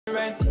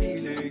Rent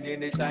healing in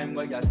the time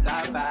where you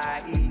stop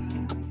by.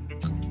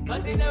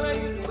 Nothing never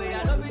you the way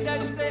I love it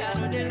that you say I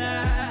know the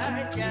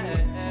night,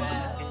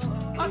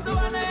 yeah. Also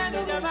I know you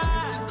know the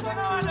mind, but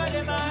no I know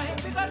the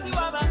mind because you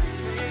are my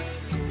baby.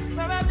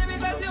 Probably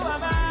because you are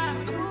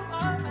mine,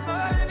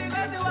 probably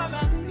because you are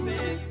my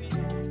baby.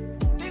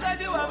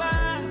 Because you are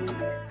mine,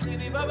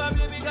 baby,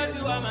 probably because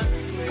you are my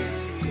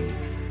baby.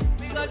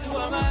 Because you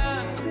are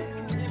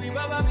mine, baby,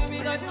 probably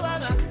because you are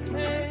my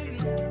baby.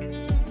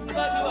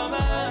 Because you are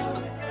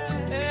mine,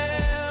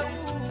 yeah.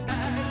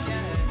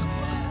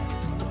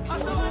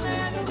 Also I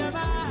know you know the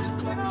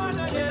mind, but no I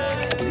know the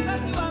mind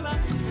because you are my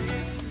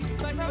baby.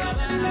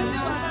 Probably because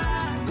you are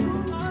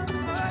mine,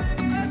 probably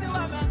because you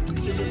are my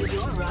baby.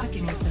 You're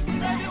rocking with the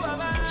best.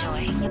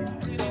 Enjoy.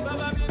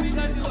 Probably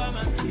because you are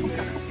my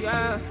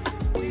Yeah.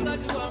 because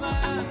you are my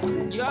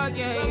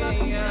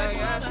Yeah.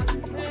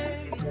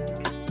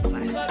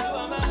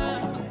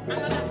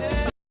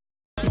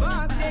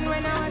 Walked in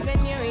when I was a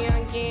new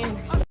young king.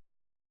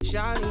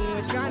 Shawty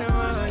was trying to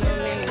run on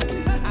me.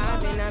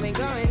 I've been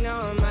going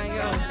on my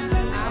own.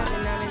 I've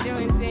been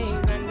doing things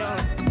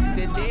unknown.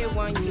 Today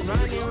one you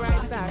running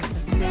right back.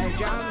 To the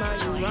drama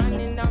you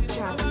running off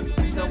top.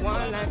 So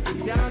one life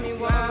you tell me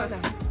what.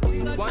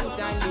 One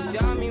time you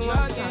tell me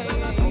what.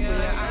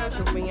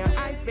 Open your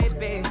eyes,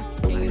 baby.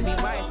 Can you be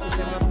wise? Cause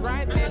I'm a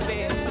pride,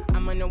 baby.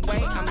 I'm on the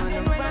way, I'm on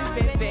the run,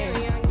 baby.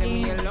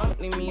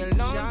 Leave me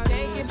alone,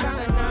 take it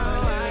back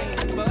now.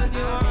 But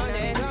you want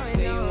it,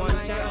 say you want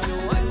to chance to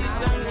what you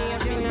told me. I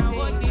feel now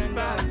what it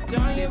back.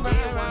 Don't you be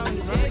around,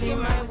 take it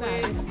my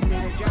way.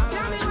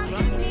 Tell me what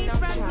you need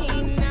from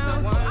me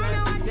now. I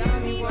know what you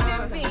need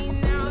from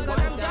me now.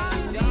 Cause I'm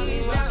done with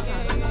you now.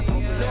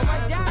 No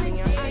more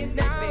damages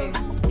now.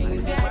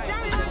 Yeah,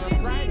 tell me what you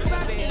need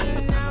from me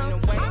now.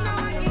 I know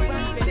what you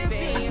need to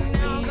be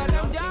now. Cause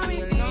I'm done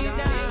with you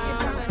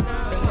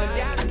now. No more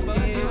damages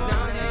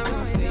now.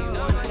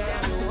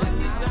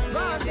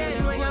 Back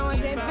then when I was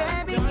a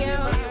baby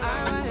girl,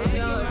 I was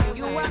yours.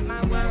 You are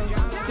my world.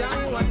 Tell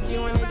me what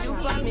you wanna do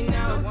for me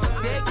now.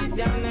 Take it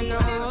down and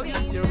I'll hold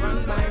you to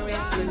run my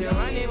race. Cause you're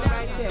running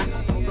right there.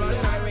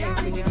 Run my race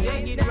cause you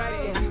take it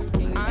right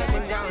there. I've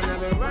been down, I've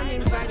been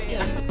running back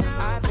there.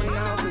 I've been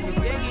out cause you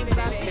take it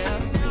back there.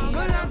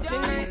 Good luck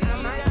tonight,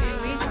 I might be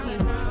risky.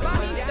 But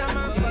this time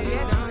I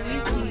forget I'm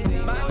risky.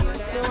 But you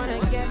still wanna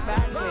get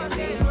back with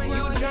me.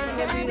 You trying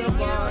to be the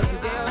boss, you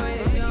there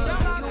with me.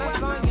 You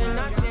work on your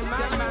nuts in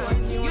my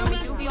mouth. You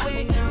miss the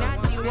way you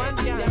naughty one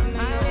time.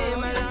 I live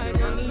my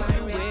life on the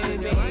way,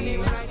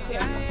 baby.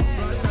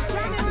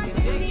 Tell me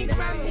what you need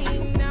from me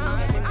now.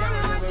 I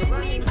know what you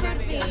need from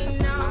me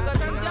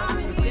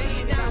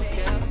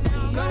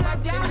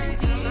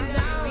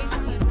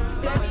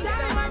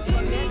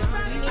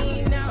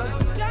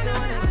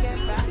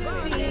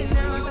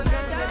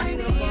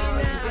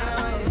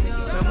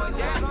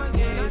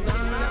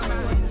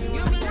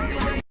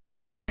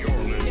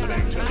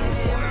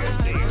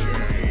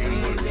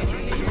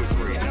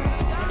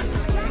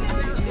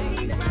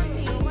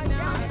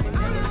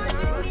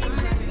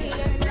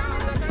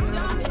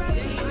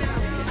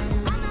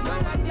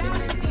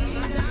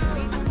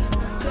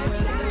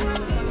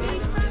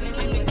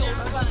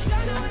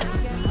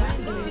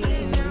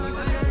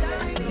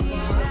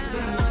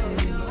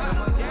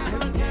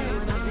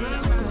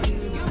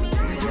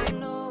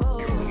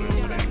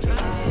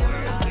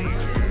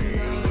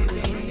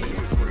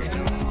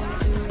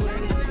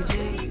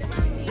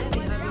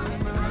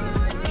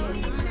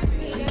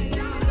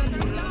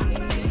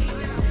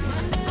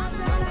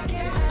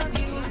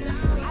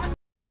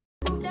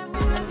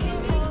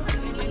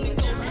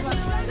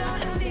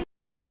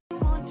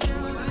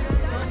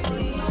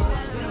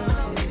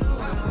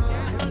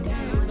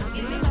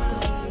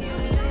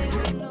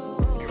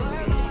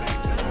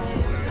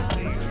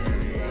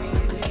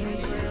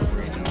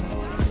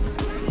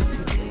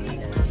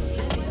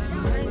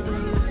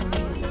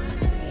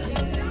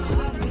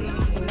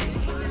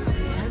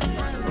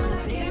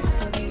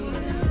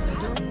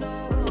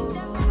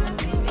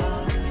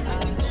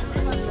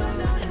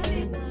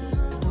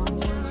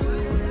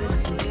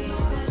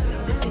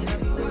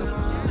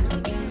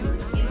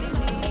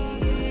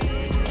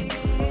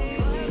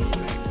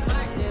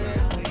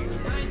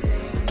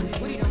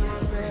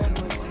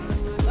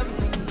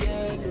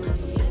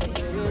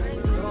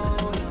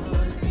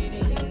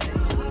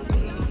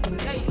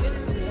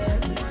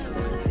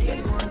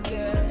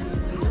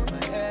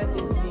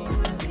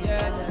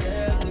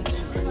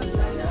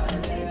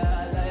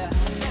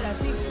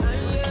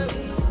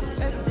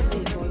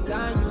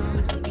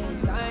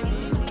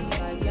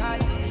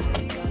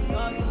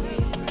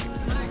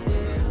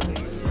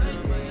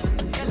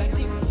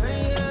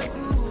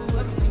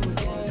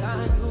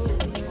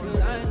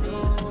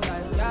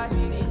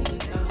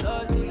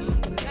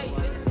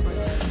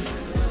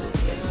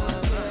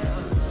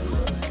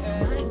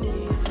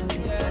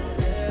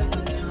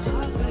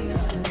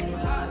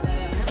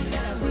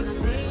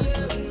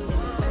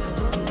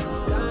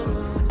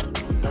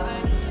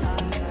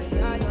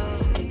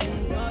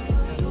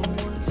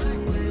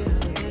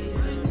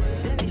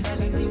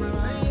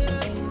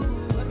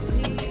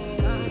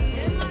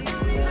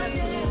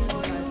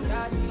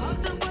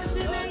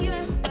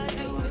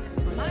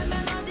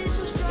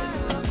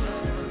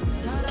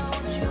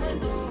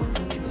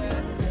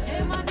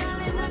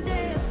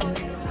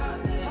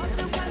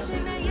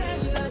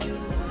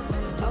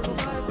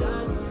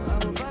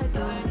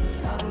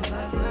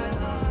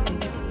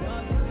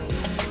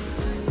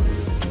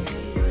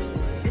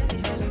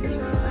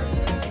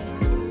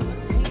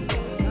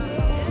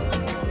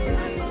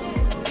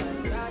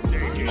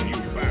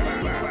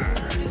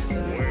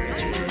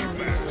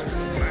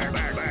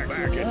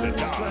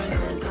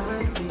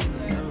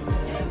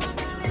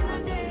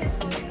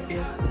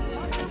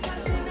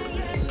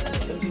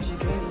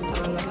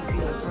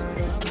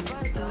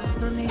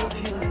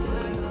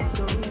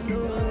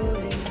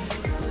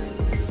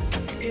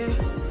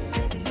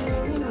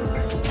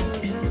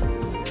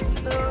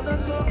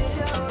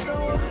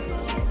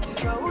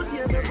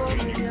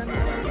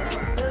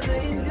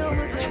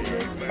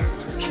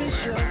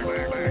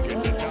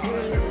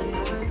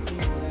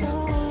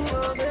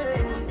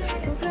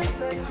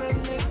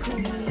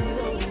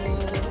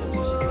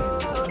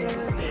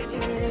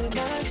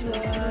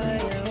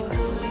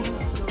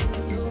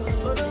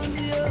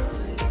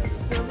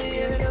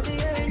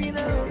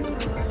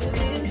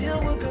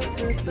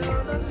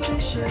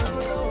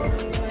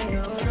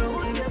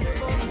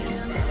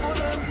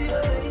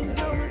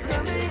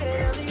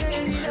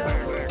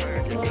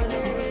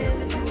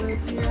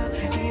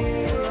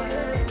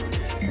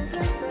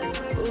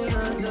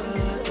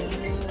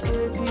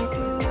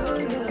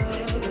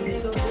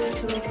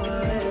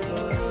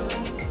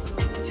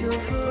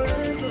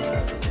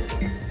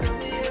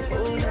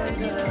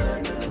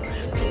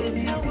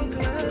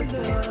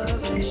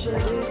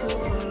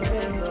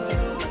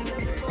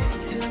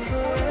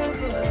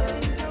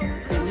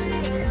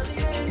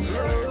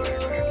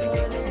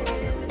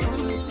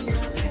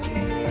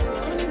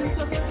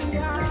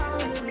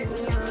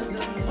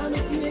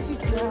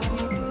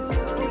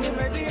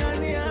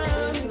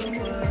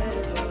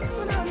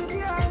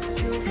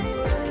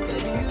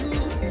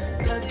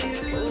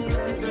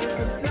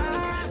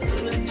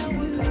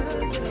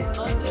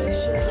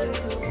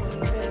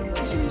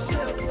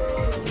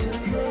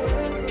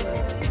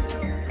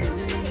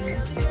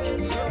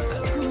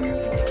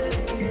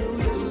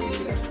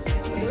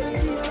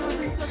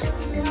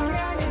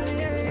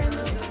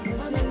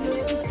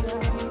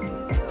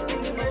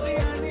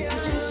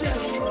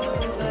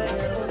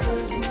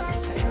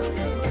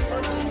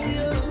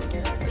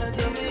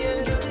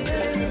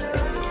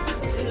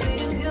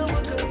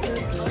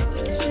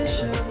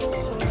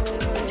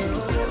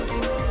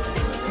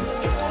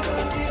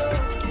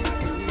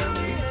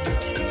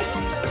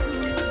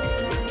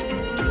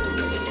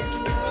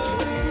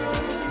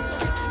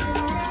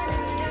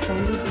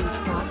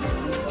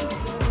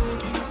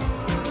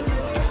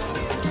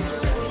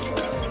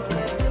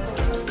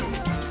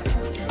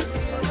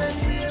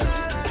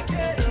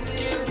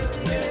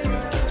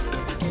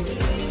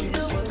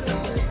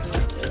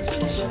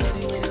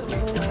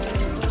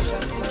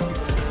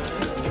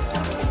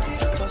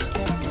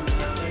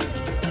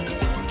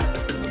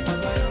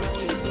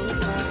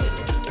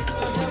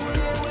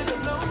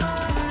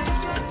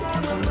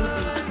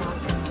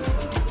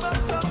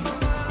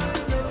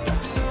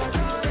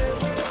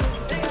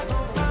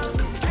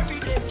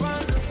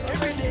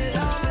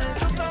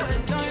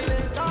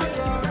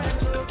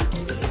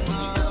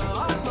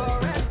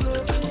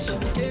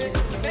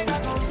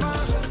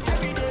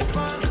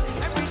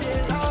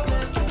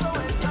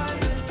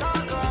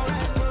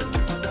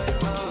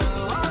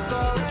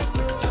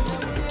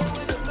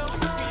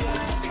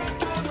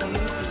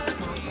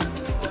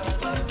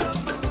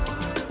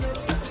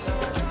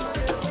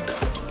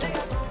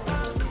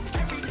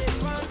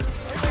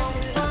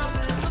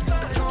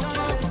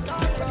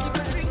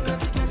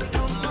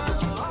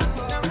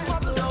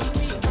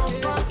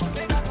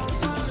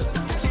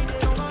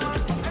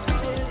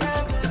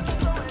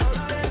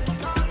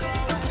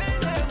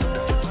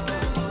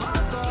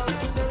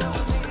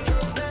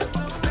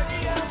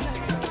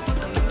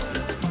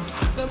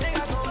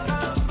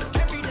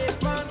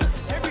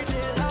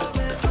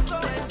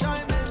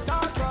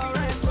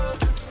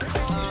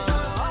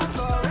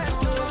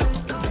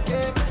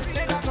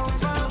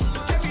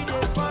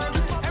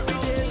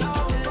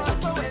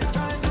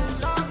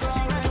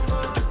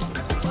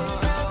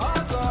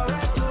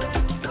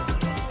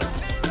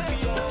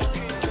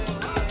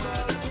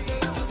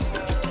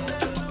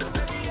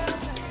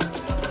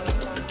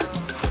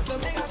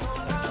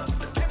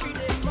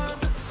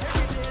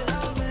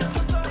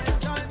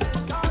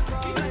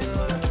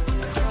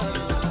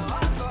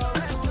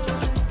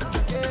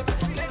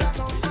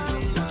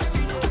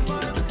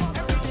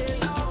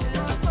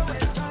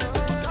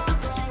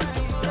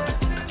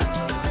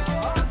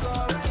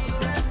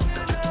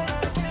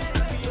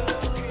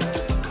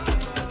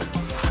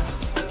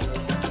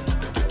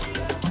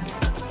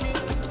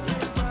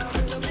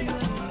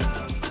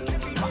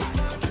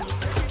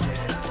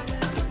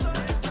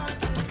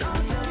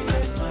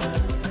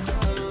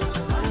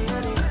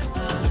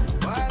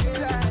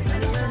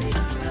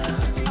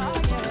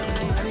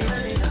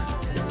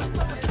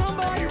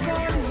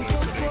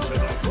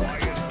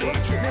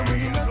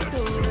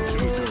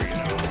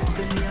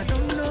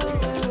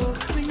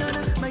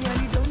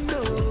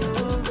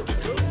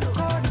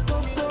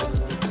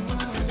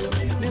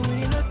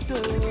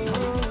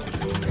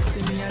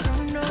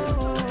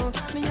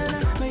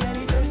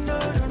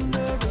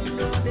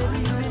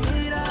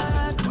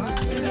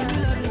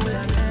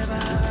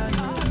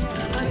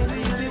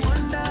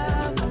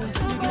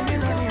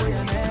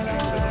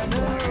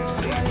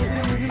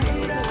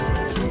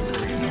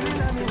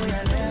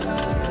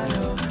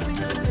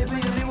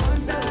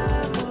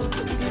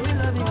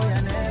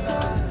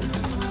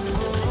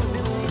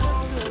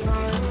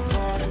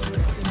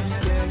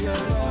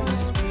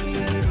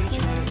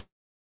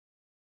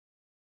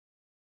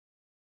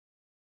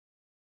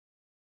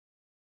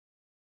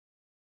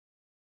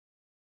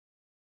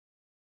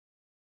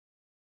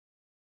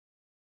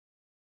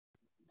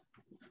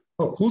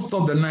Oh, who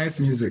stopped the nice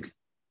music?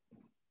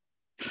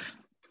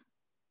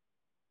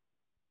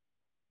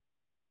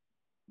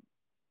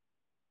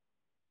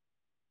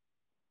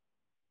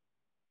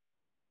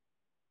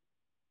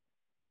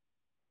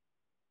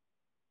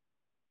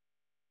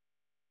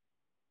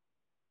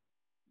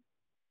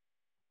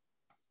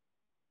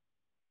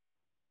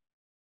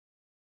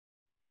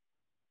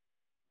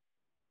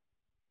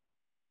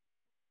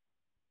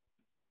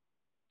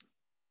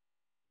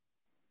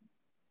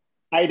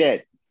 Hi,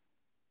 Dad.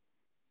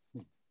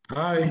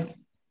 Hi.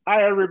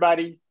 Hi,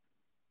 everybody.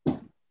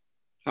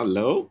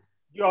 Hello.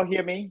 You all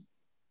hear me?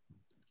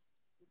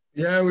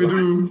 Yeah, we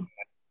do.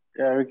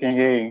 Yeah, we can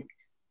hear you.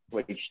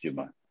 Wait,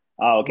 Stuma.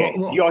 Oh, okay.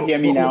 You all hear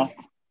me now?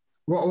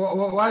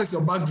 Why is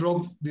your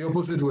backdrop the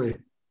opposite way?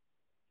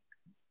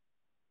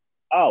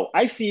 Oh,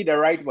 I see the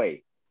right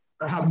way.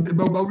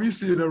 But we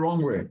see it the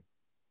wrong way.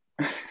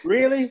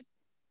 Really?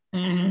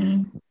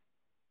 Mm-hmm.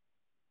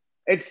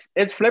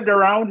 It's flipped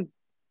around.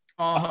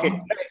 Uh-huh.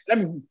 Okay, let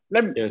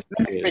me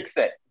fix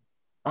it.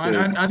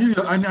 I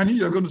knew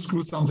you were going to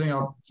screw something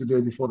up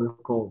today before the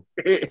call.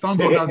 Thank God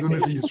that's the only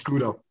thing you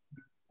screwed up.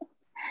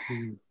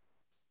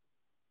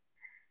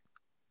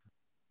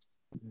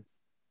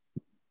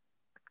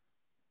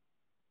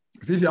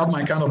 See, if you have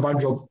my kind of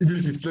backdrop, even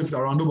if it flips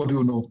around, nobody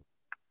will know.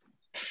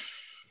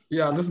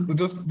 Yeah, this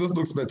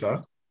looks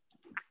better.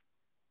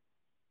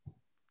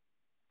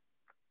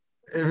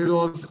 If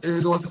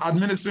it was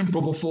administering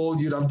propofol,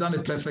 you'd have done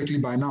it perfectly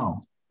by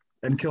now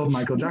and killed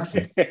Michael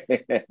Jackson.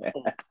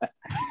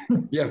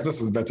 Yes,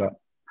 this is better.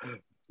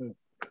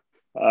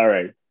 All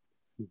right.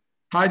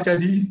 Hi,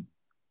 Teddy.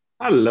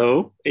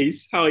 Hello,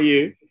 Ace. How are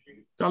you?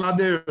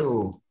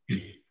 Taladeo.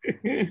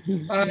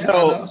 Hi,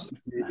 So, Anna.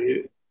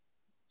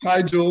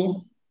 Hi,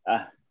 Joe.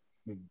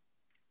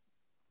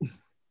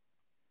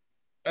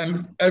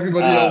 And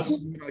everybody else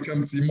I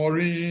can see,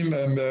 Maureen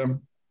and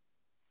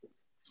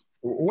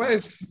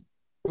where's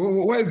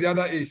the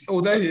other Ace?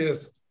 Oh, there he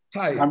is.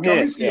 Hi. I'm can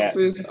here. we see your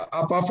face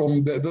apart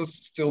from this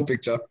still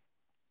picture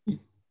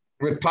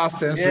with past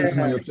tense written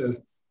on your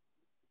chest?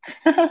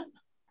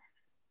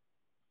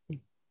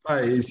 Hi,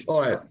 Ace.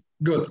 All right.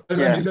 Good.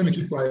 Let me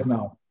keep quiet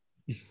now.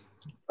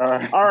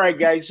 All right,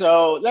 guys.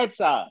 So let's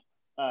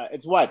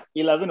it's what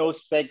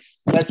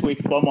 11:06. Let's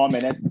wait 4 more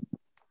minutes,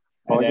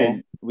 and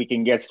then we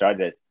can get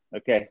started.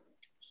 Okay.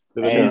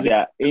 So and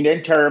in the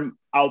interim,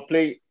 I'll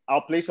play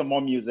some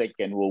more music,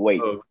 and we'll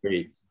wait. Oh,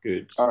 great,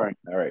 good. All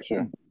right,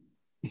 sure.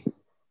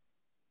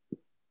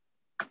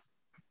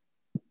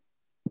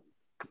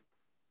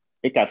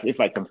 If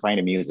I can find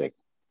the music.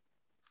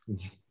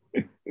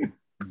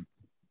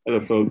 Hello,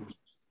 folks.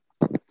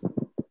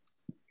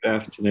 Good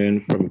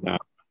afternoon from Ghana.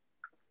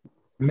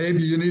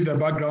 Maybe you need the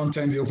background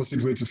turned the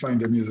opposite way to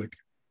find the music.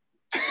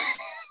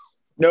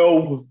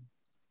 No.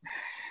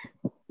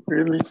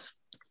 Really?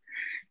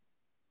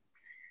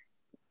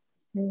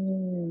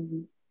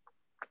 In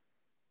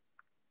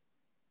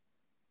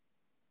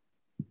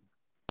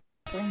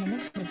the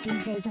mix with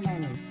DJ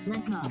Zamani.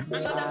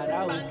 Let's go.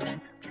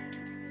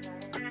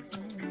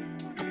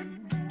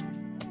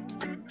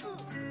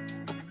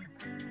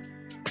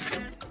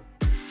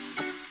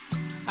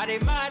 I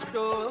demand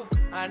though,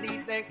 I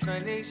need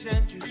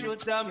explanation to show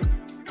tell me.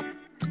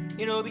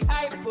 You know be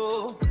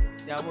hypo.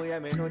 Yeah,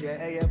 me know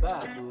the air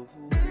bad though.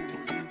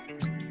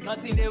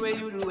 Nothing the way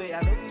you do it,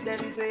 I know if you tell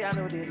me say I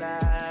know they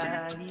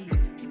lie.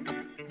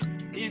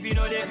 If you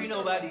know that you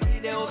nobody,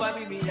 they over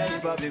me, yeah, you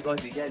probably cause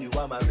the girl you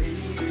want my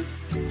baby.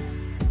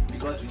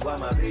 Because you want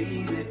my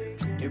baby.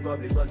 You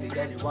probably cause the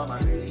girl you want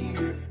my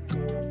baby.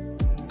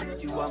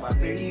 You want my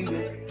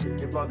baby.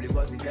 You probably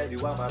cause the girl you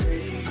want my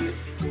baby.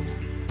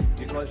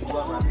 Because you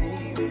want my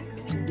baby.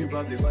 You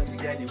probably cause the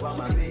girl you want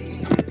my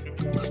baby.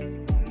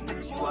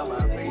 You want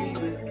my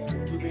baby.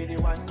 You be the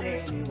one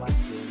anyone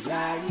to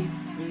lie.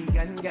 Me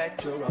can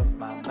get you off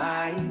my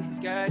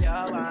mind. Girl,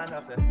 you're one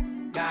of a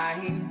guy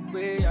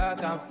where you're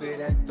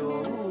confident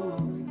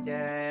too.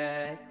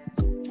 Yeah.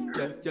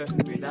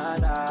 We not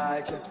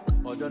like you.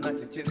 Although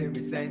nothing chilling,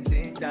 we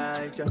sending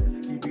time.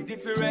 You be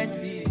different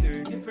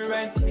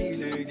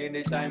feeling in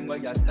the time where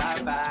you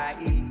start by.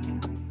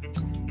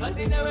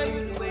 Nothing the way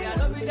you do it, I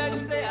love it that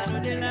you say I know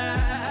they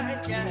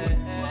like,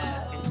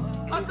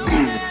 yeah. Also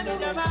when I know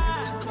the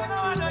mind, when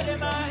I know the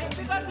mind,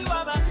 because you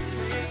are my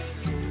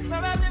baby.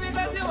 Probably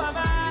because you are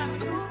my,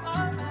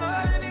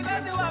 probably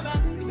because you are my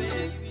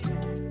baby.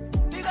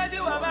 Because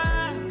you are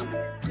my,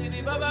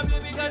 maybe probably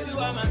because you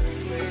are my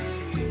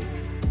baby.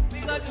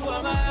 Because you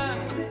are my,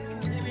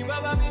 maybe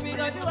probably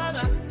because you are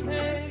my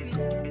baby.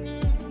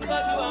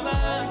 Because you are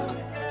my,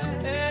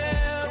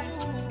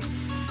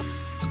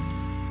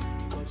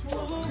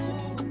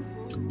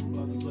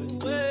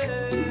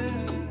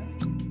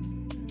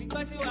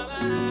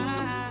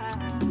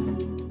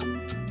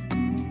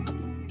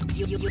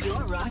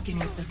 You're rocking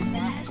with the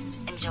best.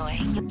 Enjoy.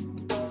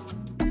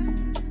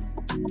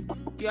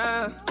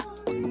 Yeah.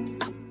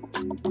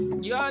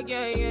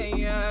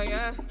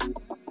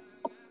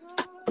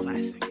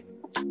 Classic.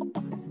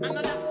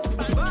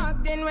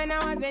 Walked in when I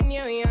was a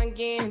new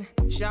youngin'.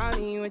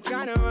 Shawty, you were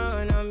tryna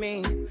run on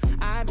me.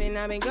 I've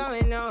been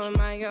going on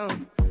my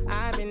own.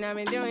 I've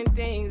been doing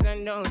things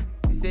unknown.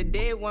 It's a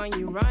day one,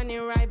 you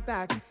running right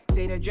back.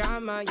 Say the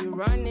drama, you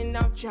running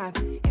off track.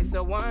 It's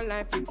a one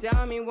life, you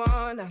tell me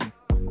one life.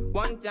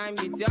 One time,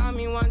 you tell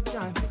me one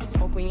time.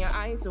 Open your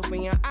eyes,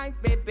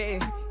 baby.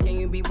 Can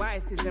you be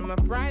wise, cause I'm a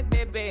pride,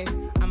 baby.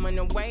 I'm on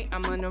the way,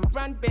 I'm on the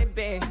run,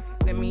 baby.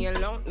 Leave me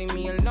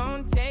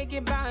alone, take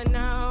it by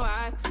now.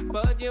 I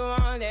put you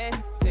on it.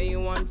 Say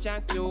you want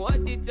chance to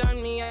what it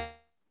on me.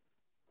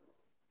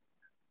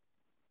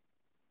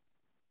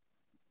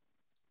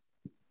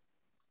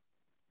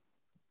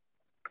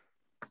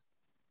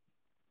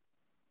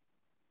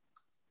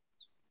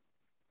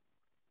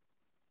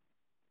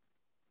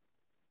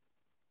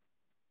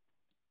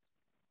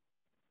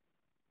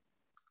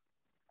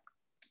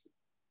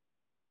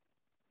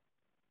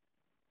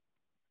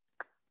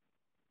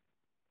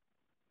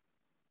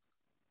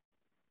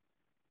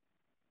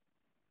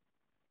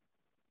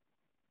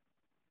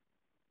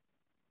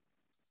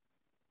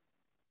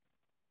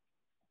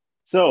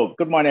 So,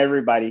 good morning,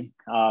 everybody.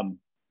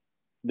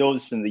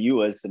 Those in the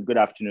US, and good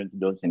afternoon to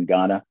those in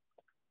Ghana.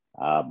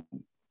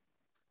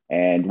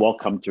 And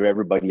welcome to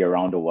everybody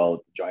around the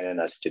world joining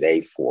us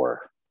today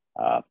for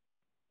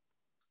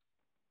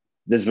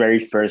this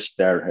very first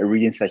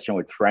reading session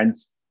with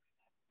friends.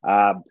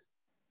 I'm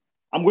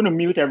going to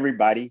mute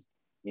everybody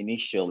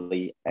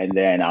initially, and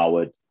then I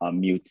would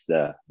mute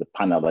the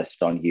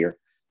panelists on here,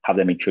 have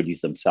them introduce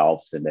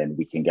themselves, and then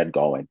we can get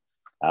going.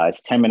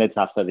 It's 10 minutes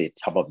after the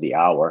top of the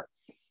hour,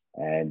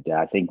 and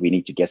I think we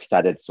need to get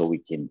started so we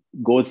can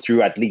go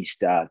through at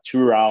least 2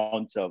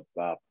 rounds of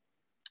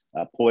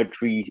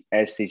poetry,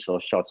 essays,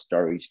 or short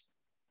stories.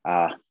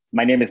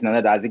 My name is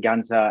Nana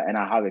Daziganza, and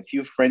I have a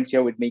few friends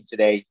here with me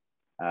today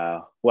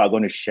who are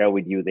going to share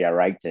with you their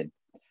writing.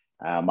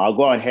 I'll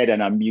go ahead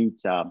and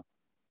unmute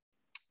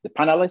the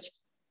panelists.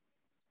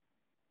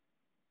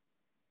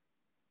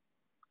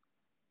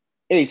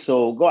 Hey,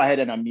 so go ahead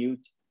and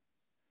unmute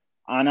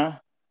Anna,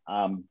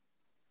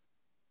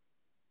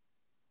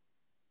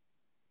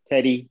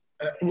 Teddy.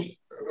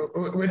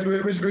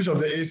 Which of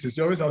the aces?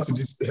 You always have to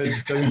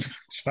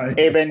try.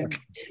 Eben,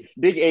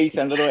 big ace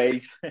and little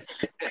ace.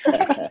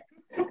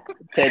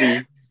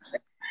 Teddy.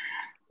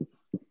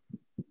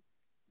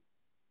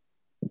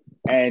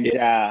 And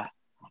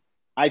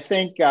I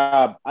think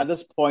at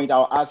this point,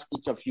 I'll ask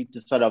each of you to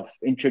sort of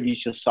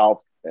introduce yourself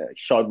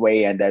short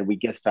way, and then we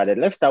get started.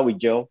 Let's start with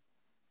Joe.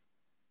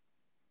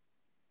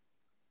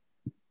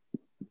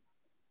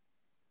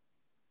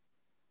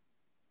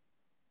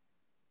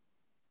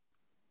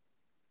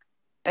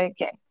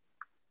 Okay.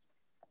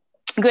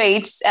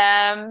 Great.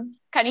 Can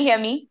you hear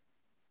me?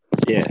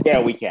 Yeah,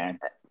 we can.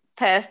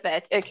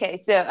 Perfect. Okay,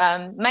 so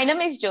my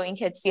name is Joe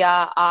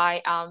Nketia. I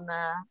am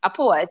a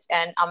poet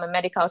and I'm a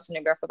medical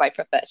sonographer by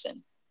profession.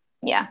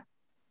 Yeah.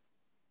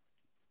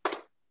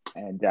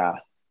 And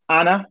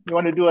Anna, you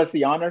want to do us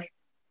the honors?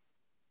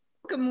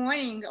 Good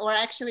morning, or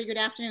actually good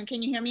afternoon.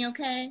 Can you hear me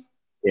okay?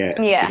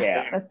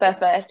 Yeah, that's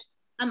perfect.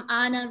 I'm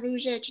Anna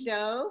Rujic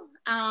Doe.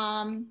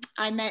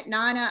 I met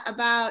Nana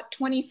about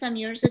 20 some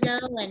years ago,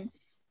 and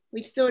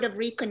we've sort of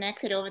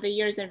reconnected over the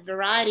years in a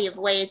variety of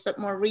ways, but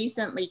more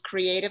recently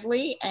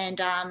creatively. And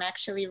I'm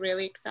actually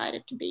really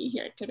excited to be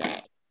here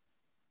today.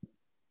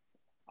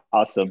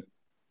 Awesome.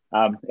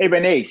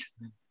 Eben Ace.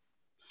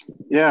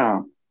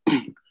 Yeah,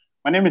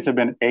 my name is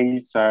Eben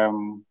Ace. A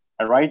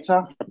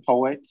writer, a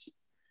poet,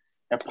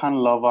 a pan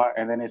lover,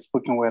 and then a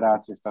spoken word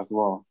artist as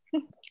well.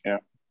 Yeah.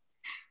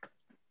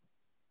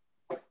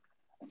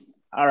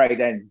 All right,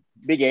 then.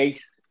 Big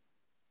Ace.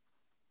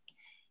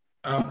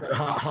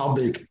 How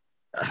big?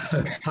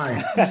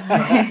 Hi,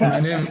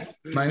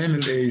 my name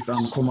is Ace.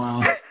 I'm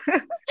Kumar.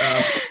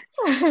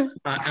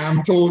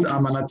 I'm told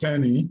I'm an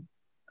attorney.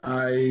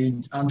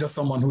 I'm just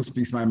someone who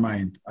speaks my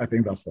mind. I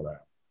think that's what I am.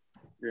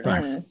 Yeah.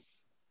 Thanks.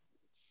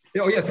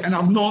 Oh yes, and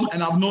I've known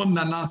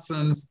Nana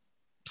since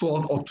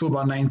 12th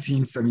October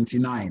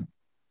 1979.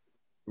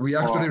 We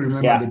actually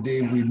remember the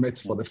day we met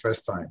for the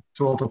first time,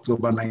 12th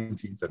October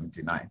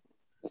 1979.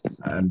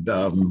 And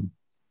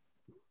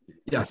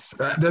yes,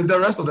 the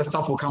rest of the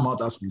stuff will come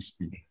out as we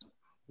speak.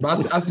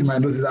 But as you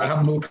might notice, I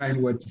have no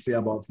kind word to say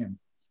about him.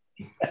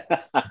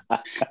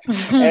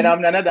 And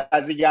I'm Nana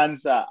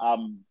Daziganza.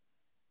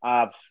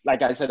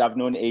 Like I said, I've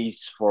known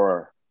Ace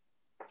for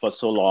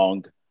so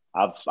long.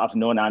 I've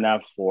known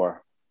Anna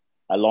for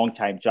a long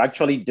time. She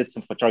actually did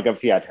some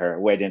photography at her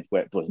wedding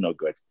where it was no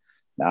good.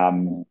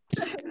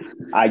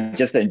 I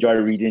just enjoy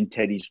reading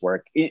Teddy's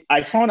work.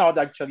 I found out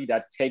actually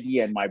that Teddy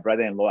and my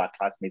brother-in-law are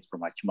classmates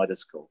from Achimota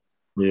School.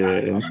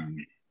 Yeah.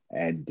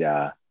 And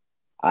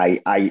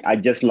I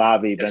just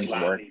love Eben's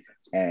work,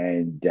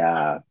 and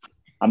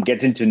I'm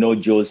getting to know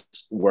Joe's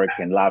work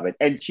and love it.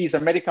 And she's a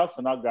medical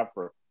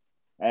sonographer,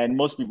 and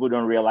most people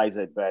don't realize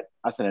it, but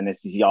as an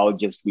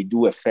anesthesiologist, we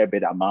do a fair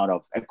bit amount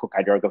of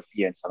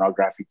echocardiography and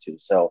sonography too.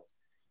 So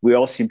we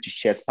all seem to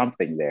share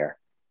something there.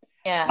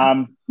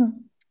 Yeah.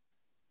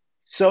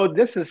 So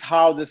this is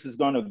how this is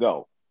going to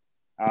go.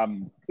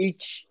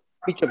 Each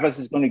of us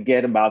is going to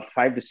get about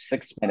 5 to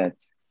 6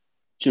 minutes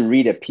to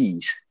read a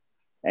piece,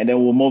 and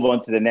then we'll move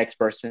on to the next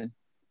person.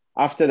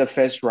 After the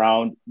first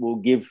round,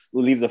 we'll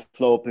leave the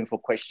floor open for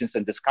questions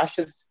and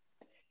discussions,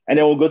 and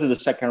then we'll go to the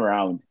second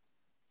round.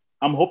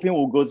 I'm hoping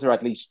we'll go through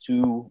at least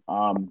 2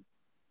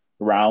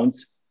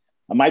 rounds.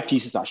 My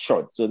pieces are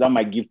short, so that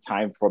might give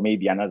time for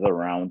maybe another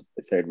round,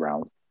 the third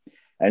round.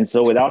 And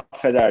so without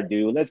further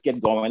ado, let's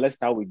get going. Let's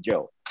start with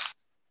Joe.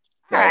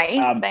 So, all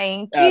right,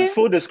 thank you.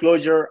 Full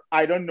disclosure,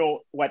 I don't know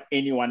what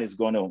anyone is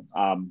going to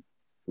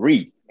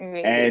read.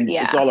 And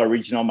it's all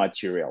original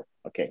material.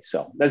 Okay,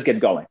 so let's get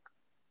going.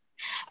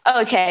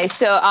 Okay,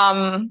 so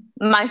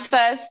my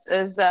first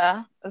is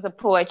a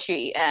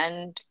poetry,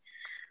 and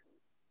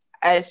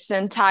it's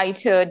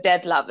entitled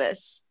Dead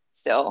Lovers.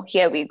 So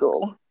here we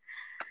go.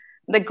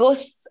 The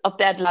ghosts of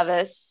dead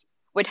lovers,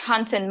 with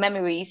haunting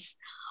memories,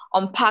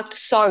 unpacked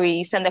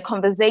stories, and the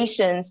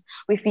conversations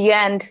we've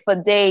yearned for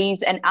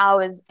days and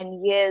hours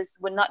and years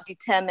will not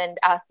determine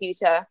our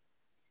future.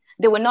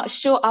 They will not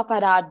show up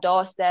at our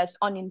doorsteps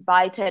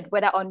uninvited,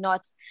 whether or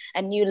not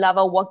a new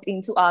lover walked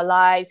into our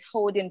lives,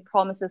 holding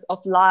promises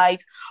of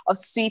light, of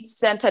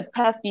sweet-scented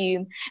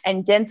perfume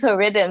and gentle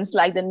rhythms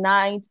like the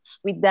night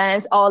we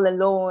dance all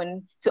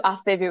alone to our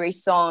favorite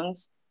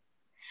songs.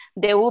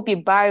 They will be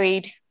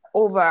buried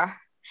over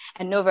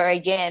and over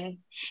again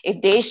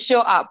if they show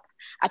up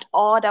at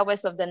odd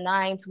hours of the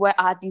night where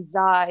our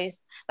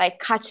desires, like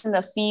catching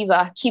a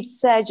fever, keep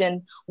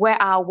surging, where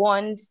our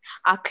wants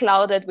are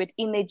clouded with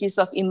images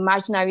of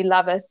imaginary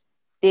lovers.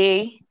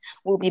 They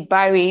will be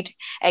buried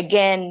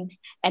again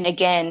and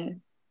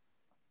again.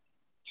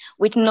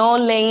 With no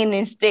laying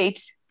in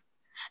state,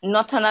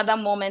 not another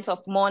moment of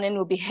mourning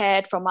will be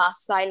heard from our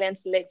silent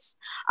lips.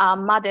 Our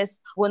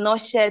mothers will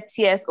not shed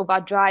tears over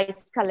dry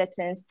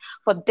skeletons,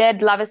 for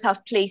dead lovers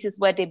have places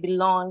where they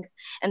belong,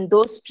 and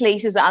those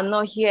places are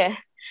not here.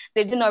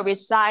 They do not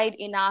reside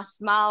in our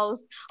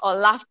smiles or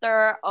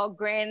laughter or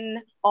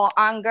grin or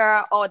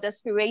anger or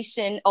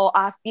desperation or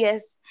our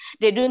fears.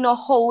 They do not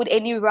hold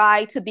any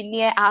right to be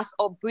near us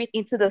or breathe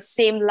into the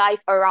same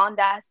life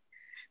around us.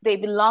 They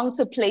belong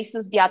to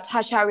places their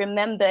touch are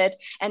remembered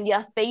and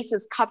their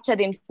faces captured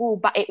in full,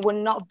 but it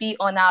will not be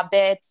on our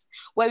beds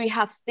where we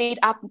have stayed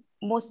up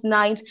most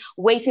nights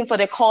waiting for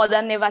the call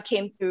that never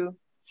came through.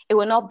 It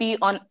will not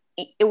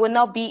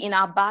be in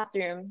our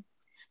bathroom,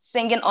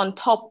 singing on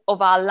top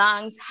of our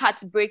lungs,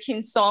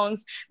 heartbreaking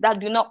songs that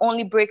do not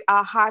only break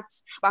our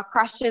hearts, but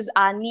crushes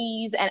our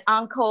knees and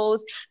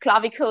ankles,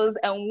 clavicles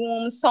and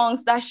wombs,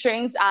 songs that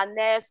shrinks our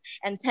nerves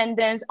and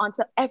tendons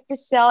until every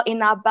cell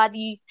in our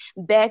body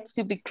begs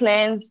to be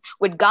cleansed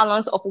with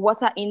gallons of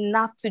water,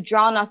 enough to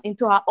drown us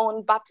into our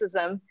own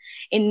baptism,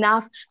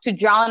 enough to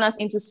drown us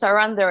into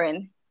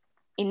surrendering,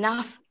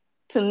 enough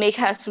to make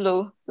us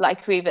flow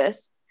like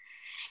rivers.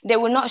 They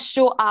will not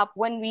show up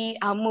when we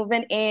are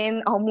moving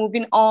in or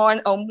moving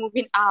on or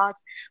moving out.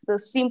 They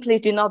simply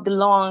do not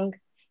belong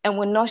and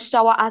will not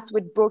shower us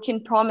with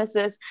broken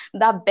promises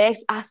that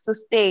begs us to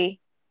stay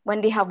when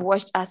they have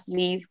watched us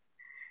leave.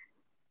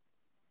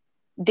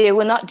 They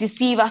will not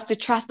deceive us to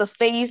trust the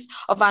face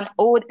of an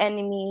old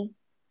enemy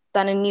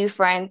than a new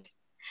friend,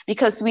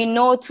 because we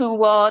know too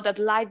well that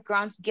life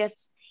grants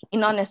gifts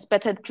in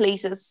unexpected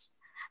places,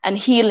 and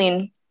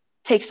healing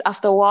takes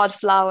after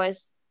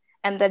wildflowers,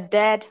 and the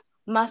dead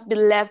must be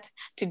left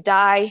to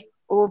die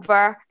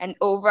over and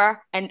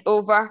over and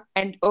over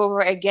and over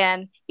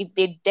again if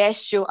they dare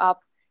show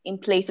up in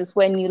places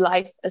where new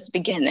life is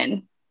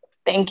beginning.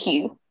 Thank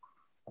you.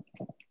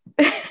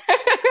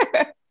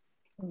 That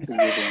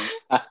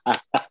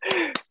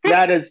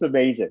is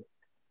amazing.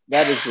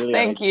 That is really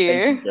Thank amazing. you.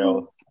 Thank you,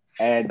 Joe.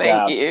 And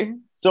Thank you.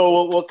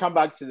 So we'll come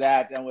back to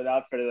that. And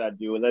without further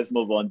ado, let's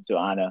move on to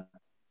Anna.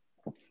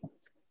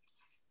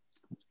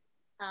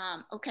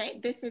 Okay,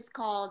 this is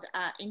called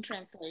In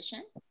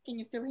Translation. Can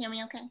you still hear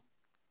me okay?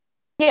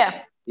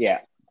 Yeah. Yeah.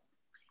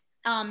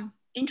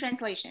 In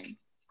translation,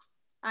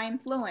 I am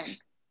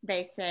fluent,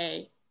 they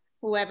say,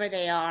 whoever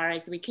they are,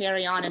 as we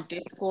carry on a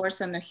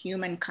discourse on the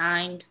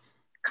humankind.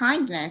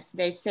 Kindness,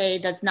 they say,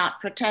 does not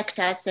protect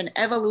us, and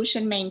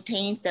evolution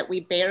maintains that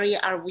we bury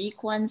our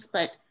weak ones,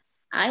 but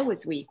I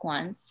was weak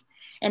once.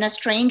 And a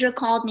stranger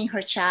called me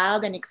her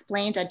child and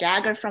explained a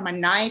dagger from a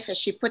knife as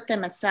she put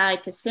them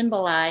aside to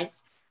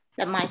symbolize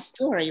that my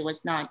story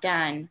was not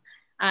done.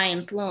 I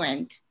am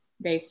fluent,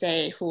 they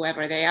say,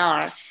 whoever they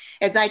are.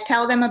 As I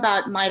tell them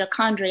about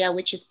mitochondria,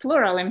 which is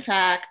plural, in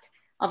fact,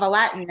 of a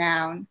Latin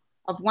noun,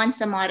 of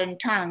once a modern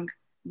tongue,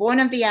 born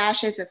of the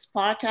ashes of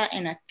Sparta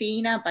and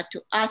Athena, but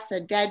to us a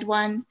dead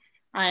one,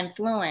 I am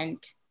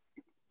fluent.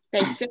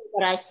 They say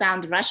that I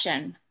sound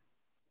Russian.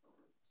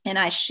 And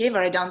I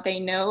shiver, don't they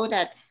know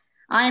that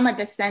I am a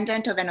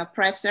descendant of an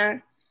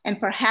oppressor and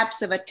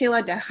perhaps of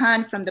Attila the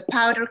Hun from the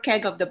powder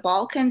keg of the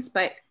Balkans,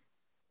 but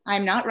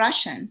I'm not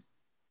Russian.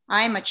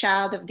 I am a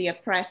child of the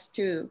oppressed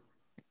too.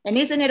 And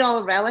isn't it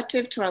all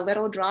relative to our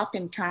little drop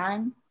in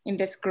time in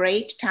this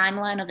great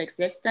timeline of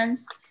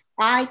existence?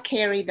 I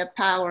carry the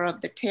power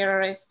of the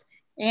terrorist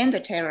and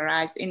the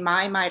terrorized in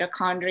my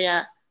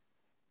mitochondria.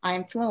 I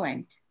am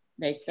fluent,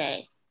 they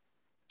say.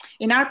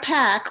 In our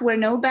pack, we're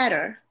no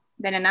better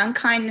than an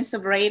unkindness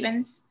of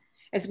ravens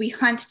as we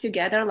hunt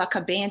together like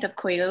a band of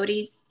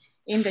coyotes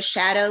in the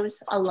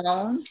shadows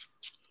alone,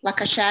 like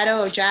a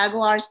shadow of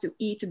jaguars to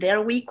eat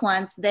their weak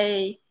ones.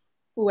 They,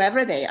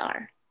 whoever they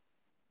are,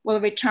 will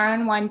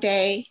return one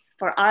day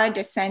for our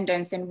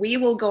descendants, and we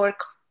will go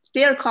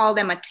dare call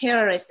them a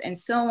terrorist and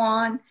so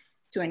on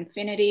to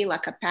infinity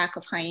like a pack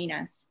of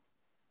hyenas.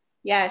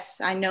 Yes,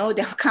 I know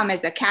they'll come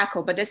as a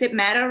cackle, but does it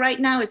matter right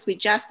now as we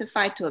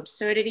justify to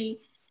absurdity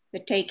the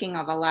taking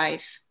of a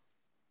life?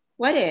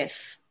 What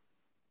if,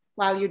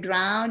 while you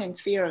drown in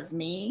fear of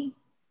me,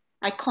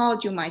 I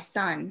called you my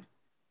son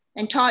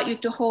and taught you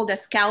to hold a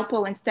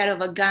scalpel instead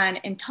of a gun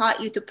and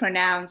taught you to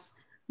pronounce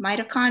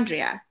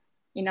mitochondria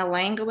in a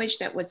language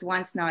that was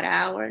once not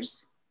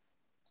ours,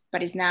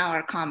 but is now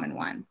our common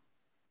one.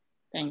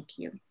 Thank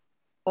you.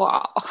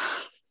 Wow.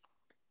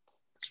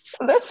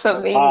 That's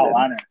amazing. Wow,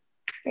 Anna.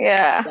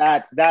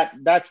 Yeah.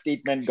 That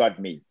statement got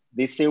me.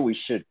 They say we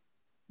should.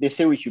 they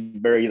say we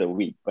should bury the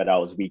weak, but I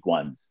was weak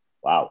once.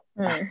 Wow.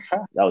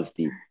 That was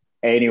deep.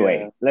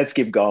 Anyway, let's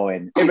keep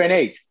going. Ibn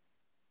Ace.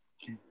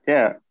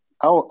 Yeah,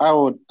 I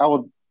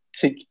would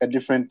take a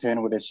different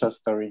turn with a short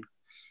story.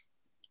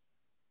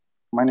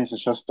 Mine is a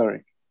short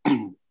story.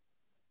 Go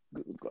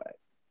ahead.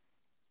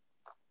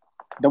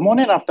 The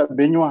morning after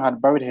Benua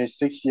had buried her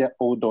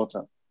 6-year-old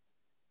daughter,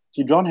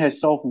 she drowned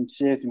herself in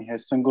tears in her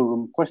single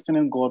room,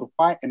 questioning God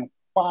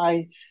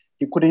why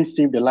he couldn't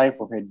save the life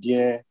of her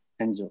dear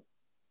angel.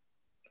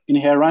 In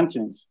her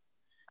rantings,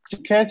 she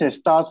cursed her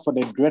stars for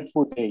the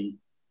dreadful day.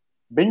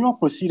 Benua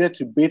proceeded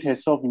to bathe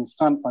herself in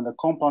sand on the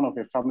compound of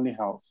her family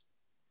house.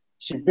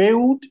 She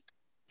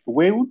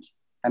wailed,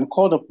 and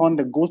called upon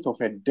the ghost of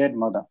her dead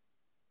mother.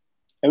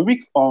 A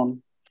week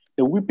on,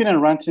 the weeping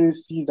and ranting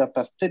ceased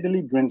after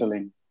steadily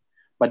dwindling,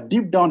 but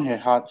deep down her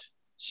heart,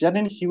 she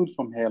hadn't healed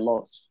from her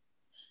loss.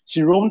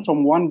 She roamed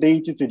from one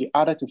deity to the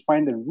other to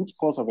find the root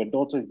cause of her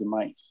daughter's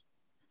demise.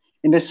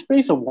 In the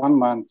space of 1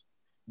 month,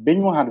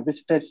 Benua had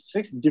visited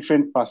 6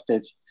 different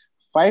pastors,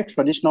 5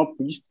 traditional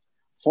priests,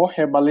 4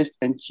 herbalists,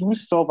 and 2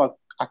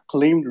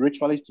 self-acclaimed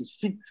ritualists to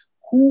seek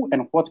who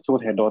and what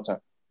killed her daughter.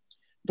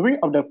 3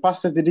 of the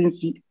pastors didn't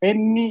see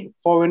any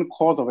foreign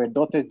cause of her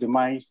daughter's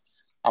demise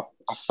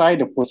aside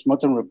the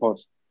postmortem report.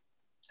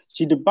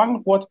 She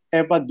debunked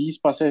whatever these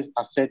pastors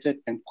asserted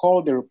and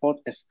called the report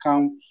a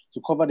scam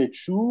to cover the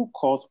true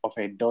cause of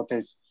her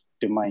daughter's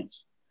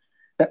demise.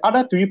 The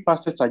other 3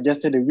 pastors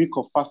suggested a week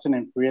of fasting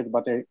and prayers,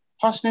 but a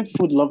passionate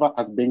food lover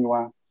as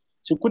Benua,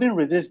 she couldn't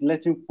resist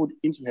letting food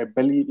into her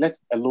belly, let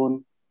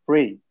alone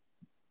pray.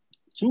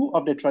 2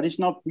 of the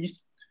traditional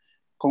priests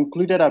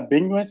concluded that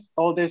Benua's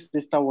eldest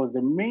sister was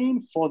the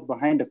main force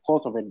behind the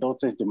cause of her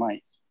daughter's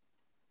demise.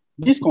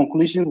 These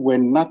conclusions were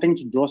nothing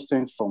to draw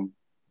sense from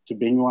to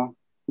Benua,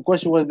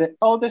 because she was the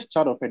eldest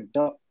child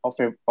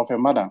of her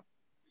mother.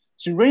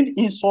 She rained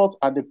insults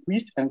at the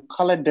priest and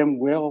colored them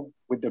well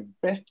with the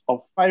best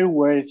of fiery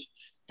words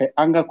her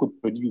anger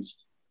could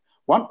produce.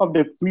 One of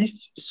the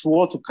priests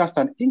swore to cast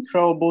an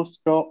incredible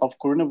spell of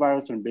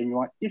coronavirus on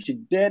Benua if she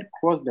dared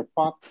cross the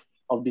path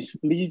of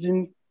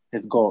displeasing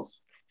his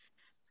gods.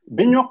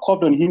 Benua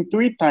called on him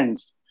 3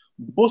 times,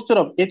 boasted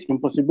of its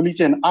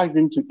impossibility, and asked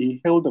him to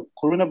inhale the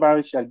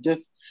coronavirus she had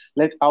just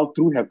let out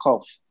through her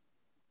cough.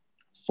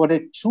 For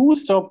the 2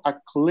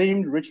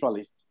 self-acclaimed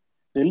ritualists,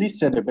 the least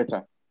said the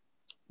better.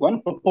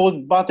 One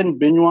proposed bathing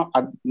Benua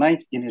at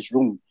night in his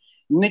room,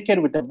 naked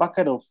with a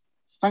bucket of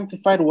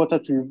sanctified water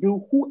to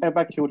reveal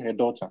whoever killed her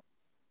daughter.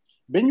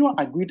 Benua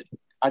agreed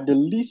at the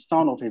least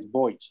sound of his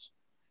voice.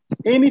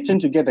 Anything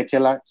to get the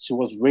killer, she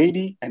was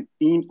ready and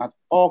in at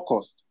all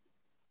costs.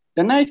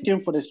 The night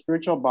came for the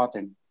spiritual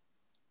bathing.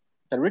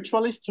 The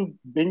ritualist took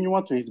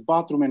Benua to his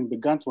bathroom and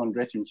began to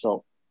undress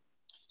himself.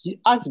 He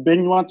asked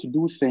Benua to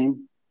do the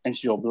same, and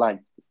she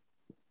obliged.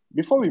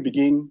 Before we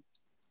begin,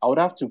 I would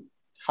have to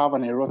have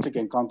an erotic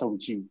encounter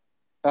with you.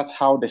 That's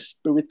how the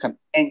spirit can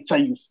enter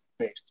you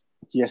first,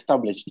 he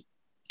established.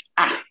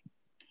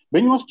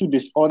 Benua stood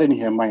disordered in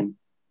her mind.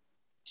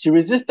 She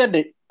resisted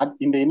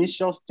in the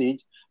initial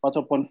stage, but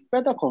upon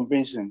further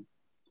conviction,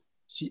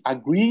 she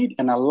agreed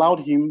and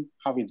allowed him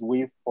have his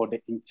way for the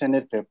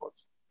intended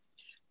purpose.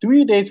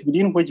 3 days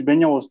within which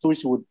Benua was told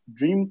she would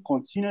dream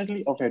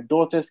continuously of her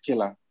daughter's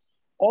killer.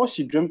 All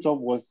she dreamt of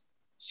was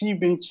she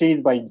being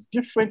chased by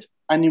different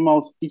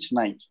animals each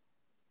night.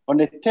 On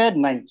the 3rd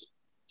night,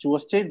 she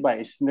was chased by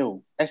a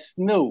snail. A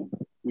snail,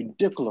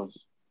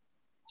 ridiculous.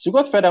 She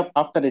got fed up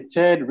after the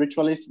 3rd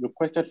ritualist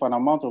requested for an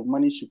amount of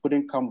money she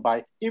couldn't come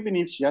by, even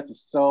if she had to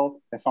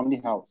sell the family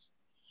house.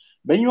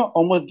 Benua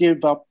almost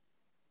gave up,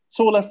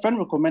 so a friend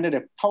recommended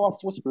a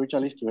powerful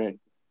spiritualist to her.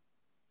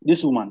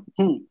 This woman,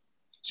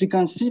 she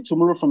can see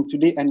tomorrow from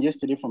today and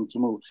yesterday from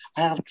tomorrow.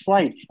 I have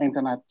tried and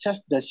can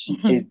attest that she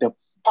is the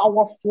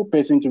powerful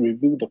person to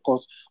reveal the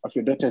cause of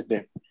your daughter's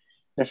death.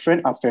 The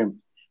friend affirmed,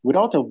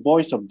 without a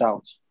voice of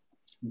doubt.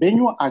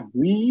 Benua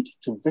agreed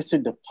to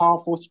visit the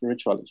powerful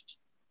spiritualist.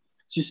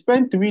 She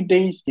spent 3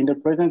 days in the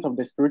presence of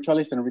the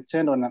spiritualist and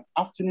returned on an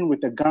afternoon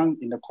with a gang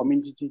in the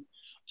community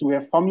to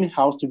her family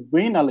house to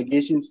bring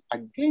allegations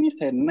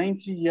against her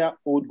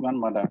 90-year-old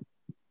grandmother.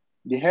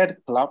 They had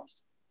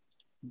clubs,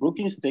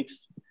 broken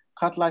sticks,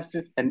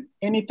 cutlasses, and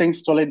anything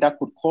solid that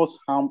could cause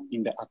harm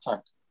in the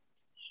attack.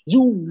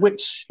 You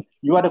witch,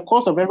 you are the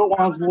cause of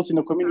everyone's woes in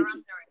the community.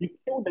 You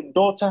killed the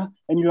daughter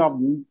and you have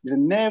the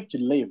nerve to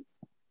live.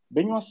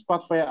 Benua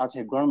spat fire at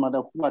her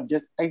grandmother, who had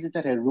just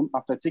exited her room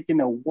after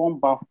taking a warm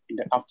bath in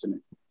the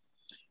afternoon.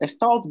 A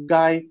stout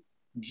guy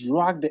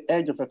dragged the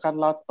edge of a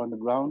cutlass on the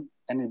ground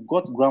and it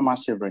got grandma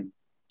shivering.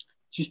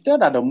 She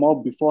stared at the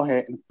mob before her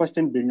and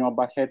questioned Benua,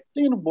 but her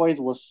thin voice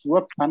was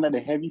swept under the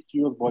heavy,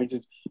 furious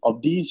voices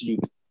of these youth.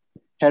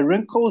 Her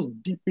wrinkles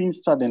deepened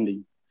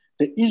suddenly.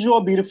 The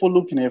usual beautiful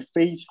look in her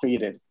face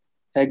faded.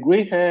 Her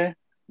gray hair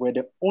were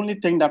the only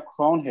thing that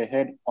crowned her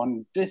head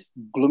on this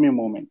gloomy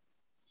moment.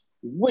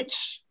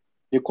 Witch!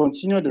 They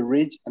continued the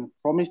rage and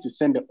promised to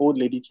send the old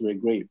lady to her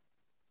grave.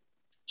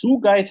 2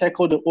 guys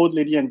heckled the old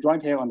lady and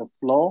dragged her on the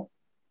floor,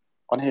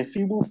 on her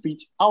feeble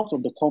feet, out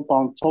of the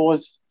compound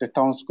towards the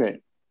town square.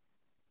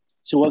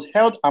 She was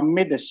held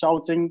amid the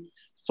shouting,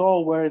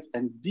 sore words,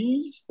 and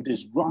these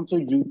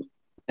disgruntled youth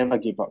never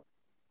gave up.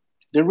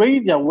 They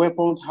raised their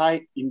weapons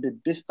high in the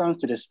distance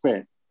to the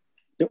square.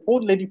 The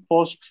old lady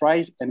paused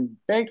thrice and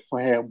begged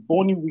for her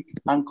bony, weak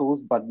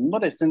ankles, but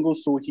not a single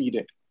soul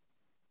heeded.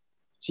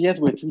 Tears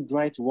were too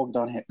dry to walk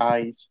down her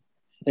eyes.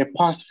 Her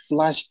past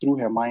flashed through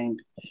her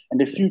mind, and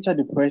the future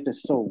depressed her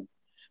soul.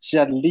 She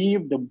had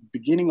lived the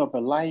beginning of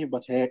her life,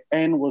 but her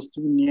end was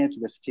too near to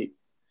escape.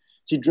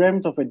 She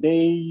dreamt of a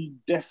day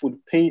death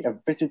would pay a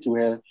visit to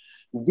her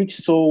weak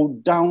soul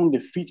down the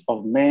feet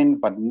of men,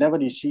 but never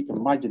did she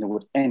imagine it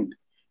would end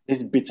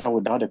this bitter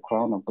without a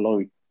crown of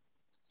glory.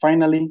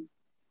 Finally,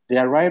 they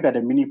arrived at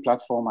a mini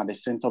platform at the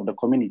center of the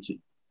community.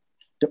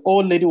 The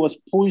old lady was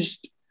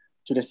pushed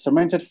to the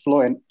cemented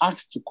floor and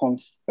asked to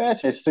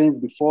confess her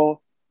sins before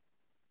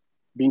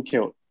being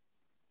killed.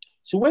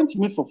 She went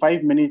mute for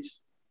 5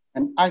 minutes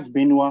and asked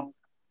Benua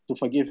to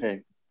forgive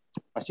her,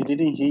 but she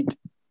didn't heed.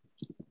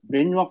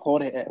 Benua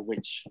called her a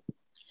witch.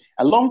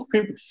 A long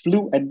whip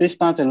flew a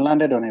distance and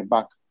landed on her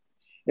back.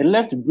 It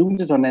left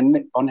bruises on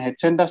her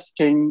tender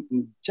skin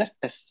in just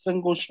a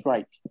single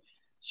strike.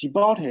 She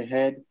bowed her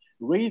head,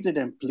 raised it,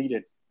 and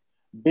pleaded.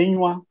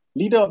 Benua,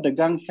 leader of the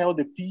gang, held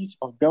a piece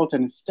of belt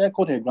and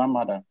circled her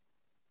grandmother.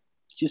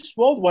 She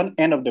swelled one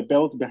end of the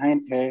belt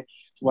behind her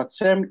to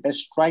attempt a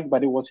strike,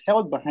 but it was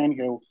held behind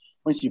her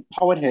when she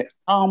powered her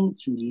arm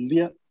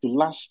to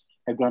lash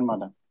her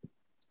grandmother.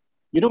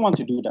 You don't want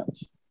to do that.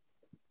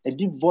 A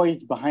deep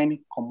voice behind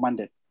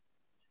commanded.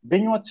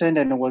 Benua turned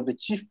and it was the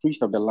chief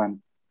priest of the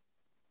land.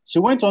 She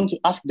went on to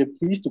ask the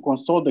priest to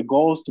consult the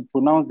girls to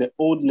pronounce the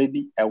old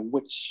lady a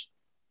witch.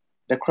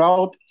 The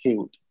crowd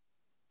hailed.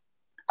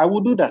 I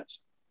will do that.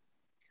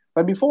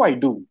 But before I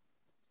do,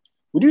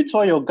 would you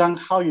tell your gang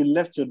how you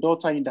left your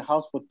daughter in the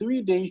house for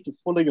 3 days to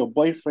follow your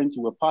boyfriend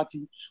to a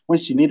party when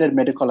she needed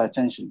medical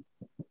attention?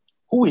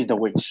 Who is the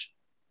witch?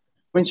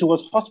 When she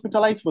was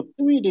hospitalized for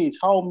 3 days,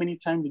 how many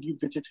times did you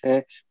visit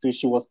her till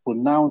she was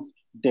pronounced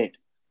dead?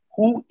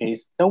 Who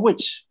is the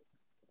witch?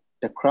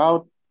 The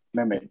crowd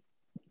murmured.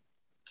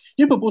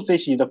 You people say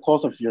she's the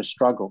cause of your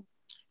struggle.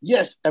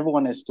 Yes,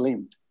 everyone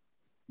exclaimed.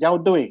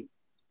 Yaodoe,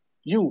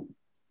 you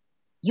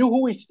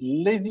who is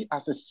lazy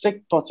as a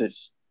sick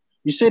tortoise,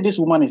 you say this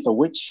woman is a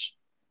witch?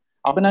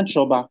 Abena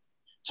Choba,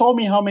 tell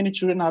me how many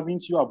children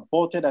haven't you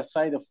aborted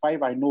aside the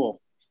 5 I know of,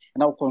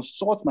 and I'll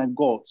consult my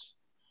gods.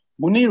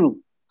 Muniru,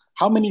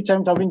 how many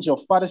times haven't your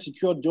father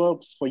secured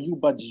jobs for you,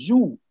 but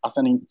you, as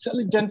an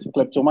intelligent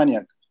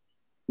kleptomaniac,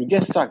 you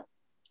get sacked?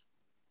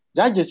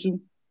 Jajesu,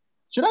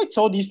 should I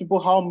tell these people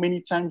how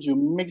many times you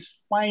mix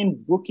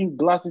fine broken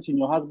glasses in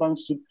your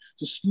husband's soup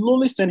to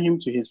slowly send him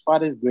to his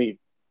father's grave?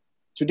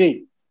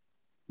 Today,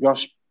 you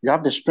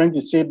have the strength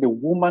to say the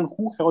woman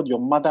who held your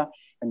mother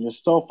and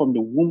yourself from the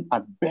womb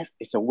at birth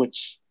is a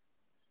witch.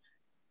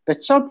 The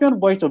champion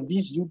voice of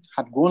these youth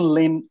had gone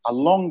lame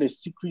along the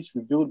secrets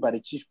revealed by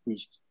the chief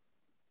priest.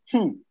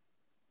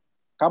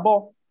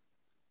 Kabo,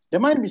 the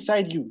man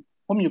beside you,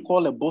 whom you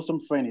call a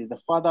bosom friend, is the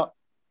father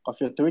of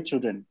your 3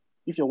 children,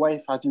 if your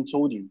wife hasn't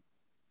told you.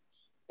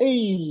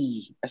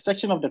 Hey, a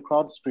section of the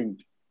crowd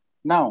screamed.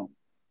 Now,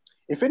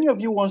 if any of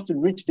you wants to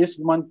reach this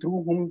woman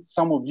through whom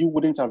some of you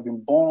wouldn't have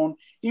been born,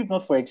 if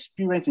not for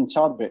experience in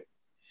childbirth,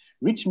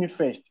 reach me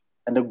first,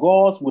 and the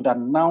gods would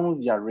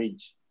announce their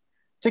rage.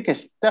 Take a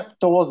step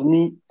towards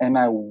me, and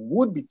you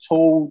would be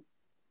told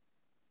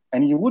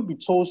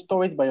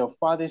stories by your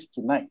fathers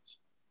tonight.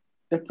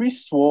 The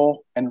priest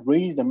swore and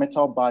raised the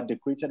metal bar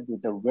decorated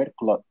with a red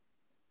cloth.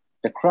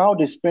 The crowd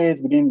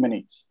dispersed within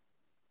minutes.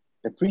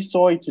 The priest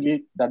saw it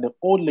that the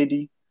old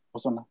lady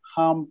was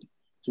unharmed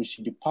till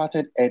she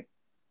departed at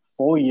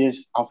 4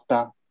 years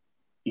after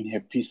in her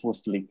peaceful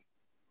sleep.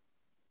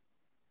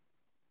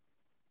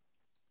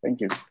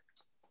 Thank you.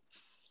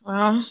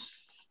 Wow.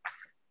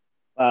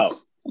 Wow,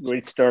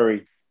 great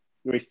story.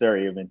 Great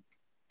story, Evan.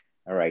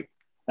 All right.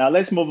 Now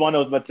let's move on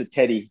over to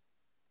Teddy.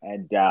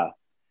 And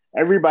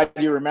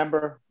everybody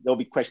remember, there'll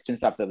be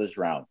questions after this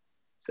round.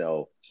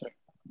 So.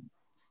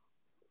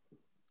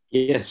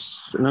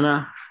 Yes,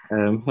 Nana.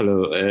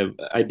 Hello.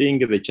 I didn't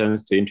get the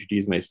chance to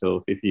introduce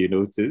myself, if you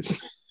noticed.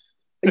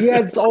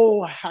 Yes.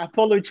 Oh, I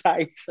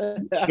apologize.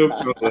 No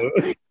problem.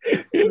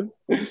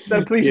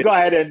 So please go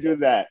ahead and do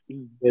that.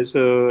 Yeah,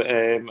 so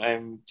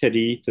I'm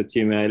Teddy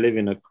Totime. I live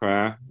in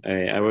Accra.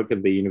 I work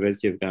at the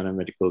University of Ghana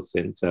Medical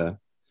Center.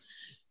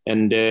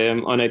 And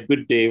on a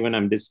good day, when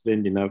I'm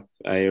disciplined enough,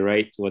 I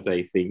write what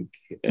I think.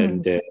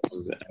 And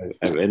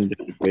I've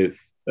ended with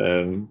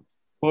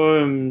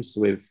poems,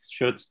 with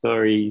short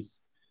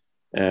stories.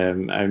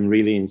 I'm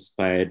really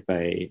inspired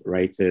by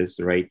writers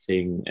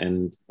writing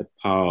and the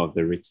power of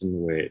the written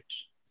word.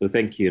 So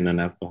thank you,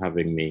 Nana, for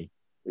having me.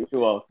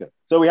 You're welcome.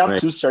 So we have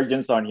 2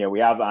 surgeons on here. We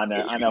have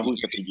Anna,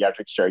 who's a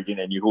pediatric surgeon,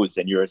 and you, who's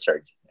a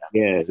neurosurgeon.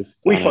 Yes.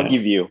 We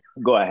forgive you.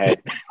 Go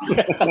ahead.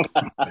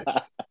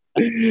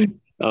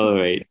 All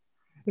right.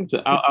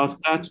 So I'll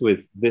start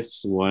with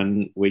this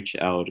one, which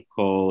I would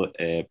call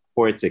a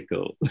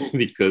poetical,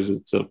 because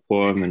it's a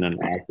poem and an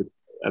article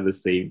at the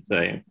same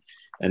time.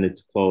 And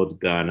it's called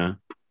Ghana.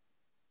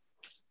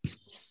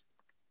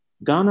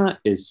 Ghana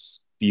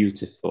is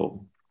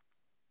beautiful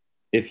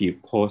if you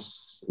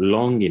pause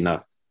long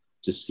enough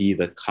to see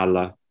the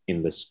color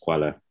in the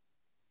squalor,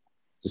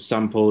 to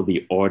sample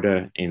the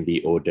order in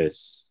the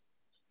odors,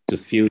 to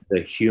feel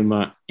the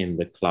humor in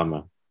the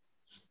clamor,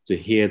 to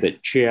hear the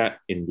cheer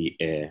in the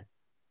air,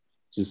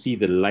 to see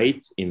the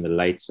light in the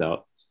lights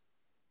out,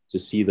 to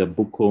see the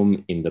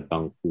bukom in the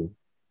banku,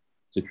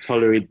 to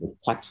tolerate the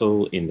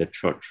tattle in the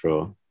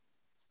trotro,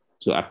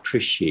 to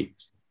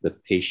appreciate the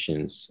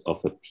patience of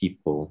a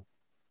people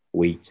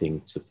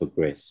waiting to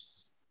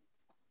progress.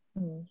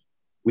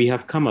 We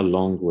have come a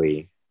long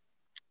way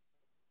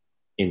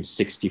in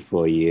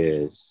 64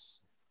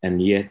 years, and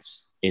yet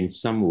in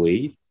some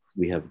ways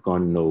we have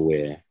gone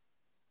nowhere.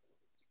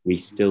 We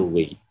still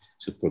wait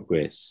to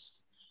progress.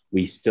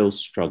 We still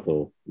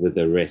struggle with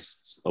the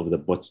rest of the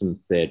bottom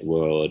third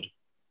world,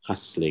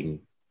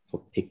 hustling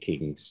for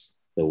pickings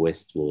the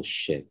West will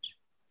shed.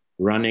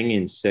 Running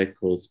in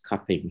circles,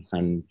 cup in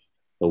hand,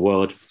 the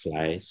world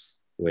flies,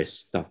 we're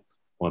stuck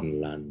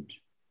on land.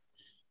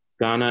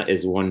 Ghana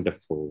is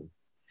wonderful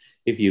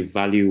if you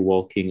value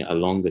walking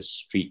along the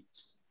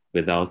streets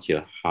without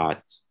your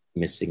heart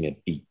missing a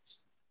beat.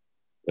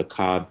 The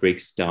car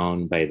breaks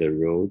down by the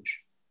road,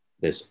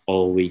 there's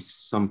always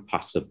some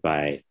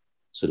passerby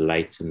to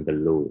lighten the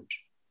load.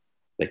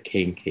 The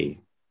kenke,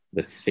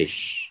 the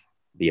fish,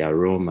 the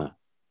aroma,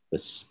 the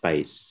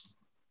spice,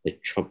 the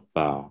chop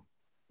bar,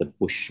 the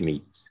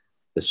bushmeat,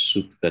 the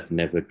soup that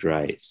never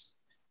dries,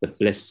 the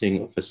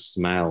blessing of a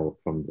smile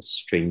from the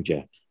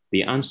stranger,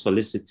 the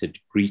unsolicited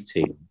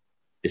greeting,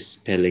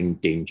 dispelling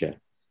danger,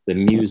 the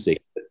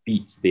music, the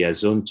beat, the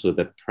azonto,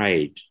 the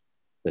pride,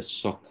 the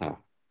soccer,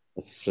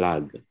 the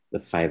flag, the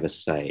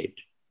five-a-side.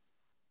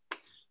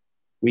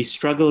 We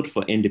struggled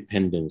for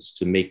independence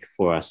to make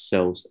for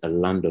ourselves a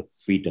land of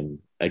freedom,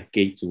 a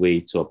gateway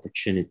to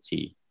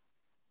opportunity.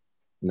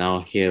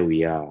 Now here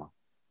we are,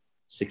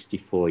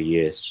 64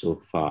 years so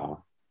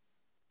far.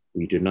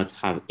 We do not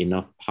have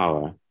enough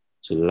power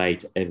to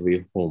light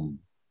every home,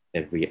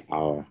 every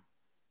hour.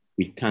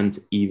 We can't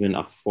even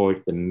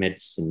afford the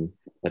medicine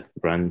that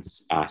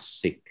grants our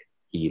sick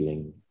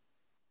healing.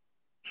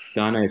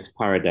 Ghana is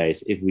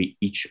paradise if we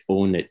each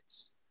own it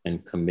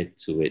and commit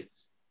to it,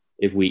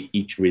 if we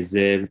each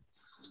reserve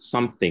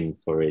something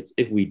for it,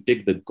 if we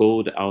dig the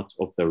gold out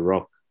of the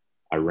rock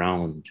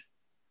around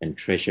and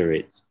treasure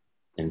it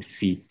and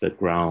feed the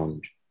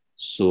ground,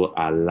 so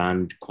our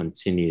land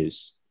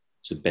continues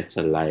to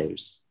better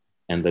lives.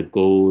 And the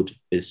gold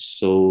is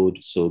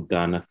sowed so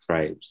Ghana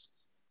thrives.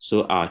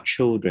 So our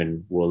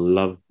children will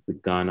love the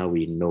Ghana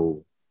we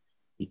know,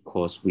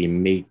 because we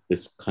made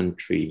this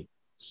country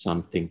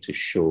something to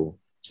show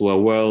to a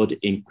world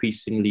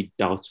increasingly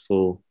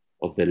doubtful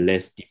of the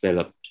less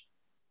developed,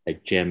 a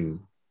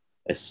gem,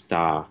 a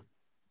star,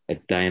 a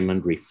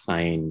diamond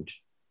refined,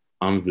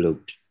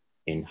 enveloped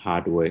in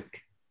hard work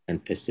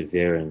and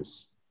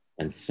perseverance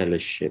and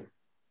fellowship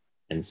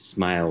and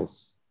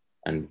smiles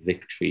and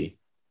victory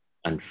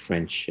and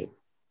friendship.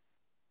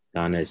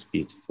 Ghana is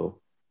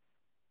beautiful.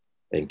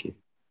 Thank you.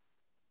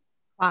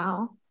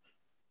 Wow.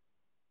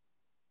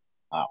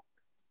 Wow.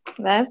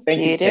 That's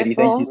Thank beautiful. You, Teddy.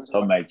 Thank you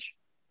so much.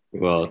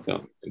 You're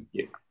welcome. Thank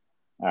you.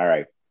 All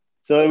right.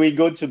 So we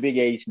go to Big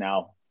H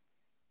now.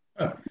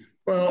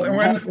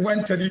 Well,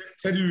 when Teddy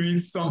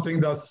reads something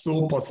that's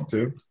so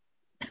positive,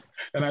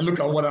 and I look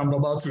at what I'm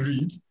about to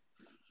read,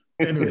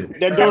 anyway.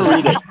 Then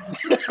don't read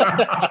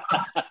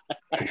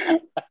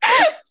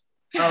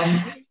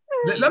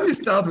it. Let me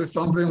start with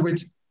something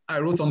which I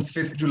wrote on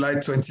 5th July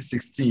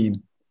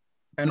 2016,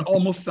 and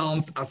almost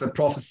sounds as a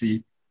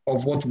prophecy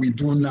of what we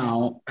do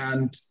now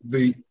and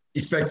the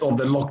effect of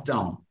the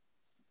lockdown.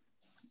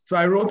 So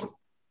I wrote,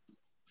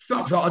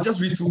 so I'll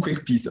just read 2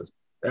 quick pieces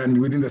and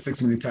within the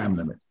 6-minute time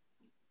limit.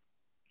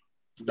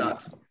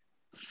 That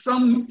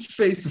some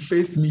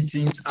face-to-face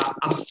meetings are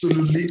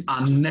absolutely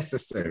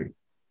unnecessary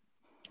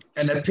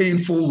and a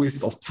painful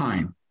waste of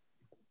time.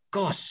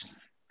 Gosh,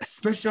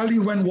 especially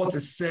when what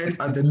is said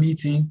at the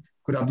meeting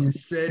could have been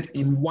said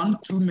in 1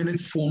 2-minute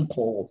phone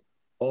call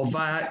or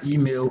via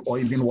email or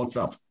even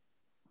WhatsApp.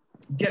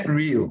 Get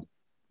real.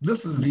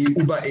 This is the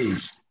Uber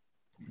age.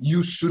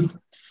 You should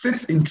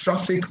sit in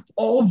traffic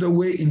all the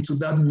way into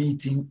that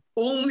meeting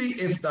only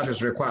if that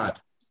is required.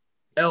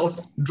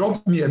 Else,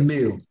 drop me a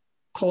mail,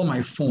 call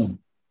my phone,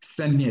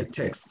 send me a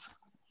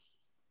text.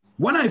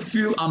 When I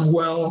feel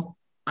unwell,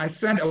 I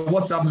send a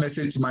WhatsApp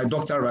message to my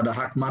doctor, Radha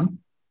Hackman,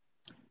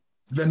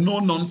 the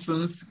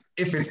no-nonsense,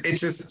 if it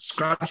itches,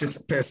 scratch it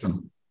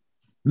person.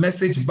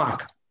 Message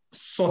back,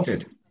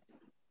 sorted.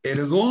 It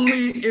is only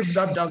if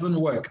that doesn't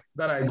work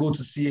that I go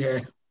to see her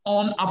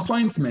on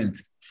appointment,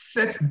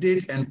 set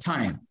date and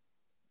time.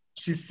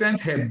 She sent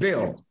her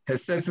bill, her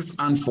services,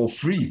 and for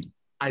free.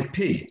 I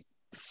pay.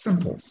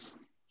 Simples.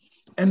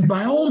 And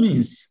by all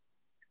means,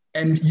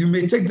 and you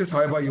may take this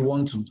however you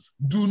want to,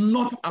 do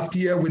not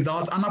appear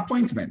without an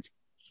appointment.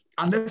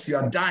 Unless you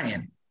are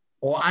dying,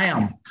 or I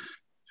am,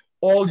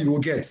 all you will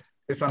get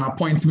is an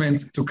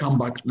appointment to come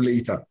back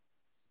later.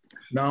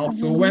 Now,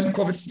 so when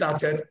COVID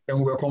started and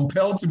we were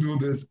compelled to do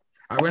this,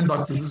 I went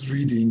back to this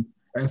reading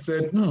and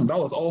said, that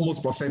was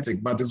almost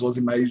prophetic, but this was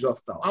in my usual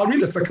style. I'll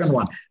read the second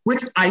one,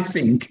 which I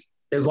think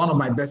is one of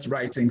my best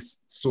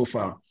writings so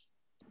far.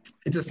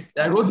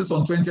 I wrote this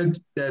on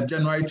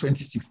January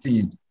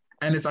 2016,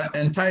 and it's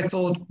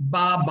entitled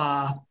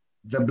Baba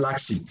the Black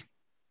Sheep.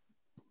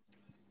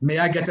 May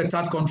I get a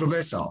tad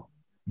controversial?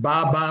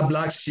 Baba,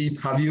 black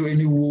sheep, have you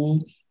any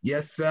wool?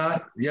 Yes, sir.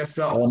 Yes,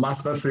 sir. Or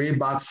master, 3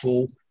 bags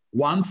full.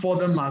 1 for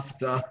the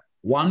master,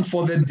 1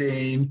 for the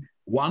dame,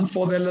 1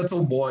 for the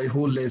little boy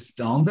who lives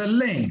down the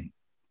lane.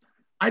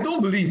 I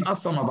don't believe,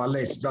 as some have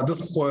alleged, that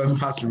this poem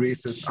has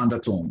racist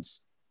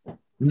undertones.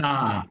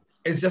 Nah,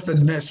 it's just a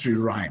nursery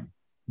rhyme.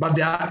 But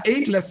there are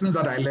 8 lessons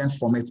that I learned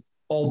from it,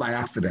 all by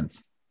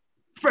accident.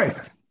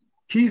 First,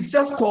 he's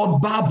just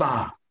called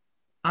Baba.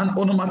 An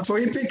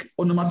onomatopoeic is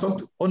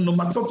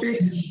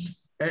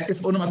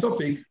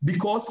onomatopoeic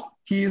because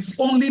he is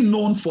only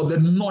known for the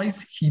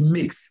noise he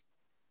makes,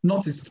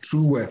 not his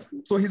true worth.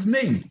 So his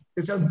name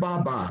is just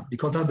Baba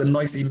because that's the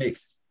noise he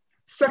makes.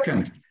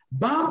 Second,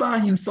 Baba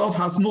himself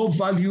has no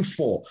value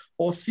for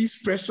or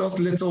sees precious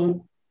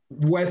little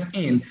worth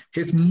in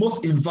his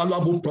most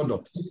invaluable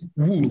product,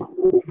 wool,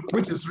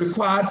 which is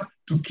required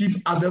to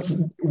keep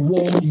others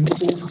warm in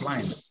cold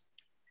climes.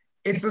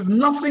 It is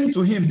nothing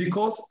to him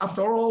because,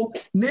 after all,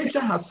 nature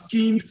has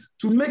schemed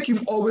to make him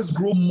always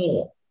grow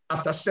more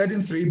after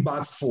shedding 3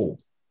 bags full.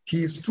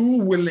 He is too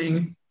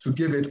willing to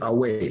give it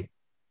away.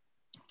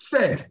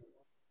 Third,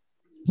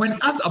 when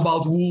asked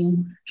about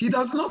wool, he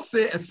does not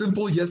say a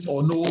simple yes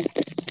or no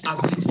as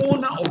the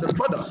owner of the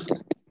product.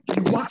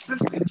 He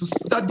waxes into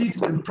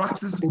studied and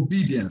practiced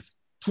obedience.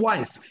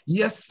 Twice,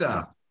 yes,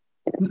 sir.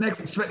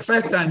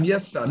 First time,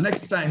 yes, sir.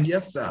 Next time,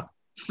 yes, sir.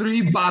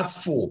 3 bags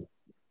full.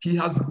 He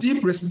has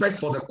deep respect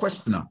for the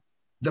questioner,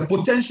 the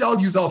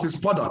potential user of his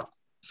product.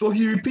 So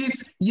he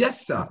repeats,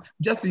 yes, sir,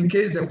 just in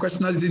case the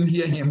questioner didn't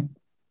hear him,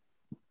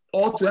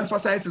 or to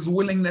emphasize his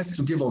willingness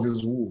to give of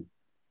his wool.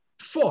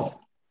 Fourth,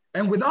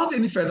 and without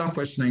any further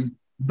questioning,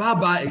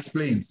 Baba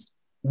explains,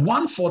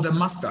 1 for the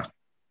master.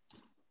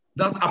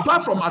 Thus,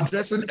 apart from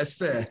addressing a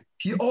sir,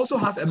 he also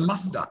has a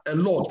master, a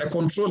lord, a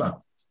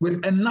controller,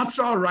 with a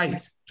natural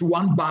right to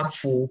 1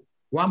 full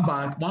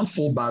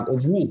bag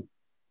of wool.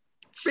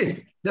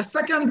 Fifth, the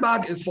second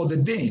bag is for the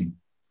dame,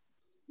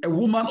 a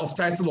woman of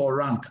title or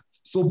rank.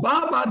 So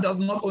Baba does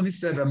not only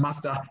serve a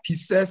master, he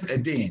serves a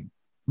dame.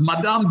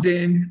 Madame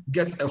Dame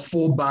gets a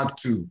full bag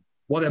too.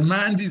 What a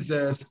man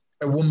deserves,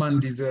 a woman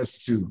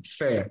deserves too.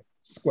 Fair,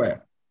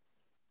 square.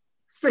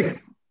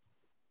 Sixth,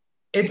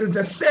 it is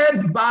the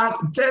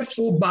third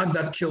full bag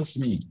that kills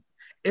me.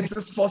 It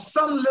is for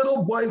some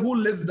little boy who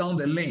lives down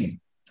the lane.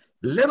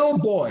 Little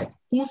boy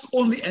whose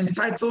only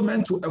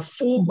entitlement to a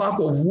full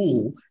bag of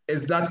wool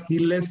is that he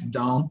lives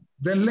down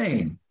the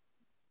lane.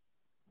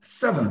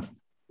 Seventh,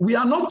 we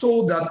are not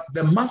told that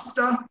the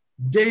master,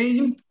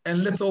 dame,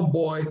 and little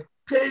boy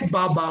paid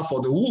Baba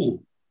for the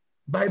wool.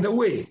 By the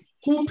way,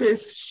 who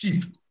pays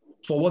sheep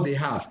for what they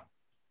have?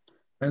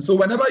 And so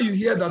whenever you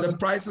hear that the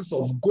prices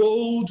of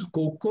gold,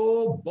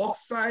 cocoa,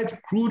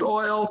 bauxite, crude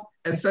oil,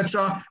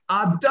 etc.,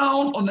 are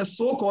down on a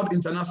so-called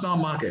international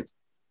market,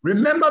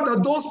 remember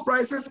that those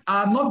prices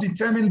are not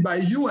determined by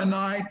you and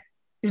I,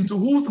 into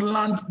whose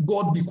land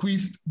God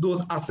bequeathed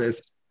those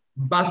assets,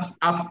 but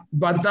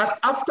that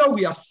after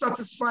we have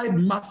satisfied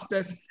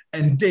masters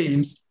and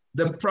dames,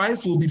 the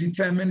price will be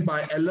determined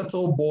by a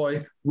little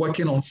boy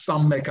working on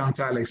some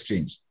mercantile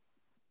exchange.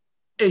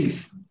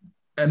 Eighth,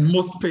 and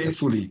most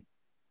painfully,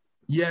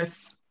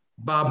 yes,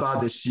 Baba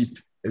the sheep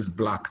is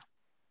black.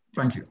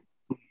 Thank you.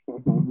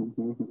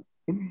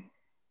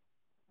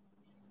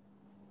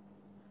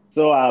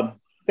 So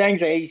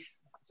thanks, Ace.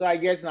 So I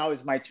guess now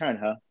it's my turn,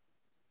 huh?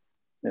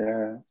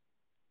 Yeah.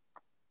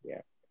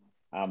 Yeah.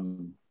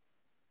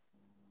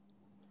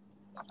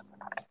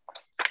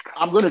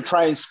 I'm going to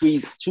try and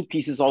squeeze 2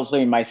 pieces also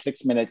in my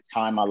 6-minute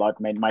time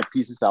allotment. My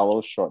pieces are a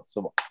little short,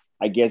 so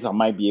I guess I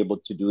might be able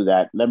to do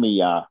that. Let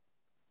me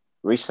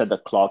reset the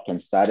clock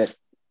and start it.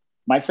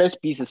 My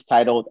first piece is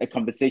titled A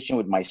Conversation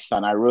with My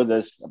Son. I wrote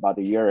this about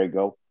a year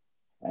ago,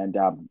 and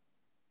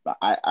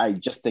I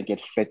just think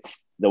it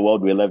fits the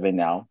world we live in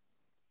now.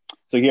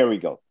 So here we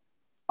go.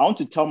 I want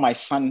to tell my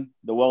son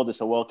the world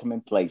is a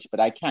welcoming place, but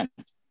I can't.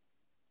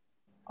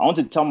 I want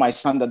to tell my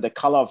son that the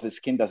color of his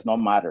skin does not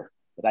matter,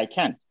 but I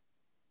can't.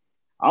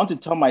 I want to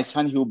tell my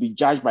son he will be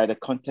judged by the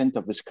content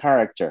of his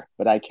character,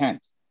 but I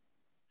can't.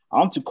 I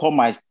want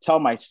to tell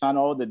my son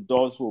all the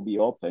doors will be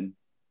open,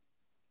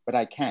 but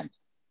I can't.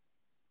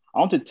 I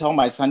want to tell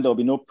my son there will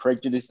be no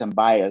prejudice and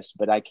bias,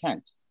 but I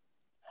can't.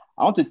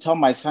 I want to tell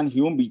my son he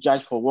won't be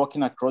judged for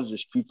walking across the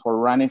street, for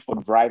running, for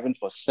driving,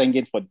 for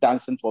singing, for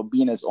dancing, for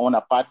being in his own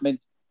apartment,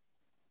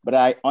 but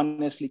I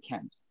honestly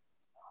can't.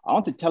 I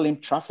want to tell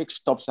him traffic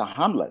stops are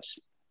harmless,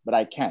 but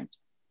I can't.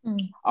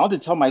 I want to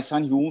tell my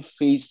son he won't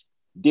face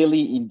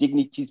daily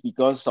indignities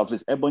because of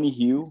his ebony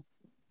hue,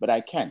 but I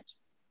can't.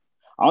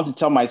 I want to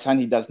tell my son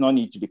he does not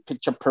need to be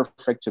picture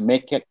perfect to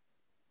make it,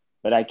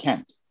 but I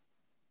can't.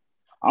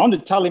 I want to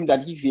tell him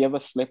that if he ever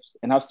slips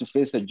and has to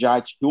face a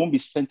judge, he won't be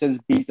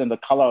sentenced based on the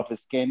color of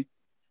his skin,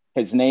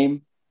 his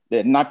name,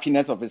 the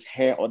nappiness of his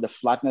hair, or the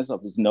flatness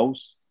of his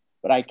nose,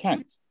 but I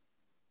can't.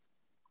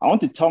 I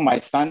want to tell my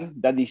son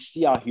that they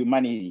see our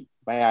humanity,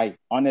 but I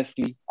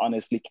honestly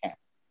can't.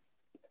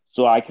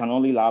 So I can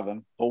only love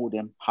him, hold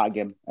him, hug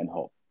him, and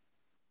hope.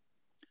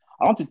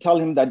 I want to tell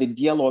him that the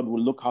dear Lord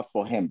will look out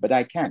for him, but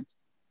I can't.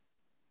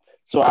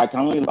 So I can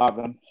only love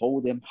him,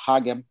 hold him,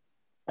 hug him,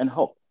 and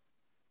hope.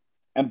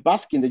 And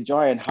bask in the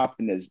joy and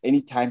happiness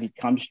anytime he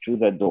comes through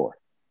the door,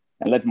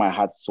 and let my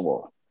heart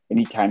soar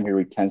anytime he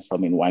returns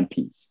home in one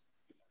piece.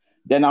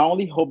 Then I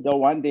only hope that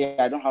one day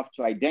I don't have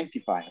to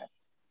identify him.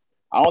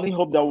 I only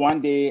hope that one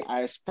day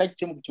I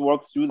expect him to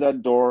walk through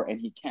that door and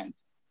he can't.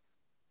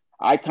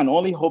 I can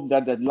only hope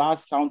that the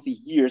last sounds he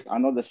hears are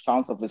not the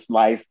sounds of his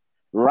life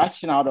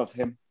rushing out of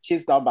him,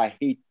 chased out by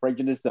hate,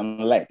 prejudice, and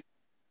lead.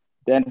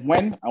 Then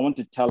when I want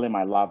to tell him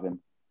I love him,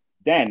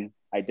 then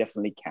I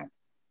definitely can't.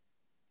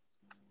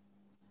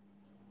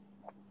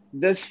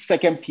 This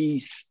second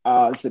piece,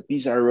 it's a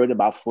piece I wrote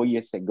about 4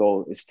 years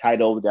ago. It's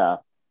titled,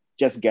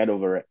 Just Get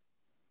Over It.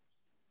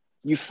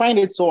 You find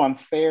it so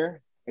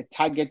unfair, a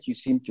target you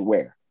seem to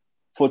wear.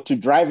 For to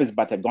drive is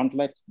but a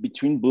gauntlet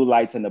between blue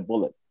lights and a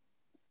bullet.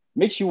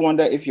 Makes you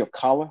wonder if your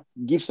color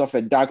gives off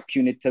a dark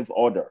punitive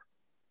odor.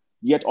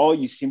 Yet all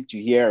you seem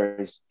to hear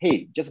is,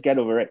 hey, just get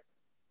over it.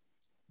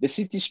 The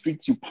city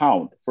streets you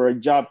pound, for a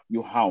job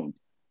you hound,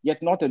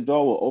 yet not a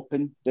door will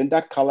open, then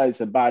that color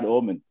is a bad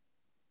omen.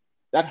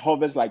 That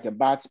hovers like a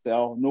bad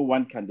spell no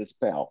one can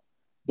dispel.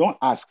 Don't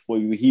ask for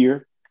you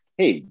hear,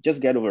 hey,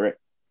 just get over it.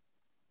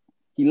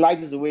 He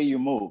likes the way you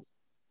move,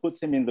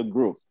 puts him in the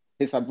groove.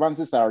 His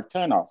advances are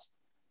turn-offs.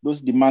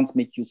 Those demands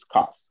make you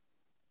scoff.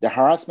 The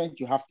harassment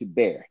you have to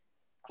bear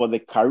for the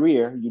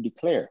career you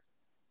declare.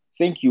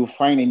 Think you'll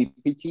find any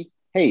pity?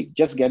 Hey,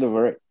 just get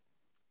over it.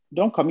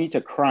 Don't commit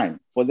a crime,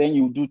 for then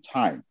you'll do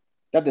time.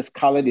 That is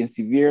colored in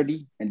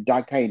severity and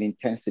darker in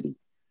intensity.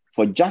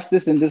 For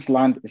justice in this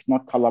land is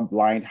not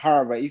colorblind.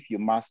 However, if you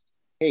must,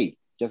 hey,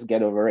 just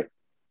get over it.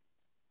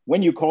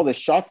 When you call the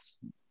shots,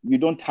 you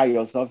don't tie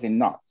yourself in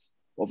knots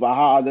over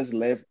how others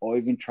live or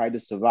even try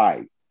to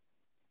survive.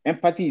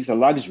 Empathy is a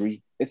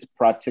luxury. It's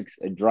practice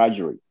a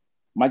drudgery.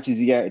 Much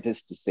easier it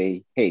is to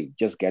say, hey,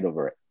 just get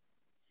over it.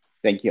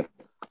 Thank you.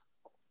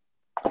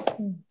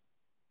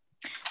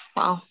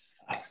 Wow.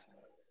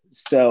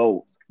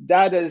 So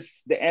that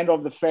is the end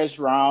of the first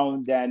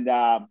round. And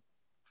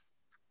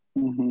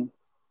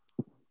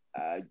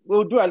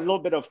we'll do a little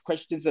bit of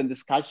questions and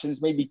discussions,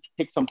 maybe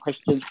take some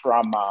questions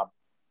from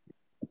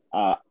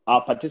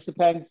our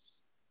participants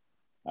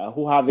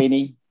who have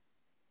any.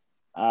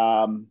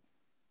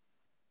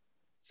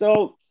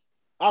 So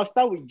I'll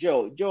start with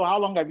Joe. Joe, how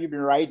long have you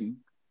been writing?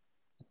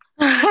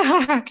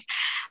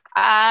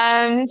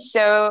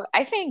 So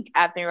I think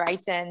I've been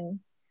writing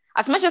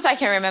as much as I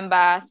can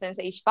remember since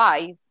age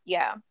 5.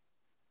 Yeah.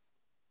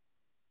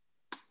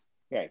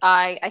 Okay.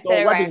 I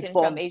started writing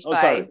from age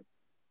 5. Sorry.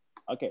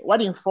 Okay.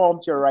 What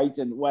informs your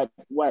writing? What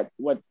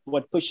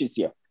pushes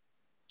you?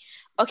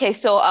 Okay.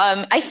 So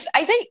I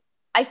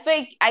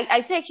think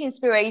I take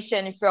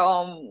inspiration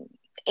from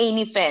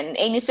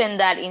anything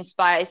that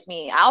inspires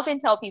me. I often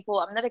tell people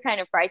I'm not the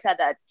kind of writer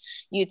that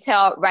you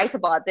write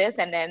about this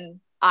and then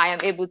I am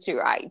able to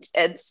write.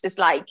 It's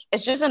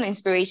just an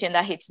inspiration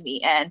that hits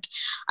me, and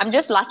I'm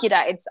just lucky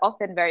that it's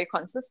often very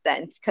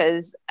consistent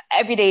because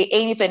every day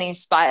anything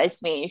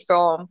inspires me,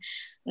 from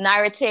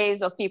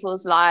narratives of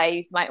people's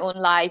life, my own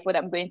life, what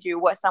I'm going through,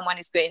 what someone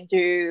is going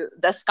through.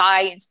 The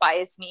sky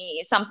inspires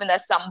me, something that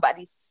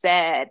somebody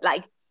said,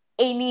 like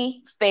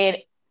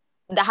anything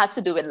that has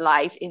to do with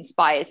life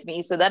inspires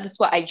me. So that is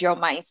what I draw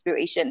my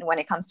inspiration when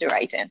it comes to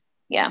writing.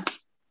 Yeah.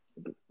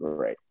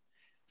 Right.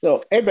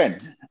 So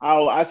Eben,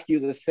 I'll ask you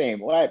the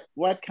same.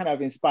 What kind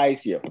of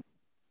inspires you?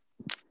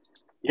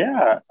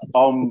 Yeah.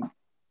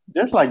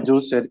 Just like Joe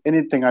said,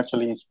 anything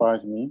actually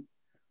inspires me.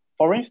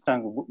 For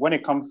instance, when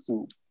it comes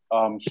to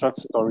short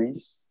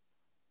stories,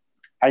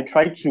 I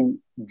try to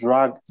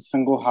drag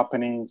single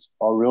happenings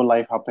or real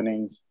life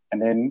happenings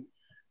and then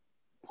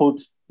put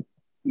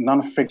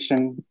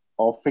nonfiction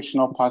or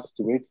fictional parts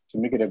to it to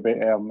make it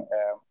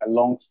a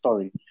long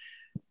story.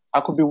 I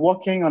could be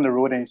walking on the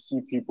road and see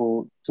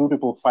two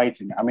people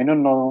fighting. I may not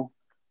know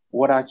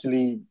what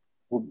actually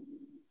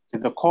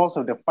is the cause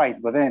of the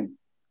fight, but then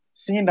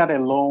seeing that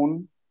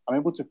alone, I'm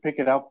able to pick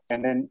it up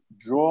and then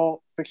draw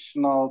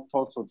fictional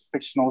thoughts of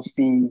fictional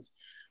scenes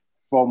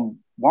from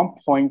one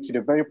point to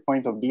the very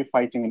point of day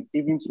fighting and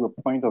even to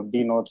a point of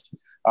day not,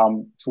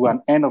 to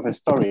an end of a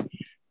story.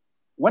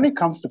 When it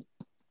comes to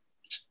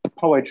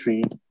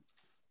poetry,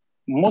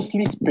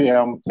 mostly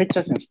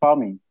pictures inspire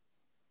me.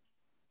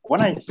 When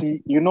I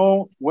see,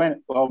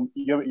 when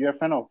you're a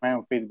friend of mine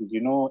on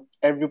Facebook,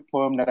 every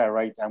poem that I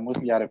write, I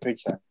mostly add a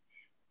picture.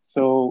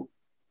 So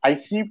I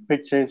see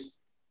pictures.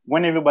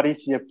 When everybody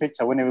see a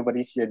picture, when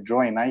everybody see a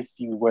drawing, I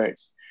see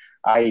words.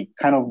 I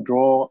kind of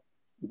draw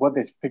what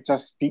this picture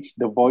speaks,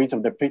 the voice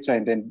of the picture,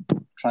 and then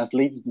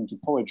translate it into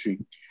poetry.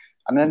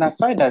 And then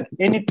aside that,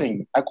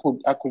 anything, I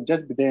could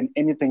just be there, and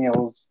anything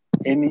else,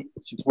 any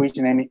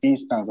situation, any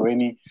instance, or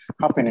any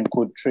happening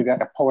could trigger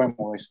a poem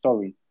or a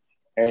story.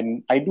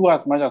 And I do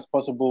as much as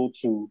possible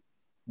to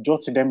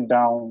jot them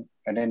down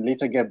and then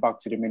later get back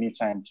to them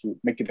anytime to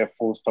make it a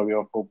full story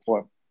or full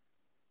poem.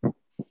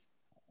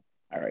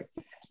 All right.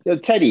 So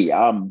Teddy,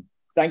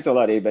 thanks a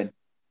lot, Eben.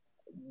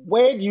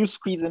 Where do you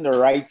squeeze in the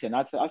writing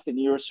as a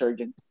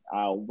neurosurgeon,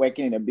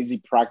 working in a busy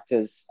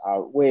practice?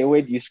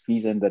 Where do you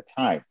squeeze in the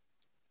time?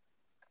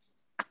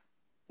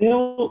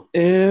 Well,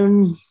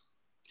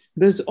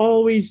 there's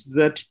always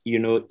that,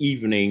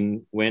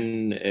 evening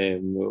when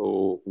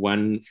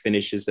one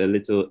finishes a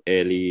little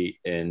early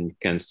and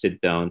can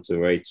sit down to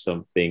write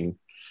something.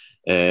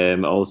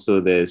 Also,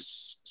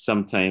 there's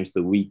sometimes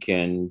the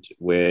weekend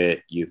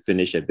where you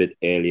finish a bit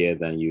earlier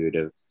than you would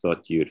have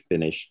thought you would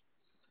finish.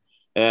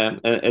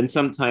 And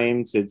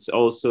sometimes it's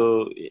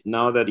also,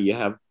 now that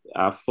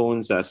our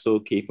phones are so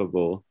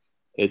capable,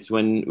 it's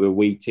when we're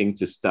waiting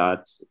to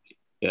start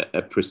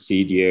a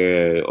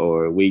procedure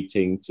or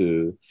waiting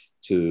to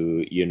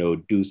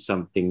do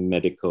something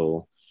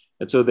medical.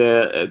 And so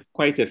there are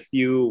quite a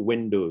few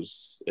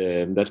windows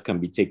that can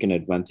be taken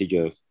advantage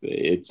of.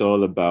 It's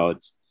all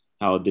about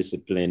how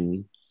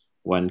disciplined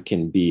one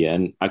can be.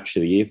 And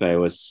actually, if I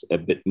was a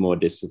bit more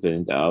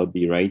disciplined, I'll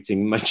be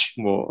writing much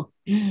more.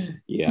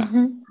 Yeah.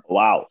 Mm-hmm.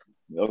 Wow.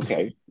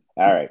 Okay.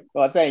 All right.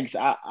 Well, thanks.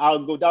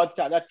 I'll go down.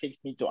 That takes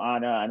me to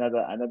Anna,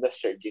 another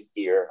surgeon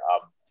here.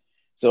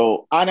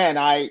 So Anna and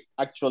I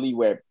actually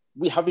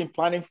we have been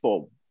planning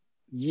for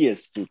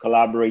years to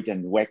collaborate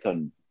and work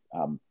on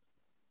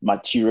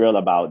material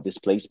about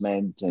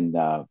displacement and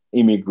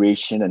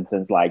immigration and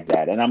things like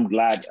that. And I'm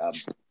glad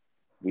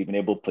we've been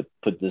able to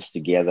put this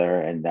together.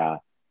 And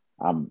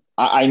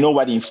I know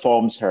what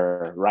informs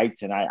her, right?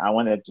 And I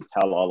wanted to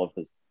tell all of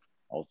this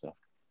also.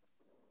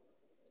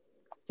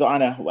 So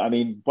Anna,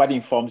 what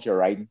informs your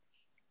writing?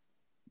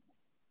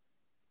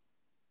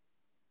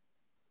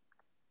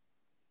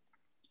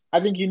 I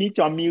think you need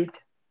to unmute.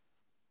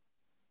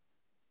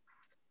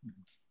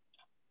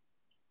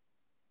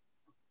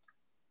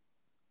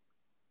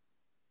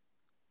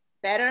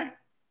 Better?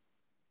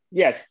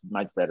 Yes,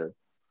 much better.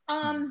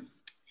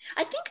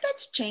 I think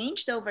that's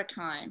changed over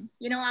time.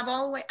 I've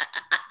always,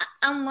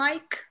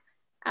 unlike,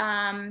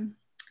 I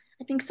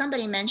think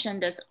somebody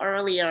mentioned this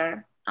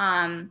earlier,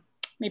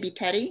 maybe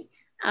Teddy,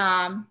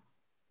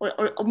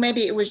 or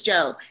maybe it was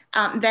Joe,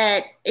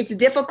 that it's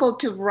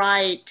difficult to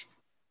write,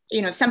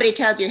 if somebody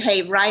tells you,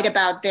 hey, write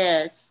about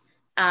this,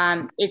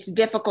 it's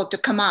difficult to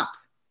come up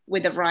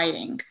with the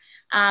writing.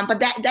 But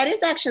that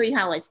is actually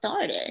how I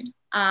started,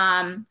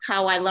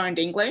 how I learned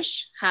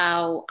English,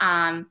 how,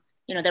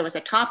 there was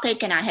a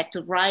topic and I had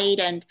to write.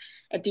 And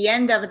at the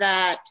end of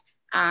that,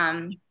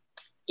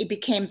 it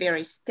became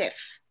very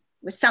stiff.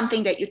 It was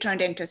something that you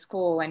turned into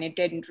school and it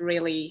didn't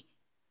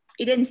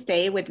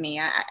stay with me.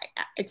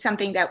 It's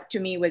something that to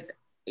me was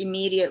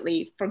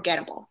immediately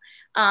forgettable.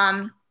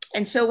 And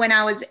so when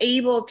I was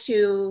able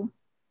to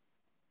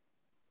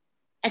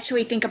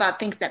actually think about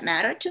things that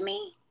matter to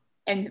me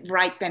and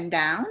write them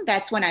down,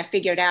 that's when I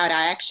figured out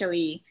I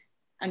actually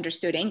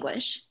understood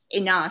English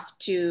enough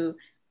to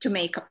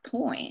make a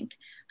point.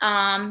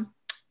 And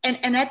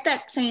at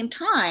that same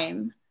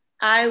time,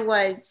 I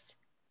was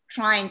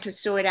trying to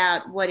sort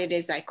out what it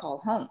is I call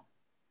home.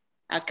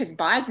 Because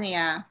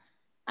Bosnia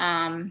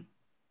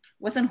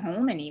wasn't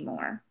home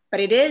anymore, but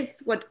it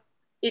is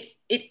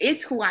it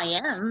is who I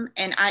am.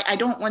 And I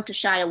don't want to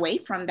shy away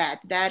from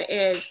that. That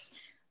is,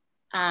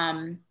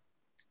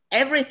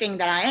 everything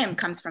that I am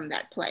comes from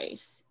that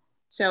place.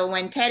 So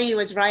when Teddy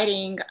was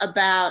writing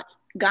about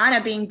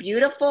Ghana being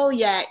beautiful,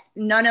 yet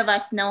none of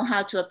us know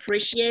how to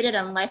appreciate it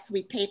unless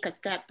we take a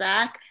step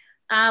back,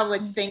 I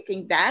was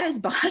thinking that is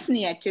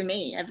Bosnia to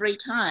me every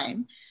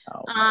time.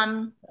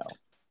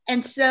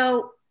 And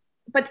so,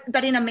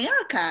 but in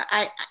America,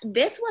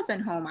 this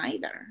wasn't home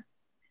either.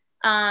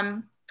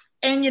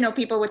 And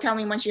people would tell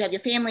me once you have your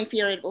family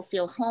here, it will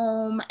feel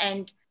home.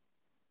 And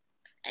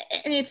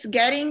it's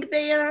getting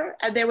there.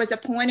 There was a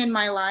point in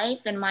my life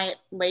in my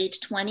late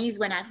 20s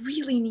when I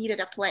really needed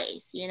a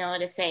place,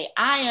 to say,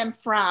 I am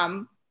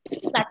from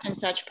such and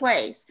such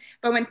place.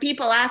 But when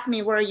people ask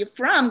me, where are you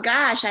from?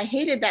 Gosh, I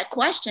hated that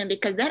question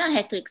because then I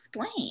had to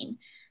explain.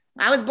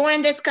 I was born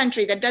in this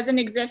country that doesn't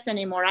exist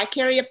anymore. I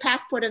carry a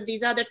passport of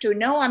these other two.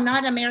 No, I'm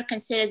not an American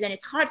citizen.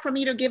 It's hard for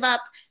me to give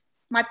up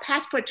my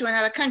passport to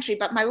another country,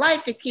 but my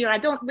life is here. I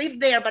don't live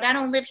there, but I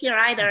don't live here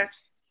either.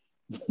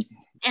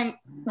 And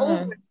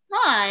over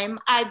time,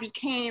 I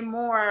became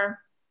more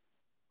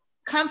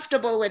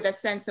comfortable with a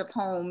sense of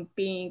home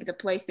being the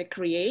place to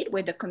create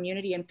with the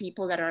community and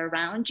people that are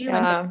around you.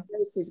 And the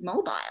place is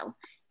mobile,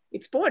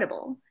 it's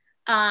portable.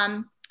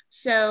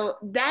 So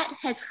that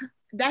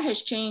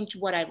has changed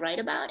what I write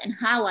about and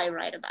how I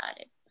write about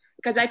it.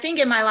 Because I think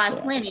in my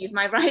last 20s,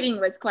 my writing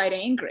was quite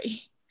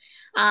angry.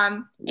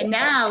 And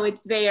now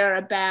it's there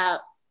about,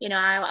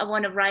 I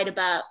want to write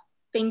about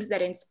things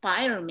that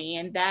inspire me,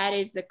 and that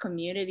is the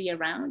community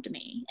around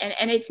me.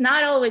 And it's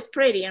not always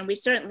pretty, and we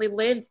certainly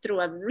lived through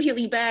a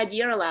really bad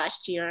year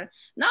last year,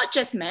 not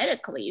just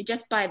medically,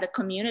 just by the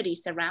community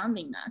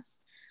surrounding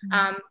us.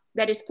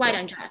 That is quite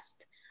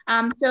unjust.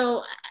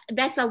 So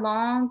that's a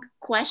long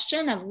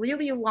question, a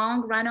really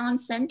long run-on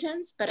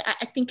sentence, but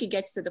I think it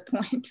gets to the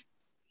point.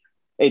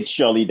 It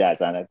surely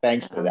does, Anna.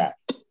 Thanks for that.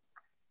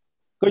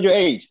 Could you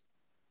age?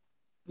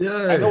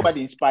 Yeah. I know what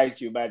inspires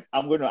you, but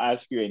I'm going to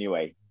ask you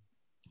anyway.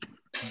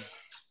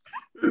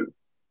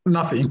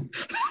 Nothing.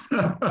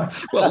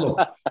 Well,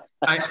 look,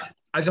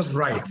 I just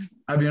write.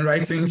 I've been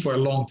writing for a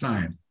long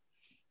time.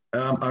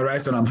 I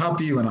write when I'm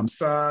happy, when I'm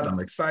sad, I'm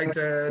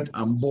excited,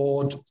 I'm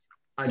bored.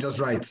 I just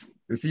write.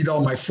 It's either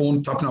on my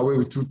phone tapping away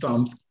with 2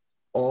 thumbs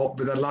or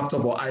with a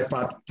laptop or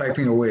iPad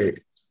typing away.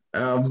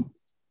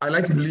 I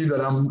like to believe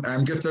that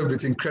I'm gifted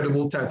with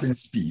incredible typing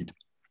speed.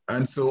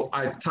 And so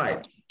I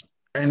type.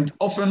 And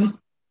often,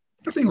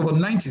 I think about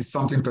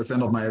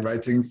 90-something% of my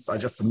writings are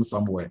just in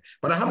somewhere.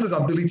 But I have this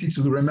ability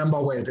to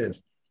remember where it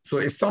is. So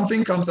if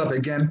something comes up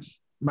again,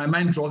 my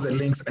mind draws the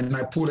links and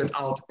I pull it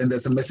out and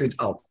there's a message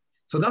out.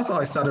 So that's how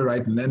I started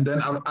writing. And then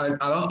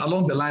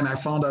along the line, I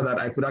found out that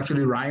I could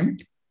actually rhyme.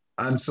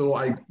 And so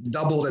I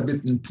dabbled a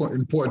bit in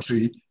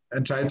poetry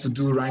and tried to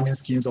do rhyming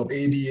schemes of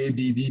A, B, A,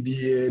 B, B,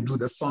 B, A, do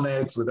the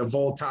sonnets with the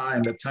volta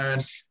and the turn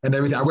and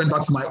everything. I went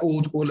back to my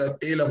old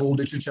A-level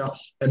literature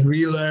and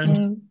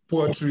relearned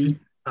poetry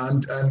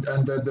and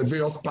the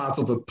various parts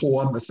of a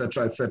poem,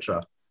 etc.,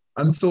 etc.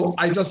 And so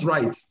I just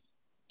write.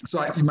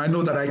 So you might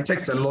know that I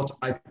text a lot,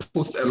 I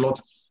post a lot.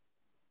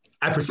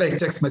 I prefer a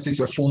text message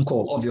to a phone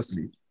call,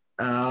 obviously.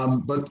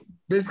 But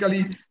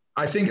basically,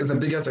 I think it's the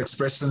biggest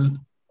expression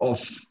of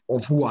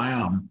who I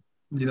am,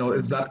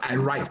 is that I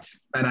write,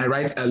 and I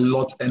write a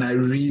lot, and I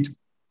read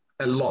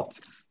a lot.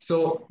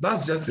 So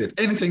that's just it.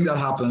 Anything that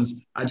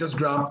happens, I just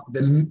grab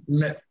the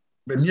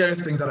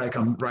nearest thing that I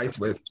can write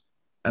with,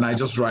 and I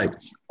just write.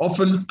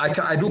 Often,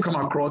 I do come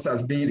across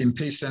as being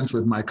impatient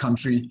with my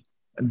country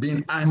and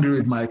being angry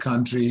with my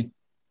country,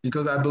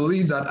 because I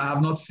believe that I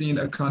have not seen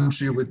a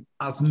country with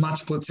as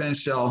much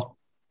potential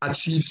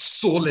achieve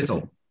so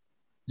little.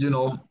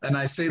 And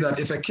I say that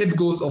if a kid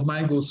of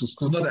mine goes to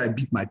school, not that I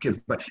beat my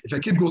kids, but if a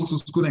kid goes to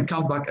school and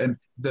comes back and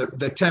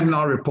the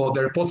terminal report,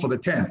 the report for the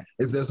term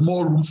is there's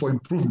more room for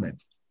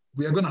improvement,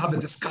 we are going to have a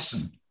discussion.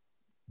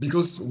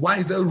 Because why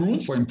is there room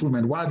for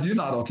improvement? Why have you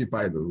not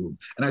occupied the room?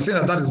 And I think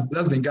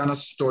that's been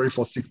Ghana's story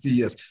for 60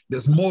 years.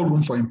 There's more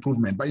room for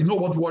improvement. But you know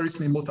what worries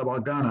me most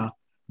about Ghana?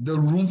 The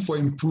room for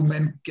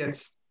improvement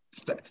just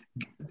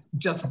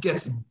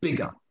gets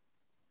bigger.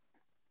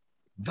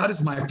 That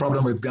is my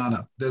problem with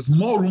Ghana. There's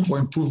more room for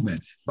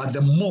improvement, but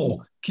the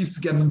more keeps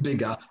getting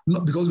bigger,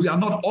 because we are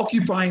not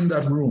occupying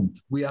that room.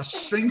 We are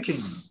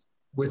shrinking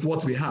with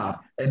what we have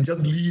and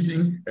just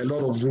leaving a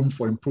lot of room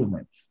for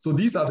improvement. So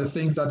these are the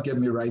things that get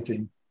me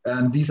writing,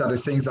 and these are the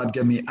things that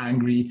get me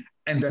angry,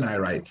 and then I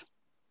write.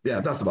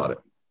 Yeah, that's about it.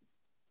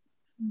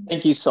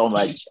 Thank you so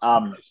much.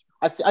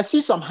 I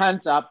see some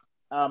hands up.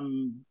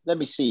 Let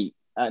me see.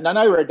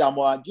 Nana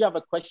Redamwa, do you have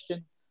a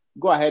question?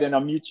 Go ahead and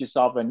unmute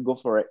yourself and go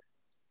for it.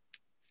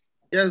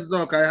 Yes,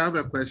 Doc, I have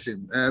a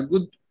question.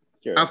 Good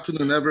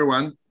afternoon,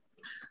 everyone.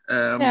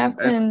 Good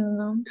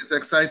afternoon. It's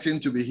exciting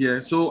to be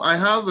here. So I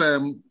have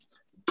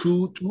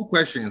two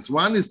questions.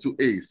 One is to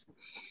Ace.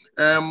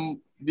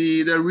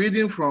 The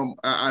reading from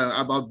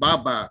about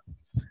Baba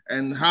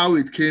and how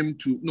it came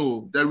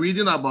to, the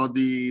reading about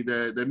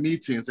the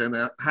meetings and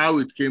how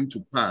it came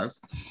to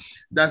pass.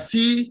 Does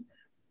he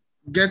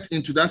get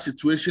into that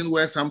situation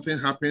where something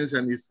happens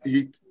and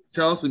he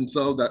tells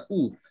himself that,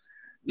 ooh,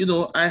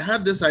 I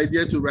had this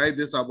idea to write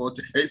this about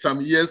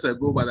some years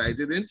ago, but I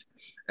didn't.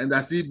 And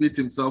does he beat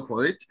himself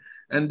for it?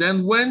 And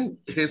then when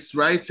his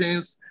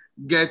writings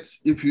get,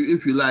 if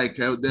you like,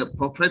 the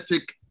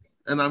prophetic,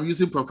 and I'm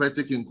using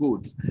prophetic in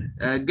quotes,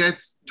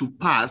 gets to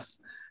pass,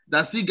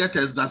 does he get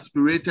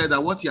exasperated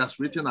that what he has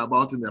written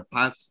about in the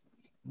past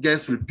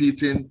gets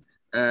repeating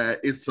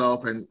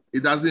itself, and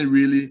it doesn't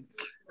really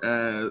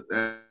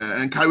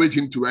encourage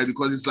him to write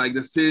because it's like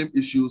the same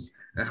issues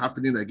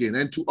happening again?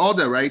 And to all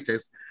the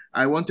writers,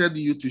 I wanted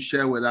you to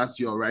share with us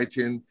your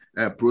writing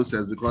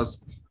process,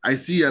 because I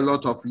see a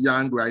lot of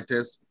young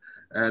writers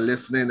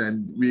listening,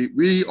 and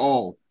we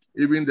all,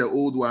 even the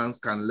old ones,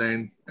 can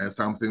learn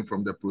something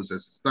from the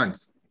processes.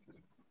 Thanks.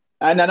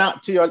 And now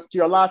to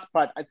your last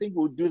part, I think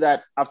we'll do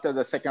that after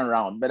the second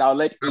round, but I'll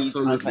let Ace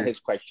answer his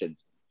questions.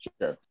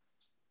 Sure.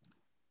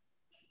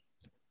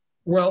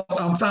 Well,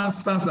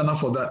 thanks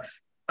enough for that.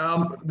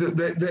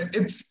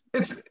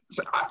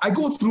 I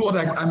go through what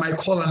I might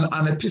call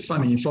an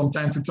epiphany from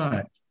time to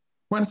time.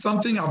 When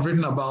something I've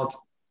written about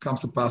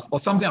comes to pass, or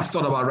something I've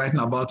thought about writing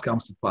about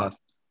comes to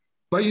pass.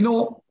 But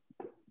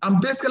I'm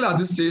basically at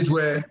this stage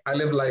where I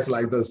live life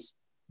like this,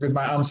 with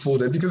my arms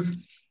folded,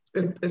 because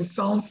it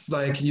sounds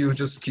like you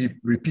just keep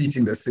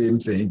repeating the same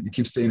thing. You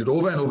keep saying it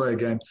over and over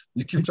again.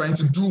 You keep trying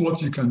to do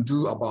what you can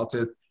do about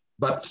it,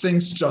 but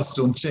things just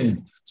don't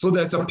change. So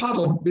there's a part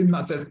of me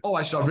that says, oh,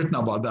 I should have written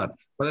about that.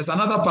 But there's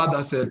another part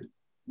that said,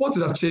 what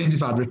would have changed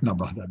if I'd written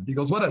about that?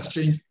 Because what has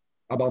changed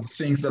about the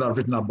things that I've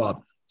written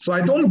about? So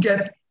I don't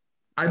have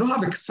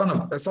a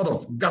sort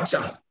of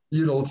gotcha,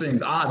 thing.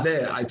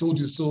 There, I told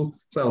you so,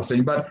 sort of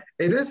thing. But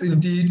it is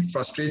indeed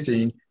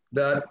frustrating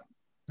that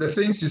the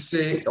things you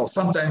say or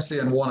sometimes say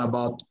and warn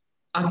about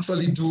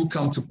actually do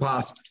come to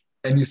pass,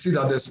 and you see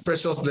that there's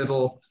precious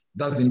little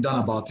that's been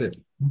done about it.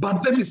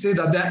 But let me say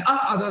that there are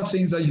other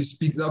things that you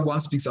speak, that one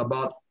speaks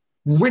about,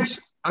 which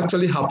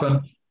actually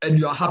happened, and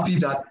you are happy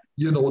that,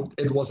 you know,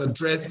 it was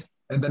addressed,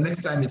 and the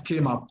next time it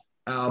came up,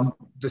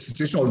 the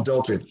situation was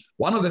dealt with.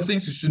 One of the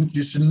things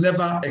you should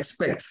never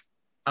expect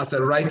as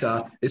a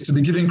writer is to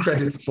be given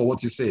credit for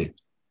what you say.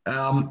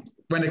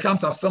 When it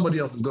comes up, somebody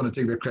else is going to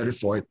take the credit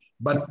for it,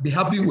 but be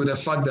happy with the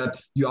fact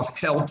that you have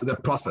helped the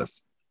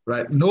process,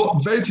 right? No,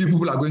 very few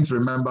people are going to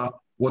remember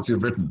what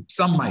you've written.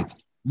 Some might,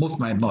 most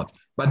might not.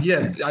 But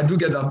yeah, I do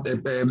get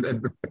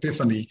that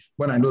epiphany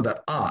when I know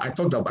that, I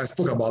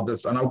spoke about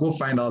this, and I'll go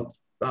find out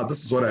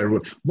this is what I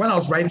wrote. When I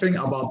was writing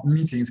about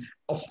meetings,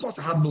 of course,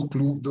 I had no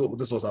clue what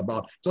this was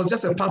about. It was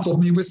just a part of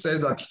me which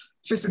says that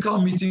physical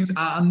meetings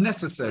are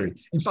unnecessary.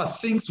 In fact,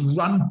 things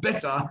run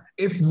better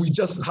if we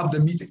just have the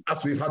meeting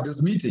as we've had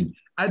this meeting.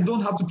 I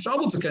don't have to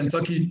travel to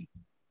Kentucky,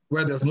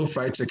 where there's no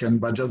fried chicken,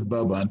 but just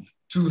bourbon,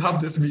 to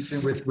have this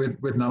meeting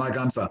with Nana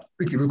Gamsa.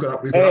 We could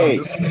have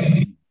this.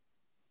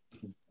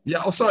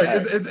 Yeah, oh, sorry.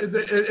 Is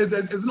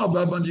it not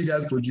bourbon you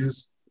guys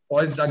produce?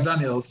 Or is it Jack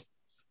Daniels?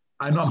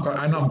 I know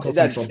I'm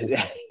causing trouble.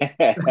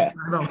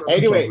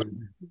 Anyway, trouble.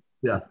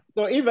 Yeah.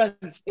 So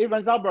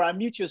Evans Albert,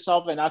 unmute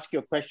yourself and ask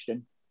your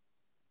question.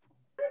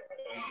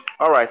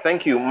 All right,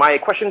 thank you. My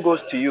question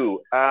goes to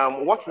you.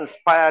 What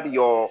inspired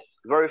your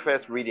very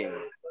first reading?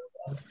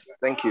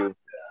 Thank you.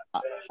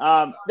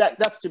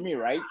 That's to me,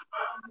 right?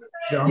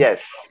 Yeah.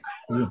 Yes.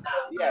 Yeah.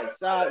 Yes.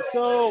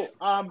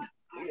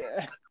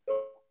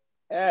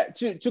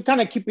 To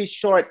kind of keep it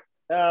short,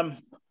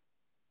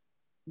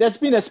 there's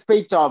been a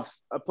spate of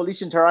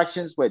police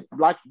interactions with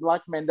black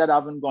men that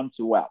haven't gone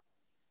too well,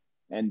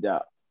 and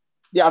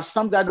there are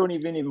some that don't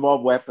even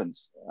involve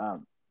weapons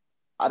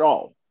at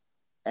all.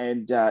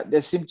 And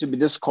there seems to be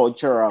this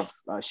culture of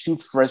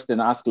shoot first and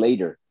ask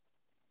later.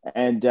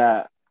 And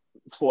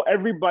for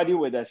everybody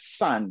with a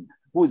son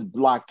who is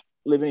black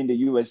living in the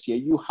US here,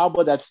 you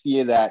harbor that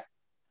fear that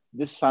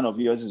this son of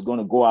yours is going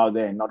to go out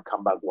there and not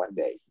come back one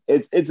day.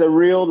 It's a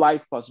real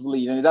life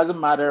possibility. And it doesn't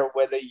matter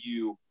whether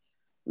you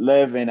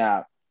live in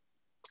a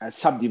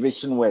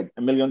subdivision with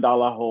 $1 million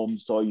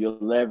homes or you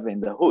live in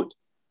the hood.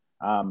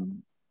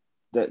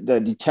 The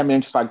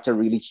determinant factor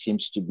really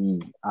seems to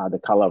be the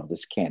color of the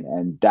skin.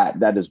 And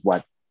that is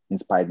what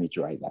inspired me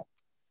to write that.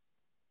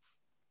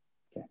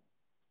 Okay.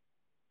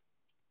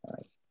 All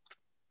right.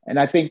 And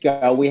I think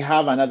we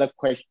have another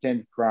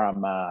question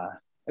from,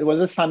 was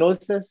it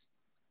Sanosis?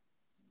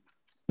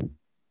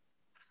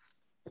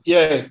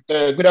 Yeah,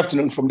 good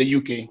afternoon from the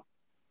UK.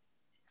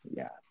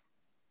 Yeah.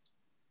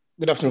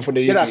 Good afternoon from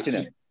the UK. Good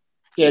afternoon.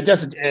 Yeah,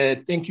 just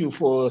thank you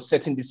for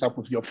setting this up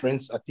with your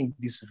friends. I think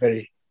this is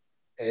very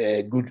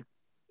good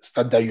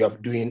start that you are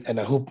doing, and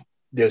I hope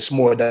there's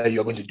more that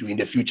you're going to do in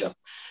the future.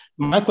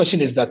 My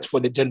question is that for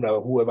the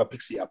general, whoever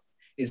picks it up,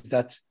 is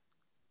that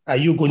are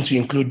you going to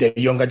include the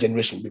younger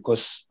generation?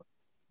 Because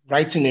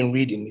writing and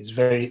reading is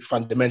very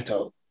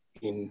fundamental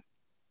in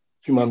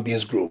human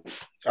beings'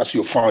 growth, as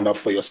you found out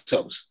for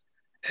yourselves.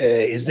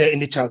 Is there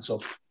any chance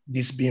of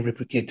this being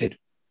replicated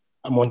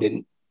among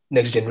the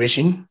next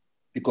generation?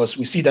 Because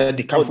we see that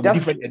they come from a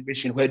different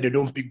generation where they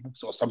don't pick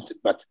books or something.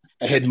 But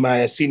I heard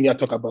my senior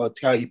talk about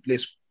how he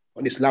plays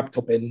on his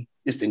laptop and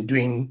this thing,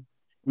 doing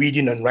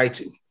reading and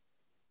writing.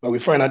 But we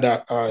find out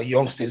that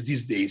youngsters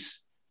these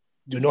days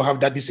do not have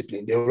that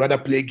discipline. They would rather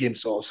play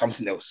games or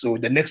something else. So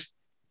the next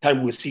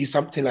time we see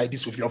something like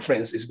this with your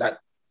friends is that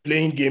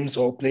playing games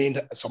or playing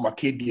some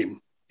arcade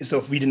game instead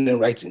of reading and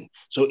writing.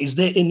 So is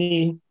there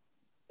any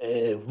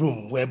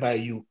room whereby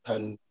you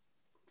can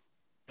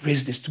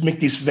raise this to make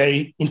this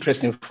very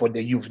interesting for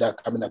the youth that are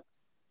coming up?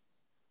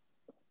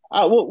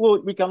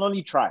 We can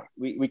only try.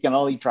 We can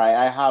only try.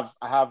 I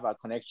have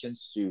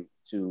connections to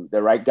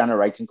the Ghana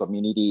writing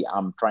community.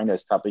 I'm trying to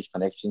establish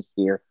connections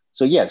here.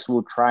 So yes,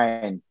 we'll try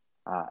and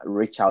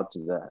reach out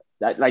to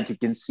that. Like you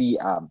can see,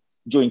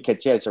 Joe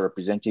Nketiah is a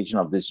representation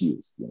of this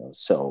youth.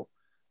 So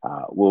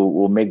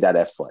we'll make that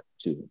effort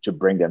to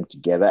bring them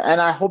together.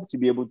 And I hope to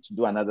be able to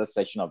do another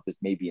session of this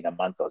maybe in a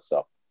month or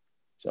so.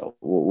 So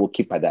we'll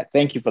keep at that.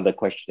 Thank you for the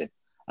question.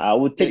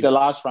 We'll take the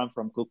last round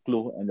from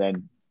Kuklu, and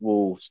then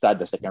we'll start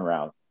the second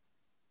round.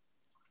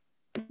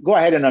 Go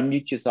ahead and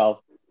unmute yourself.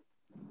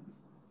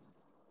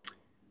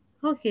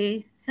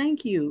 Okay,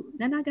 thank you.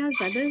 Nana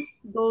Gamsa, this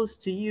goes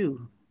to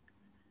you.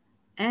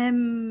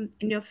 In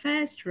your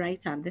first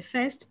write-up, the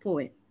first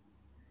poem,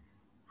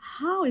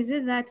 how is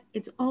it that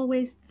it's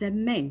always the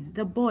men,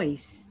 the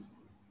boys?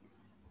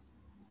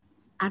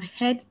 I've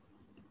heard,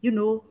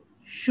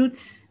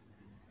 shoot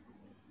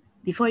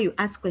before you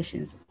ask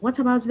questions. What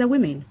about the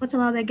women? What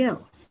about the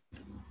girls?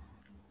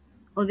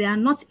 Or they are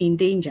not in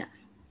danger,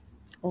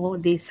 or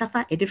they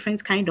suffer a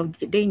different kind of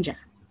danger?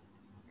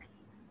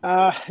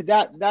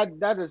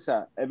 That is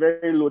a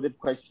very loaded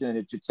question, and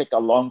it would take a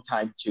long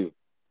time to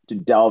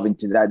delve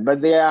into that.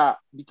 But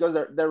because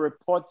the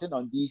reporting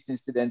on these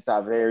incidents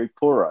are very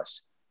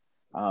porous.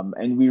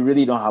 And we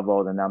really don't have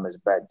all the numbers,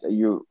 but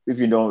if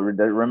you don't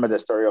remember the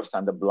story of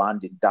Sandra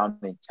Bland down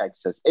in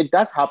Texas, it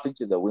does happen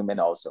to the women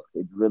also.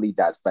 It really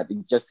does, but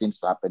it just seems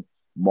to happen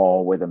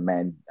more with the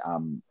men.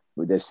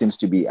 There seems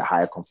to be a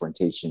higher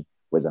confrontation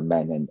with the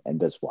men, and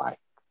that's why.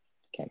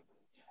 Okay,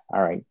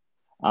 all right.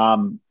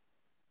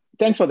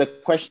 Thanks for the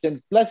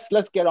questions.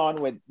 Let's get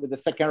on with the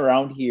second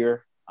round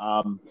here,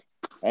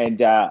 and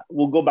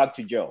we'll go back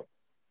to Joe.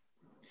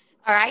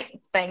 All right,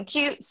 thank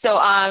you. So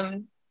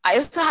I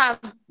also have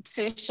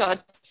two short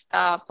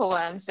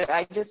poems, so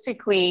I just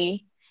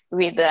quickly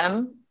read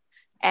them.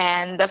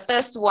 And the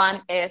first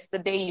one is The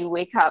Day You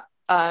Wake Up.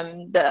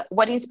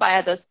 What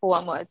inspired this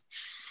poem was,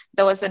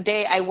 there was a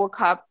day I woke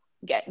up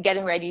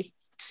getting ready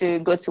to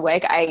go to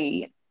work.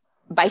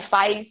 By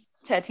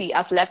 5:30,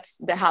 I've left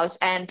the house.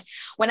 And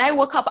when I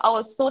woke up, I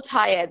was so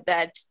tired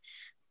that,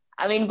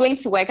 going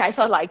to work, I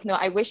felt like, no,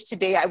 I wish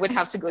today I would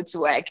have to go to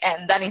work.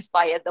 And that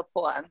inspired the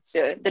poem.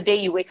 So The Day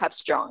You Wake Up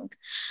Strong.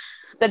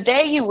 The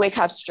day you wake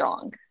up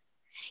strong,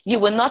 you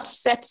will not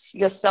set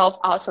yourself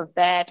out of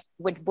bed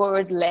with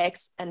borrowed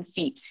legs and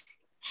feet.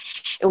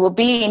 It will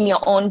be in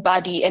your own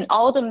body, and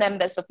all the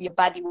members of your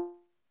body,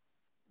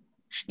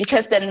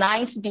 because the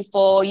night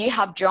before you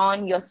have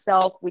drawn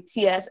yourself with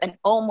tears and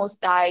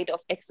almost died of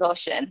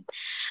exhaustion.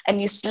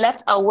 And you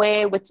slept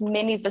away with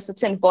many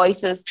visiting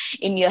voices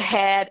in your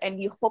head,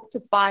 and you hope to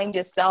find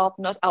yourself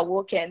not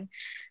awoken.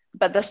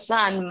 But the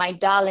sun, my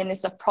darling,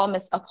 is a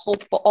promise of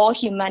hope for all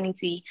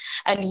humanity.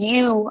 And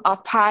you are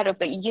part of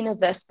the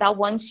universe that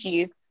wants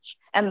you.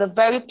 And the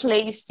very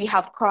place you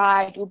have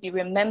cried will be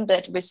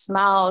remembered with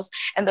smiles.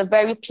 And the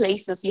very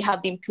places you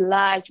have been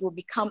pillaged will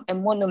become a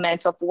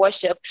monument of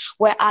worship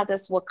where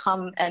others will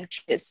come and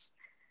kiss.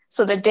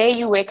 So the day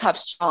you wake up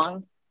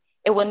strong,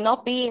 it will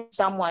not be in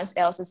someone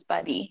else's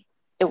body.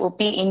 It will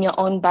be in your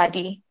own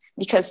body.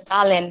 Because,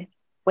 darling,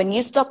 when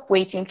you stop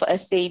waiting for a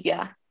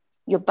savior,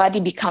 your body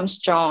becomes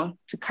strong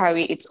to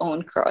carry its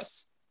own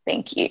cross.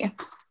 Thank you.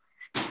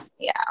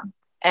 Yeah.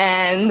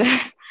 And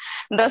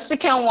the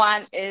second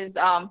one is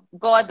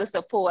God is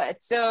a poet.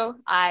 So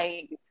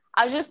I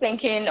was just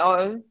thinking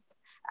of,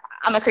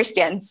 I'm a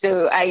Christian,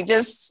 so I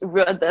just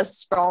wrote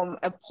this from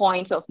a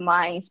point of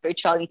my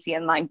spirituality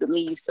and my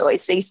belief. So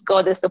it says,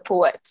 God is a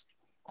poet.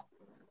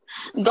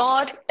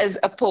 God is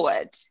a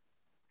poet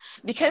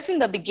because in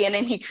the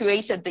beginning, he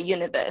created the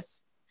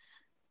universe.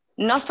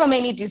 Not from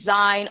any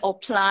design or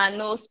plan,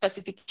 no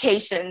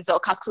specifications or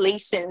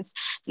calculations,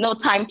 no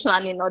time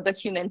planning or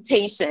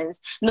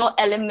documentations, no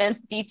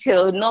elements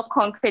detailed, no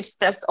concrete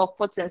steps or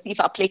footings if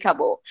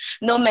applicable,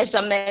 no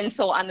measurements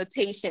or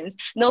annotations,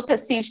 no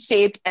perceived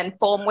shape and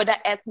form, whether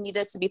earth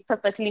needed to be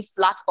perfectly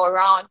flat or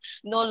round,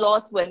 no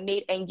laws were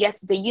made, and yet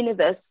the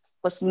universe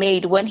was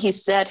made when he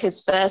said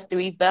his first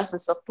 3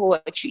 verses of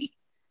poetry,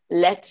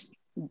 let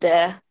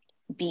there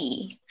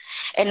be.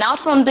 And out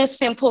from these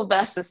simple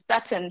verses,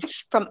 starting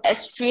from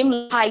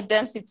extreme high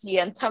density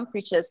and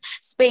temperatures,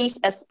 space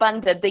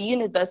expanded, the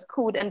universe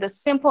cooled, and the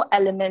simple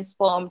elements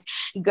formed.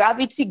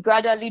 Gravity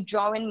gradually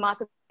drawing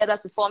matter together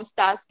to form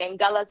stars and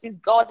galaxies.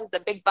 God is the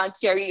Big Bang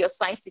theory your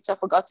science teacher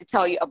forgot to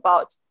tell you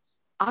about.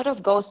 Out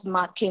of God's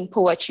mouth came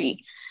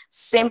poetry,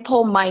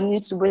 simple,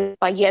 minute,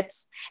 but yet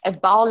a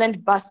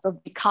violent burst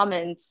of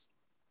becomings.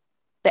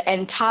 The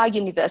entire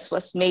universe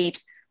was made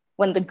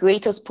when the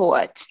greatest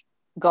poet,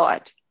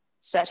 God,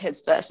 said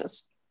his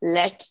verses,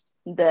 let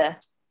there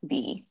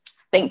be.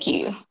 Thank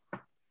you.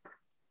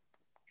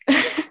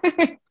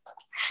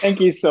 Thank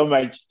you so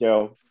much,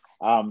 Joe.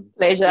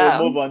 Pleasure.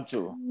 We'll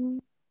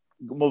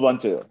move on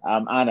to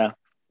Anna.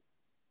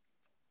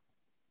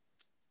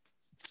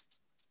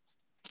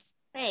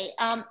 Hey,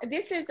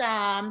 this is,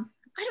 I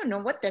don't know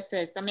what this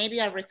is. Maybe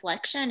a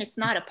reflection. It's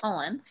not a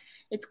poem.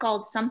 It's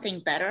called Something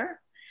Better.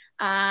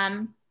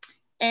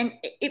 And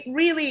it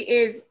really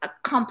is a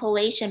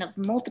compilation of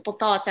multiple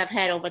thoughts I've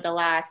had over the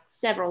last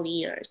several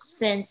years,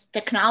 since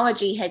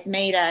technology has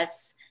made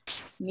us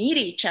meet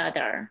each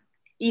other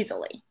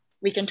easily.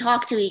 We can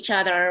talk to each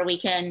other. We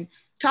can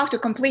talk to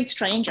complete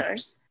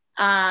strangers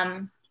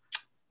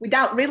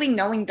without really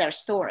knowing their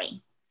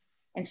story.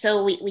 And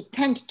so we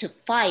tend to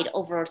fight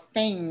over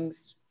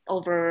things,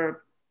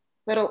 over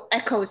little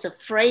echoes of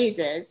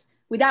phrases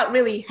without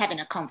really having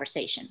a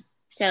conversation.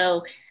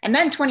 So, and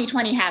then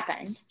 2020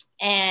 happened.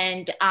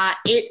 And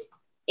it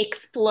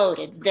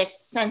exploded, this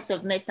sense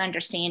of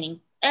misunderstanding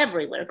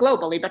everywhere,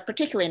 globally, but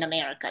particularly in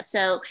America.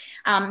 So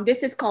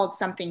this is called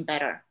Something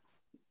Better.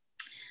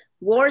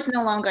 Wars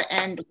no longer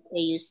end like they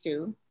used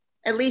to,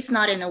 at least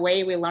not in the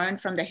way we learned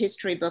from the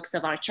history books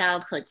of our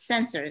childhood,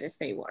 censored as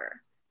they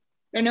were.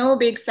 There are no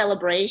big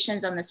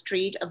celebrations on the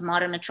street of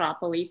modern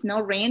metropolis,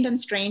 no random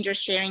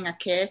strangers sharing a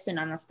kiss in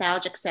a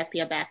nostalgic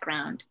sepia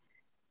background,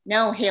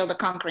 no Hail the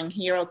Conquering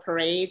Hero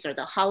parades or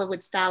the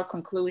Hollywood-style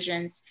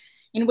conclusions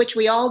in which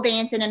we all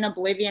dance in an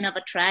oblivion of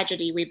a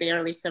tragedy we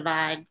barely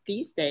survived.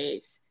 These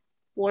days,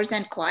 wars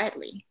end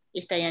quietly,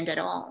 if they end at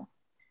all.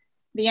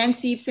 The end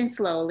seeps in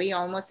slowly,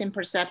 almost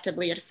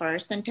imperceptibly at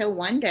first, until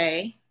one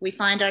day we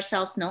find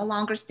ourselves no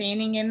longer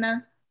standing in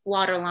the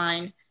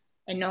waterline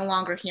and no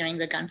longer hearing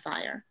the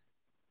gunfire.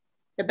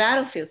 The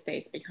battlefield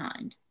stays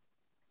behind.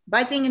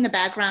 Buzzing in the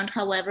background,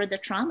 however, the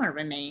trauma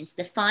remains,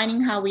 defining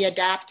how we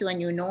adapt to a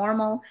new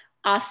normal,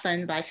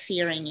 often by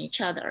fearing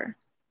each other.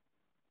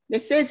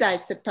 This is, I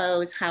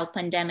suppose, how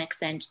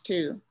pandemics end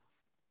too.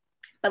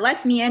 But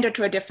let's meander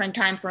to a different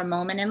time for a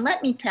moment and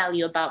let me tell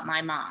you about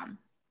my mom.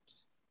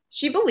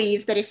 She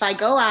believes that if I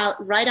go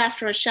out right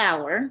after a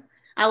shower,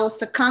 I will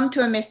succumb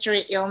to a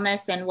mystery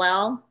illness and,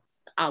 well,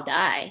 I'll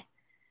die.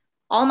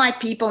 All my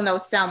people know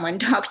someone,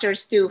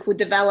 doctors too, who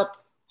developed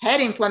head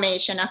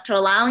inflammation after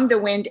allowing the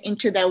wind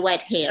into their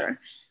wet hair.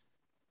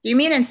 Do you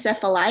mean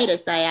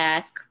encephalitis, I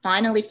ask,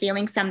 finally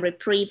feeling some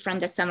reprieve from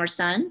the summer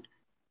sun?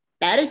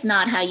 That is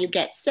not how you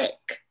get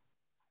sick.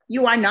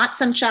 You are not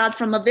some child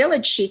from a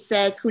village, she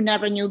says, who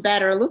never knew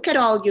better. Look at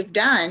all you've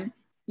done.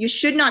 You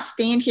should not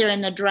stand here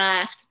in a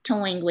draft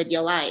toying with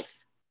your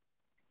life.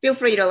 Feel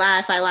free to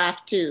laugh, I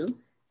laugh too.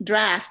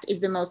 Draft is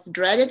the most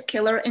dreaded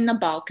killer in the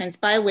Balkans,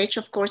 by which,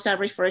 of course, I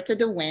refer to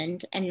the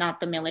wind and not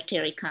the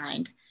military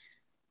kind.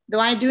 Though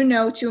I do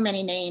know too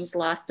many names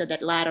lost to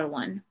that latter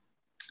one.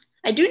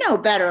 I do know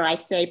better, I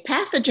say.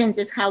 Pathogens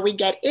is how we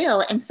get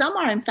ill, and some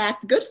are in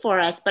fact good for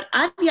us, but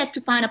I've yet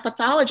to find a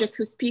pathologist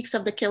who speaks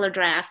of the killer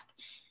draft.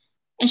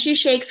 And she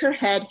shakes her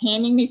head,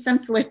 handing me some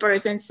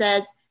slippers and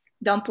says,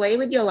 don't play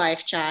with your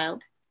life,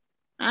 child.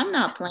 I'm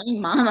not playing,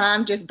 Mama,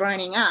 I'm just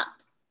burning up.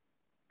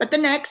 But the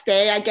next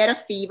day I get a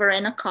fever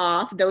and a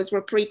cough. Those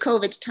were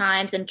pre-COVID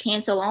times and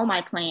cancel all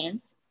my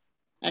plans.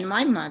 And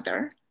my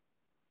mother,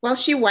 well,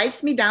 she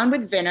wipes me down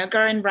with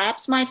vinegar and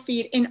wraps my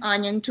feet in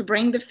onion to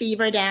bring the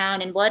fever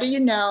down. And what do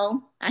you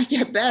know? I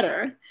get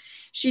better.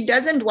 She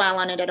doesn't dwell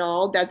on it at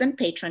all, doesn't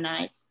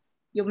patronize.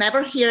 You'll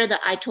never hear the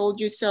I told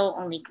you so,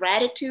 only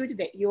gratitude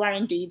that you are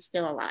indeed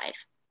still alive.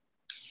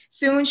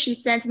 Soon she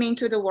sends me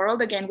into the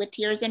world again with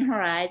tears in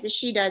her eyes, as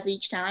she does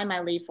each time I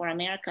leave for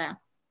America.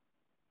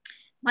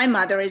 My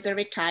mother is a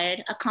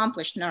retired,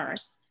 accomplished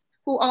nurse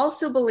who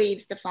also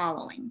believes the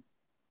following.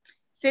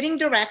 Sitting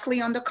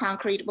directly on the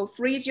concrete will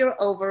freeze your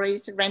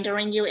ovaries,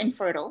 rendering you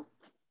infertile.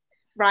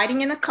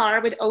 Riding in a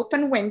car with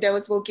open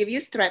windows will give you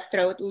strep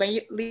throat,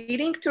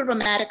 leading to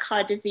rheumatic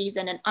heart disease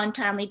and an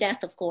untimely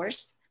death, of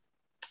course.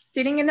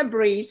 Sitting in the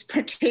breeze,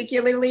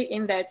 particularly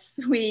in that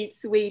sweet,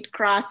 sweet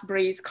cross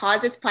breeze,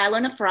 causes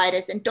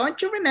pyelonephritis. And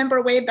don't you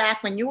remember way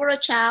back when you were a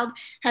child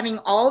having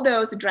all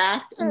those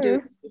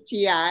draft-induced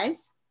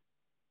UTIs?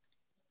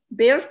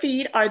 Bare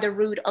feet are the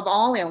root of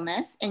all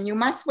illness, and you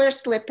must wear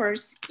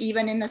slippers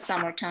even in the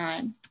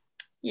summertime.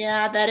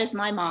 Yeah, that is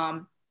my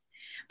mom.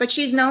 But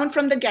she's known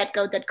from the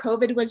get-go that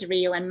COVID was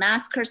real and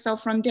masked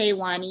herself from day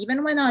one,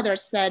 even when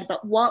others said,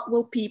 but what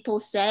will people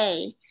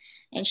say?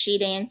 And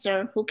she'd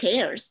answer, who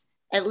cares?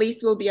 At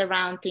least we'll be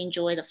around to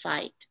enjoy the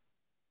fight.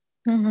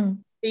 Mm-hmm.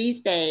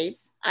 These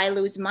days, I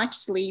lose much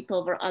sleep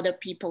over other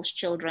people's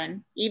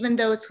children, even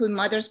those whose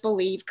mothers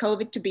believe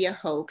COVID to be a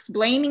hoax,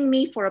 blaming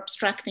me for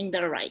obstructing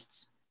their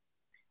rights.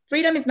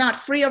 Freedom is not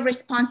free of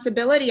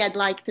responsibility, I'd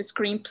like to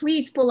scream.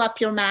 Please pull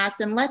up your mask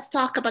and let's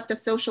talk about the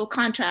social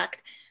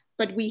contract.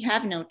 But we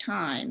have no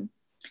time.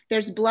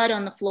 There's blood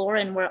on the floor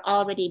and we're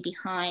already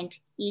behind.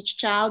 Each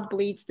child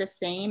bleeds the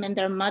same and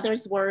their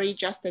mothers worry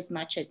just as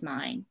much as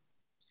mine.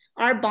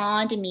 Our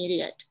bond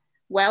immediate,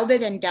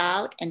 welded in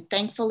doubt and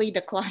thankfully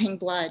the clotting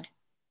blood.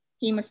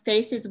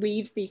 Hemostasis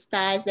weaves these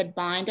ties that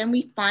bind and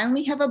we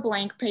finally have a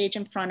blank page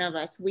in front of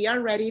us. We are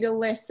ready to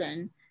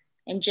listen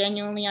and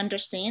genuinely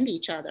understand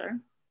each other.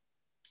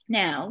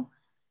 Now,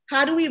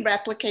 how do we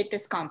replicate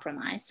this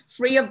compromise,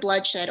 free of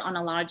bloodshed on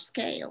a large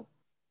scale?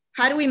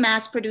 How do we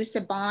mass produce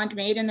a bond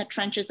made in the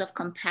trenches of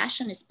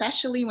compassion,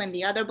 especially when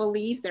the other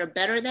believes they're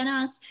better than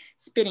us,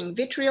 spitting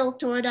vitriol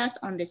toward us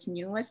on this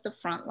newest of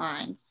front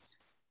lines?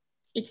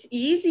 It's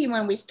easy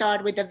when we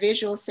start with the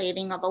visual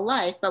saving of a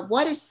life, but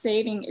what is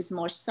saving is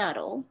more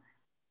subtle.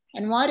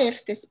 And what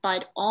if,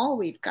 despite all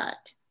we've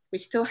got, we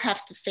still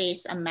have to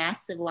face a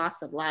massive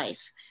loss of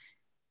life?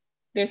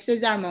 This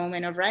is our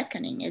moment of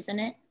reckoning, isn't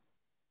it?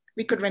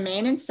 We could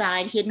remain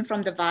inside, hidden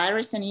from the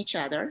virus and each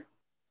other,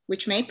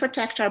 which may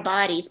protect our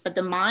bodies, but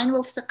the mind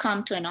will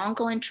succumb to an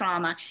ongoing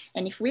trauma.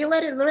 And if we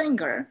let it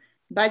linger,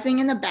 buzzing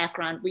in the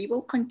background, we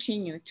will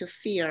continue to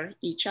fear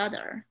each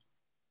other.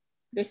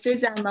 This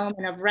is our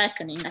moment of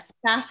reckoning, a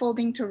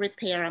scaffolding to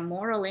repair a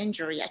moral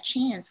injury, a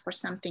chance for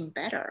something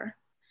better.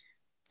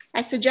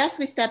 I suggest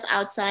we step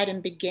outside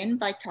and begin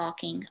by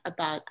talking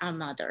about our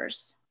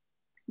mothers,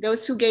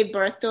 those who gave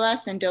birth to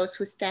us and those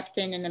who stepped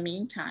in the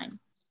meantime,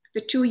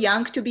 the too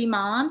young to be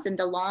moms and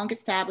the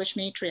long-established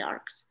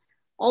matriarchs,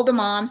 all the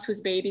moms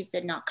whose babies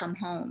did not come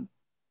home,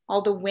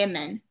 all the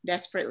women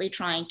desperately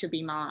trying to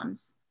be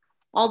moms,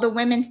 all the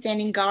women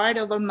standing guard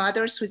over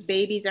mothers whose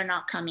babies are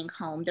not coming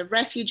home, the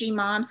refugee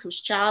moms whose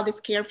child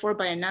is cared for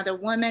by another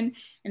woman,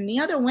 and the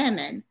other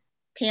women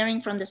caring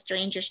from the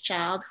stranger's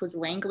child whose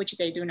language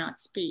they do not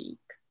speak.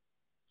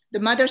 The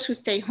mothers who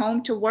stay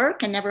home to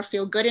work and never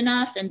feel good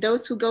enough, and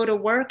those who go to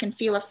work and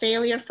feel a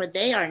failure, for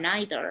they are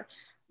neither.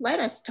 Let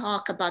us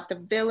talk about the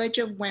village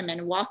of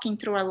women walking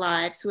through our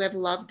lives who have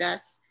loved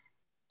us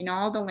in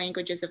all the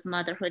languages of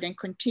motherhood and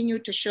continue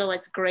to show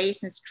us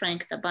grace and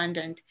strength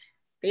abundant.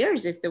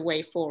 Theirs is the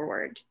way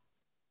forward.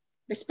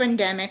 This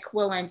pandemic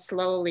will end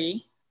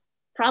slowly,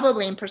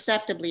 probably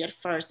imperceptibly at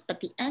first, but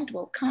the end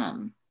will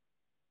come.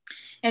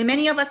 And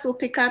many of us will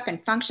pick up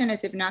and function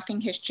as if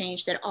nothing has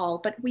changed at all,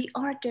 but we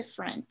are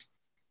different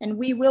and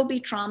we will be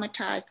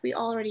traumatized. We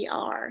already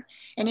are.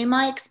 And in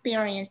my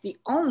experience, the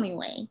only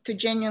way to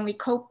genuinely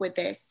cope with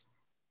this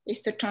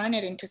is to turn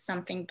it into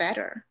something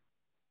better.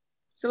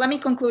 So let me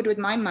conclude with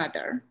my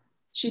mother.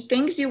 She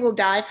thinks you will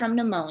die from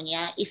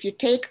pneumonia if you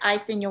take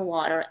ice in your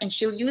water, and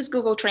she'll use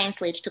Google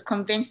Translate to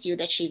convince you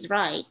that she's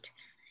right.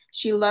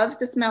 She loves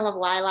the smell of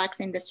lilacs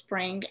in the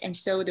spring, and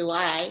so do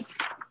I.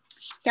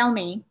 Tell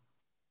me,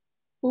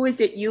 who is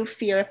it you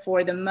fear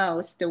for the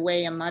most the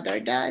way a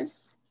mother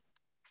does?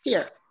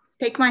 Here,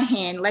 take my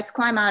hand. Let's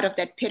climb out of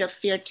that pit of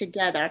fear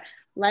together.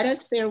 Let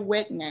us bear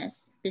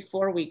witness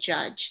before we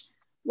judge.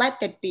 Let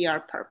that be our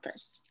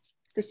purpose,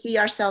 to see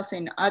ourselves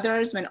in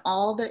others when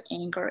all the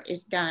anger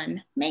is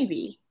done.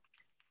 Maybe,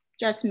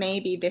 just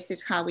maybe, this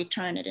is how we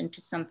turn it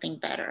into something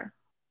better.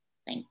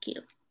 Thank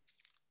you.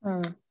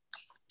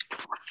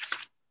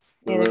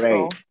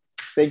 Great.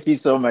 Thank you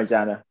so much,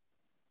 Anna.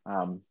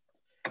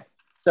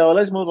 So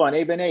let's move on.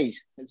 Eben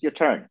Ace, it's your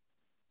turn.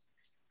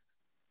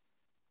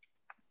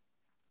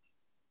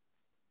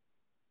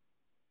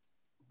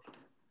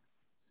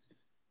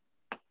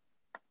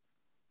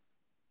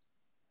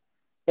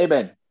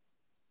 Eben,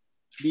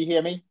 do you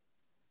hear me?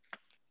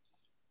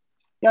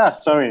 Yeah,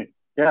 sorry.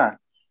 Yeah.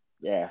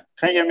 Yeah.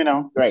 Can you hear me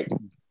now? Great.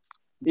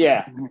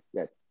 Yeah.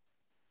 Good.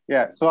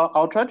 Yeah, so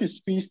I'll try to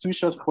squeeze two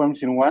short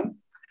poems in one.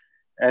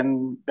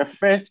 And the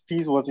first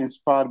piece was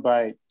inspired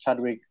by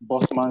Chadwick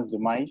Boseman's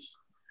demise,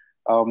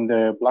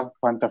 the Black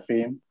Panther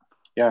fame.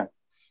 Yeah.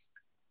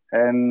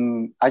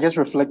 And I just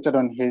reflected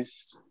on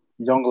his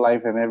young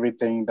life and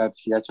everything that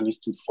he actually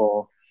stood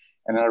for.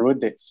 And I wrote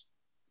this.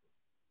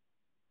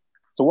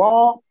 So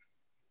while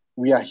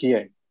we are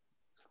here,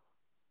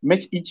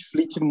 make each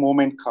fleeting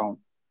moment count.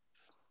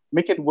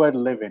 Make it worth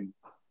living.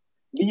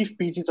 Leave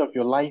pieces of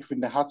your life in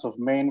the hearts of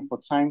men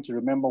for time to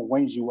remember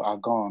when you are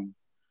gone.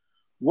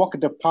 Walk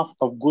the path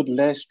of good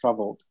less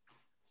traveled.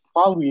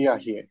 While we are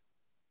here,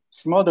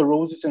 smell the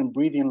roses and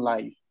breathe in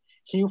life.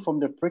 Heal from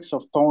the pricks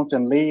of thorns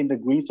and lay in the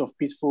greens of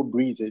peaceful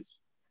breezes.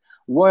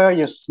 Wear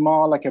your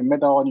smile like a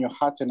medal on your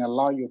heart and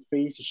allow your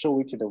face to show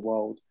it to the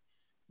world.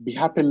 Be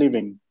happy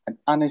living and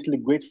honestly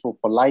grateful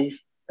for life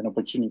and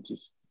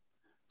opportunities.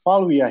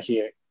 While we are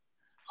here,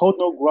 hold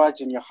no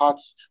grudge in your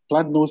hearts,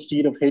 plant no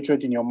seed of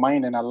hatred in your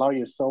mind, and allow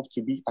yourself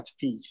to be at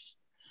peace.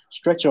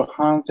 Stretch your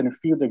hands and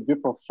feel the grip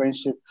of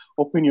friendship.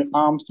 Open your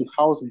arms to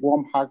house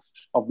warm hugs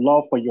of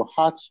love for your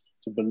heart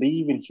to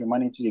believe in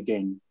humanity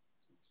again.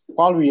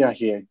 While we are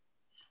here,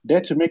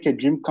 dare to make a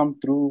dream come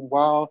true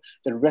while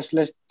the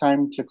restless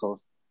time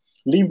tickles.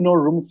 Leave no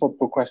room for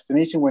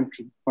procrastination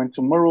when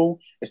tomorrow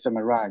is a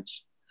mirage.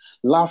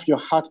 Laugh your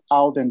heart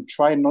out and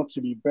try not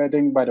to be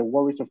burdened by the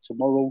worries of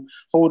tomorrow.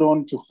 Hold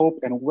on to hope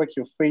and work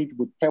your faith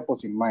with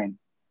purpose in mind.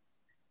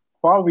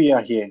 While we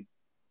are here,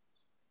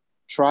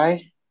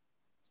 try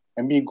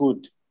and be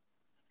good.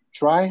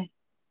 Try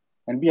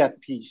and be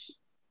at peace.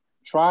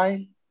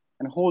 Try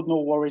and hold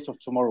no worries of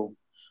tomorrow.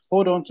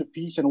 Hold on to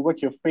peace and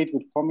work your faith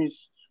with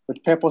promise,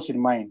 with purpose in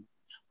mind.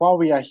 While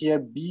we are here,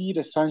 be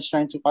the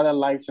sunshine to other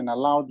lives and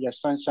allow their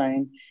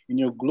sunshine in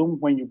your gloom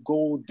when you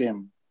go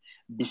dim.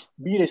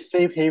 Be the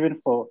safe haven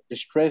for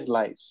distressed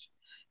lives.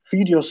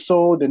 Feed your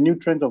soul the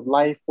nutrients of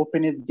life.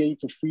 Open its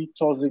gate to free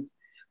toxic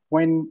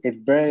when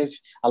it bears.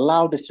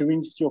 Allow the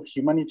serenity of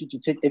humanity to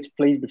take its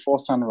place before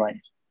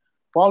sunrise.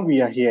 While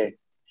we are here,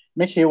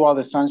 make hay while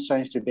the sun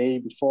shines today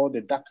before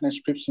the darkness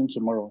creeps in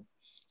tomorrow.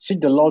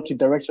 Seek the Lord to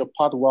direct your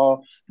path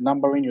while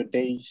numbering your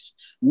days.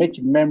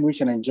 Make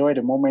memories and enjoy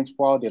the moments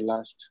while they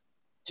last.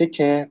 Take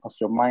care of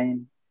your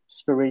mind,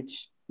 spirit,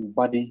 and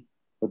body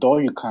with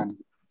all you can.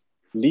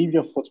 Leave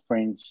your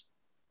footprints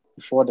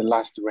before the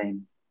last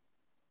rain.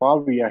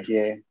 While we are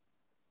here,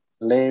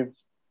 live,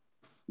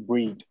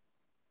 breathe.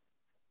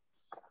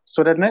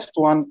 So the next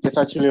one is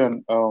actually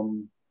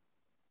on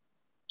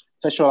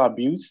sexual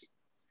abuse.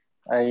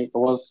 It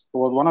was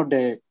one of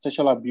the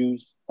sexual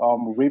abuse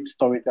rape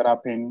stories that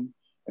happened,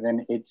 and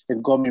then it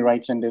got me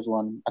writing this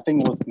one. I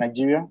think it was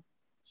Nigeria.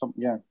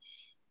 Yeah.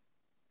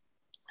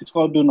 It's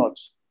called Do Not.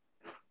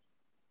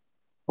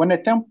 When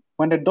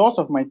the doors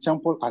of my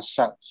temple are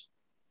shut,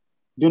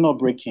 do not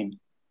break in.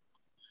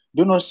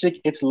 Do not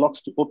shake its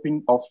locks to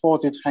open or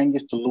force its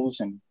hinges to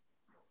loosen.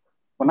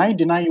 When I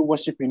deny you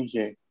worship in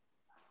here,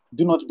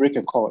 do not break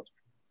a cord.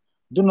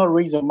 Do not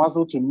raise a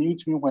muzzle to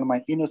mute me when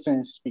my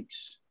innocence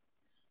speaks.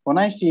 When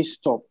I say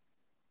stop,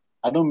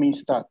 I don't mean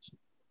start.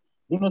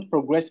 Do not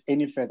progress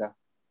any further.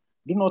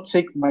 Do not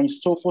take my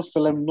soulful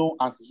solemn no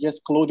as yes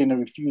clothed in a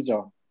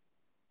refusal.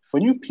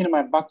 When you pin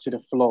my back to the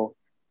floor,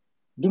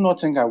 do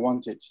not think I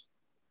want it.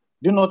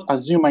 Do not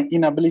assume my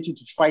inability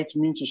to fight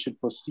means you should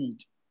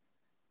proceed.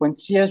 When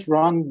tears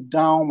run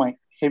down my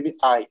heavy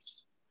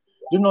eyes,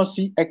 do not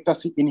see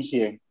ecstasy in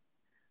here.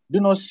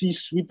 Do not see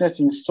sweetness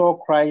in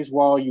sore cries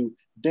while you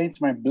dent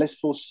my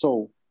blissful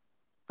soul.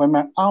 When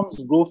my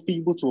arms grow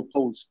feeble to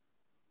oppose,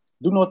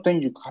 Do not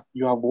think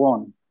you have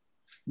won.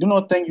 Do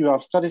not think you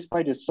have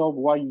satisfied yourself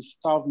while you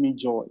starve me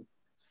joy.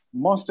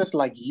 Monsters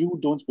like you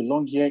don't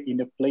belong here in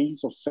the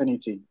place of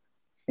sanity.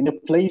 In the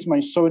place my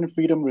sovereign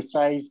freedom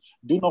resides,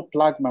 do not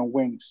pluck my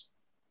wings.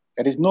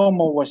 It is no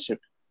more worship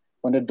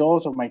when the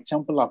doors of my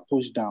temple are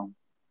pushed down.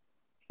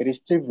 It is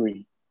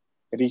thievery.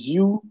 It is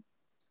you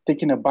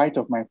taking a bite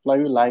of my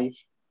flowery life,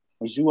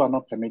 which you are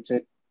not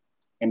permitted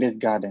in this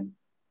garden.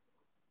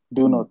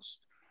 Do not.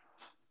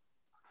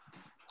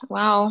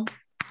 Wow.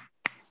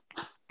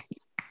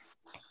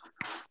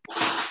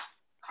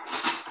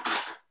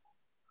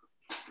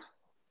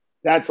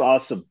 That's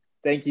awesome.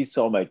 Thank you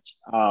so much.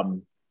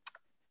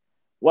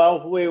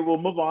 Well, we will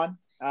move on.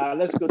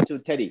 Let's go to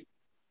Teddy.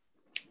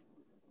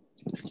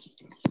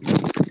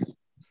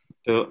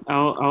 So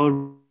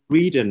I'll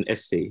read an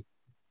essay.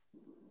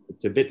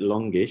 It's a bit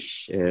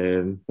longish,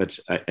 but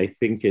I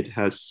think it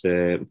has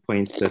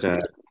points that are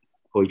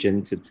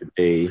cogent to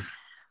today.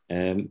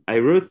 I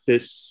wrote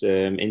this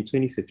in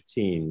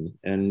 2015,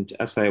 and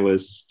as I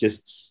was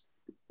just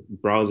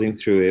browsing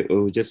through it, it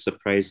was just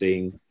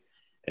surprising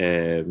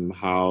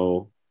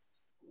how,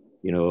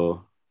 you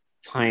know,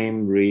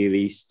 time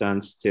really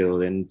stands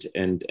still, and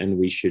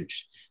we should,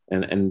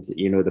 and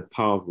you know, the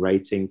power of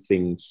writing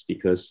things,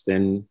 because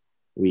then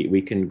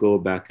we can go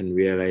back and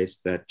realize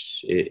that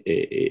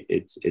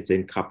it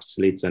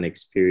encapsulates an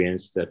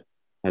experience that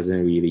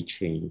hasn't really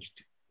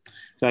changed.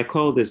 So I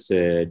call this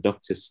a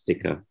doctor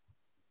sticker.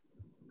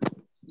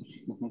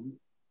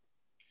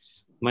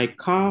 My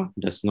car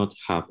does not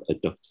have a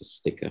doctor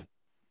sticker.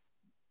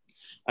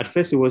 At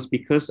first, it was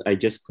because I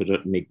just could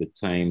not make the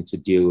time to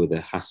deal with the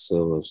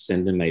hassle of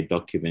sending my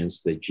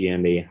documents to the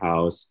GMA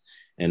house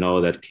and all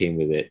that came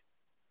with it.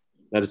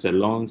 That is a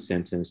long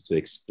sentence to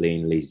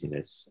explain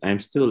laziness. I'm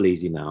still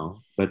lazy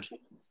now, but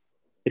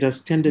it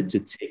has tended to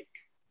take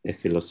a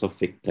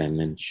philosophic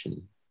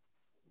dimension.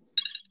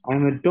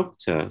 I'm a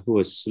doctor who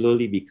has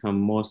slowly become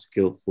more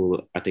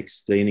skillful at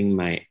explaining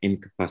my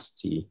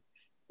incapacity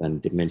than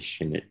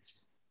diminishing it.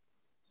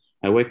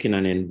 I work in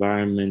an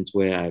environment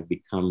where I've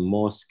become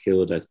more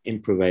skilled at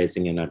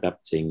improvising and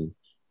adapting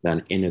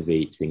than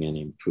innovating and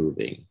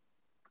improving.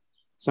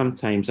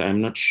 Sometimes I'm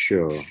not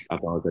sure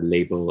about the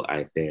label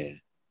I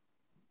bear.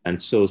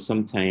 And so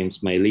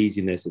sometimes my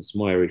laziness is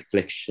more a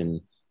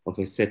reflection of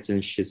a certain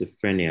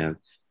schizophrenia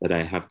that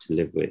I have to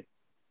live with.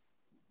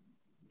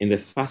 In the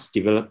fast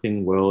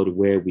developing world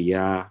where we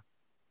are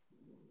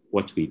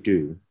what we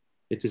do,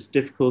 it is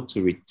difficult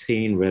to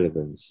retain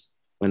relevance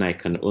when I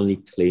can only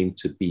claim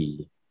to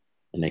be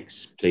and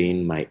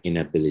explain my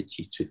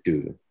inability to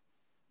do.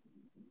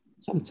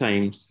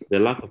 Sometimes the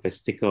lack of a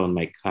sticker on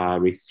my car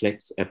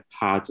reflects a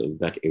part of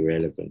that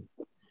irrelevance.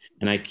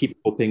 And I keep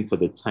hoping for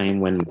the time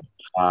when my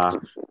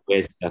car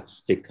wears that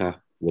sticker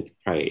with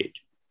pride,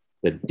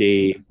 the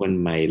day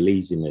when my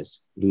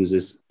laziness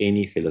loses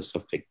any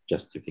philosophic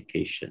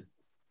justification.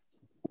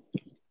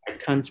 I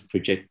can't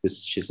project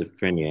this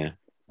schizophrenia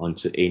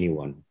onto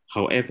anyone.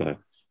 However,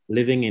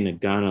 living in a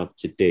Ghana of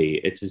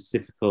today, it is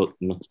difficult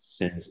not to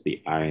sense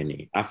the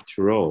irony.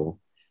 After all,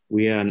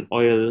 we are an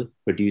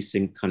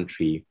oil-producing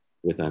country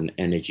with an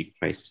energy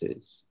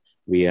crisis.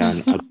 We are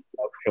an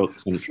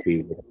agricultural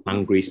country with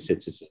hungry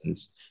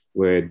citizens.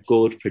 We're a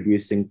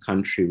gold-producing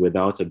country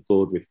without a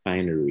gold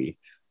refinery.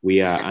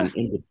 We are an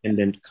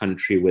independent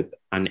country with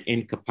an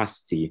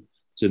incapacity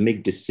to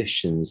make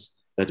decisions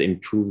that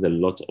improve the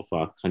lot of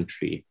our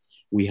country.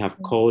 We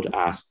have called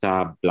our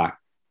star black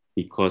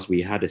because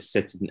we had a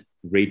certain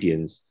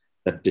radiance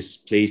that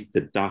displaced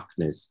the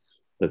darkness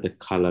that the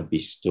color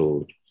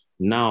bestowed.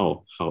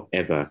 Now,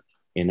 however,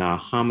 in our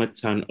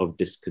harmattan of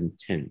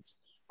discontent,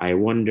 I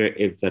wonder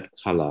if that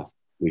color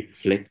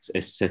reflects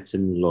a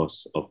certain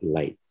loss of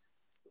light.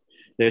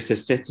 There's a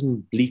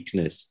certain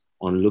bleakness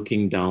on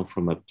looking down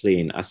from a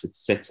plane as it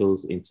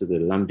settles into the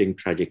landing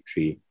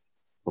trajectory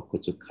for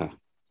Kotoka.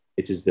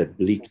 It is the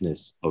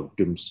bleakness of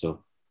Dumso.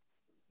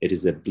 It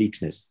is the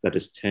bleakness that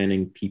is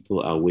turning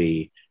people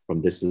away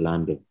from this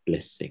land of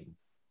blessing.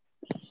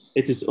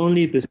 It is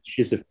only this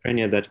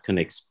schizophrenia that can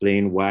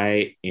explain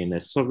why in a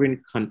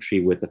sovereign country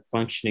with a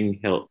functioning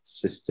health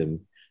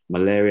system,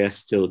 malaria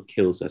still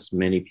kills as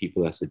many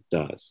people as it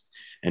does,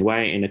 and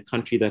why in a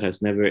country that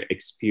has never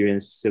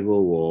experienced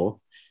civil war,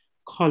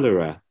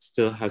 cholera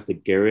still has the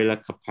guerrilla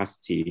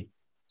capacity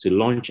to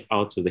launch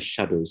out of the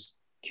shadows,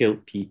 kill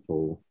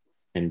people,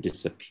 and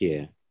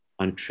disappear,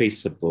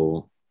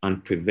 untraceable,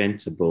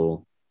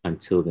 unpreventable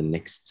until the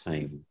next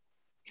time.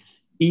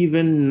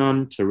 Even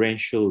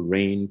non-torrential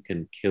rain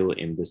can kill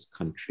in this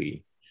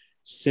country.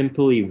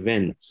 Simple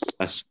events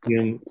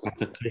assume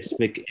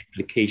cataclysmic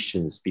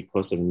implications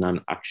because of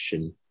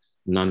non-action,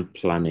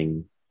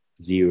 non-planning,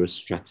 zero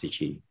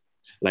strategy.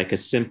 Like a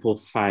simple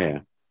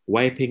fire,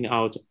 wiping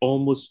out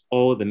almost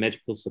all the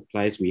medical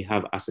supplies we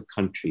have as a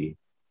country,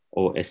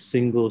 or a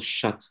single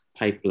shut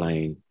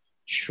pipeline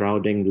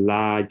shrouding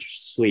large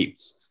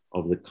swathes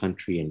of the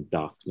country in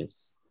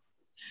darkness.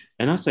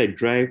 And as I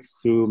drive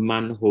through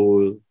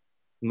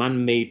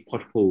man-made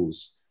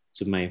potholes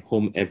to my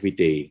home every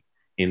day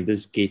in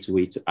this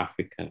gateway to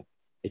Africa,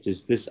 It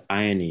is this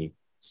irony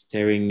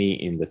staring me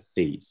in the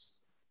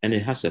face, and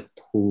it has a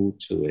pull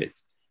to it.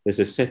 There's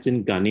a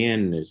certain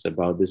Ghanaianness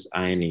about this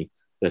irony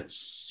that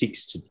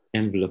seeks to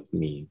envelop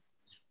me.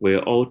 We're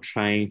all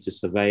trying to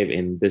survive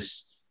in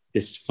this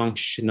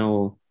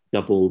dysfunctional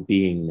double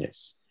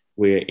beingness.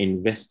 We're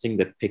investing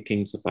the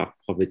pickings of our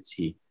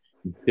poverty,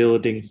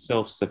 building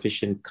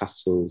self-sufficient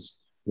castles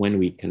when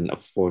we can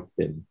afford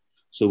them.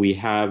 So we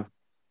have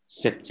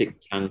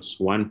septic tanks,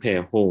 one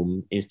per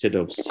home instead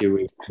of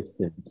sewage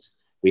systems.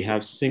 We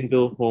have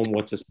single home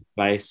water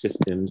supply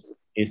systems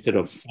instead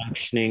of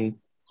functioning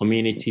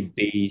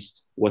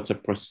community-based water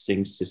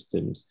processing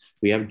systems.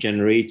 We have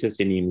generators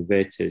and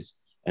inverters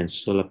and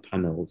solar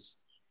panels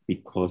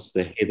because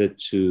the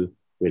hitherto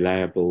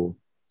reliable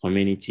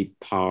community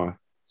power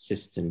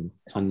system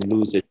can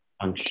lose its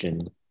function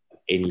at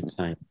any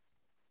time.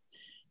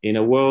 In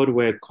a world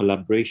where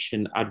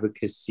collaboration,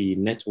 advocacy,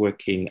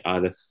 networking are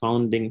the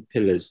founding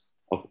pillars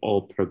of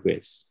all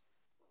progress,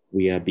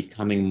 we are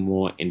becoming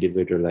more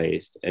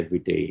individualized every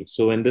day.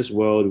 So in this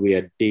world, we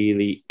are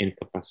daily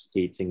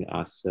incapacitating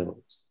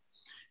ourselves.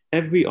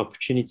 Every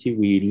opportunity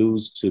we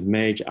lose to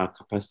merge our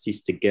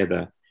capacities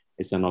together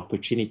is an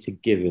opportunity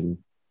given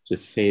to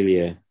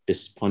failure,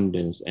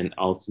 despondence, and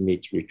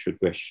ultimate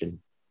retrogression.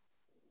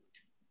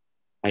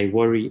 I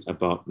worry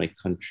about my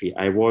country.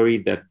 I worry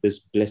that this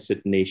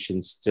blessed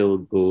nation still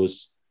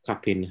goes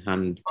cup in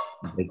hand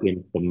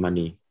begging for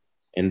money,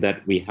 and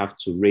that we have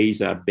to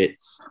raise our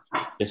bets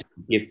just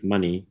to give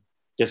money,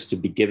 just to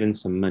be given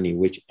some money,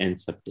 which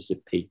ends up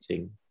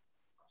dissipating.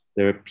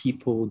 There are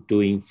people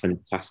doing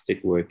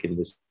fantastic work in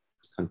this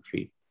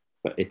country,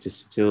 but it is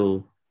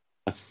still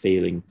a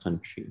failing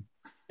country.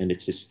 And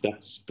it is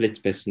that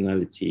split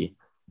personality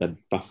that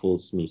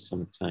baffles me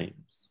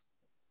sometimes.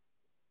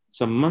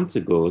 Some months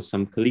ago,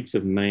 some colleagues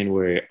of mine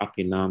were up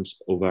in arms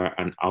over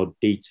an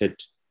outdated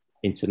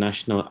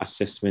international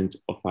assessment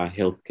of our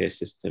healthcare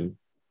system.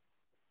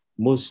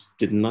 Most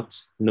did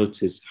not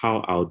notice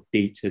how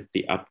outdated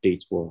the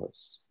update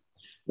was.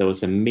 There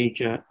was a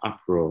major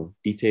uproar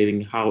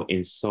detailing how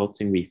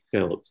insulting we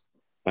felt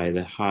by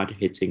the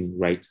hard-hitting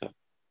write-up.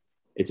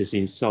 It is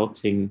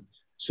insulting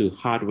to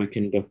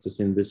hardworking doctors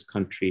in this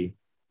country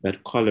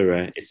that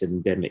cholera is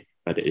endemic,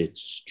 but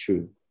it's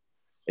true.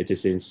 It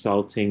is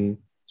insulting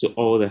to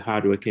all the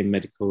hardworking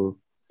medical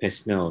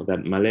personnel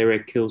that malaria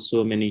kills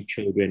so many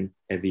children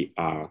every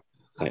hour,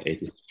 but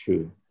it is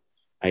true.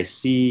 I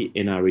see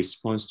in our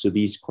response to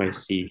these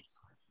crises,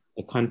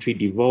 a country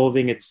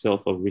devolving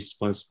itself of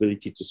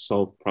responsibility to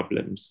solve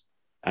problems.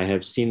 I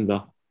have seen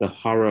the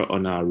horror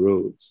on our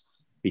roads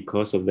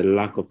because of the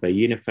lack of a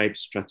unified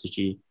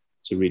strategy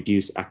to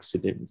reduce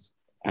accidents.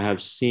 I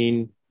have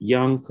seen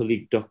young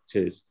colleague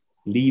doctors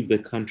leave the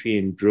country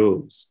in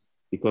droves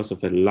because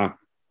of a lack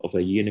of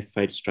a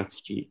unified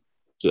strategy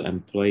to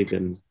employ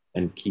them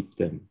and keep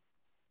them.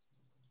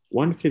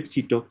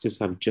 150 doctors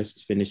have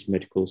just finished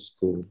medical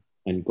school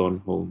and gone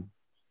home.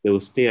 They will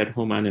stay at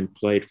home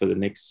unemployed for the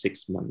next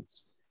 6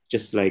 months,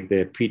 just like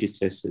their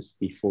predecessors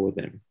before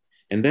them.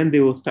 And then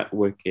they will start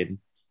working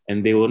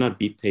and they will not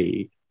be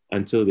paid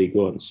until they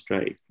go on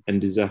strike,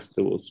 and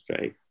disaster will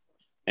strike.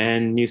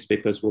 And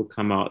newspapers will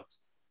come out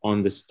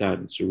on the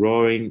stands,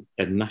 roaring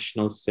a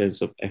national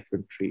sense of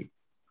effrontery,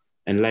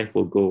 and life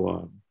will go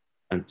on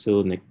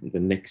until the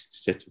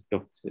next set of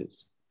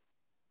doctors.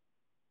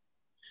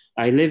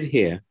 I live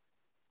here.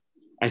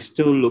 I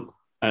still look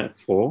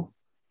for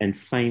and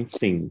find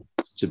things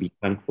to be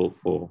thankful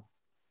for.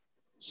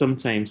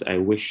 Sometimes I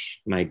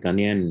wish my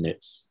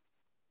Ghanaianness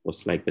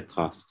was like the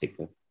car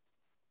sticker.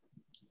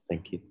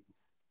 Thank you.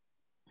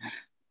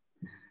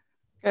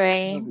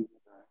 Great.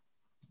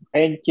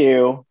 Thank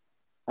you.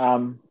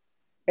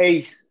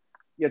 Ace,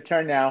 your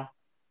turn now.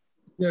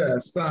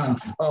 Yes,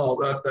 thanks. Oh,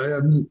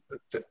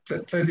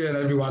 Teddy and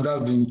everyone,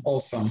 that's been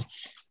awesome.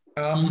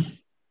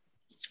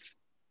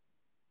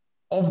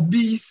 Of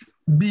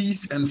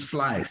bees and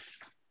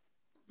flies.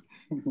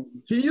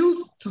 He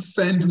used to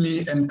send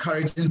me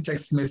encouraging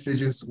text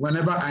messages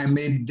whenever I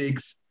made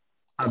digs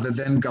at the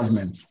then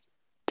government.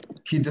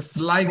 He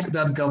disliked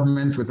that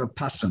government with a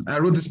passion. I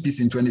wrote this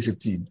piece in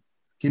 2015.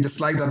 He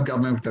disliked that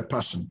government with a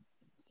passion.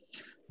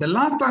 The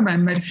last time I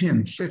met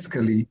him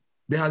physically,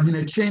 there had been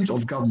a change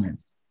of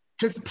government.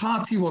 His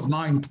party was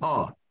now in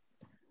power.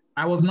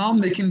 I was now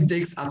making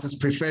digs at his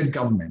preferred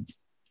government.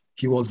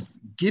 He was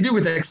giddy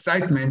with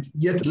excitement,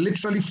 yet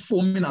literally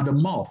foaming at the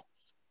mouth.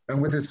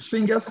 And with his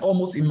fingers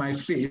almost in my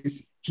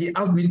face, he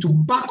asked me to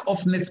back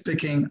off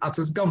nitpicking at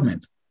his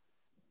government.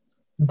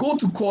 Go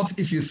to court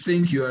if you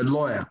think you're a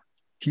lawyer,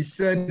 he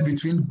said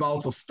between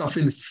bouts of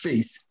stuffing his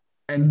face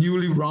and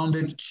newly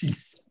rounded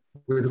cheeks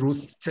with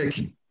roast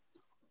turkey.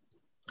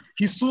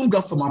 He soon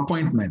got some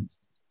appointment,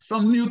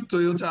 some new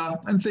Toyota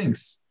and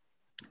things.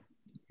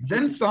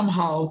 Then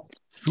somehow,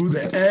 through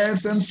the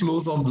ebbs and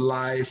flows of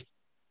life,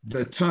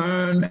 the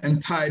turn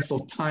and tides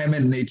of time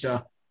and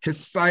nature, his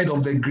side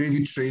of the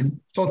gravy train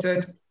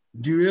tottered,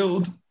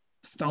 derailed,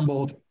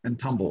 stumbled, and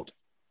tumbled.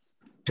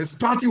 His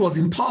party was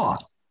in power,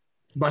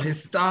 but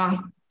his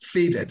star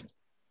faded.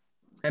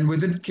 And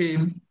with it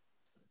came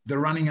the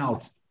running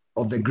out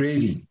of the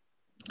gravy.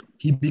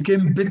 He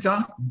became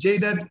bitter,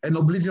 jaded, and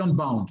oblivion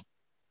bound.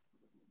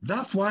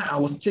 That's why I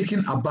was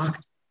taken aback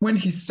when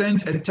he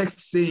sent a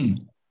text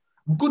saying,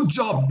 "Good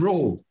job,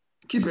 bro.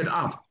 Keep it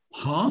up."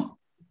 Huh?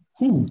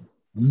 Who?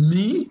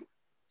 Me?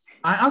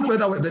 I asked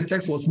whether the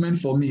text was meant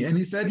for me, and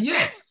he said,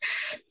 "Yes.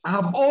 I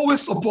have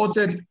always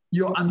supported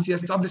your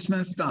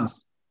anti-establishment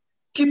stance.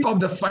 Keep up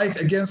the fight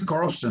against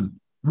corruption.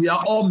 We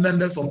are all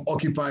members of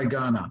Occupy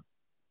Ghana.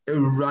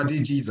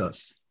 Eradi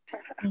Jesus."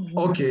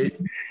 Okay,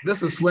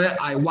 this is where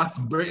I wax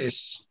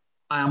British.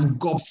 I am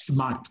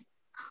gobsmacked.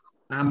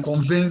 I am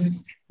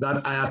convinced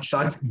that I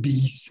attract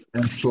bees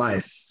and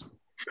flies.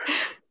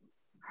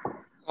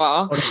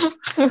 Wow. Okay.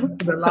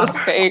 The last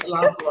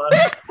one,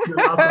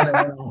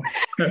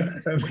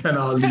 and then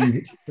I'll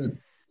leave.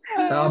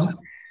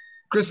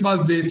 Christmas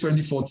Day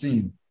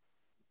 2014,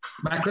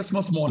 my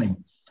Christmas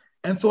morning.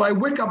 And so I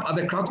wake up at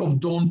the crack of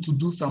dawn to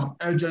do some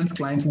urgent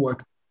client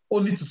work,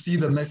 only to see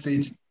the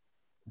message,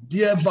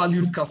 "Dear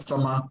valued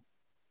customer,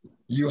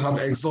 you have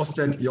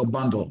exhausted your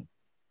bundle."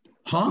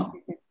 Huh?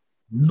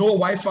 No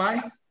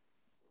Wi-Fi?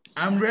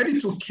 I'm ready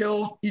to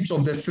kill each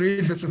of the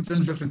 3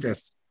 visiting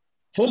visitors,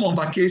 home on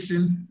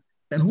vacation,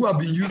 and who have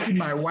been using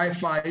my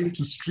Wi-Fi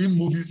to stream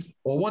movies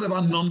or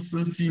whatever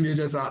nonsense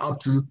teenagers are up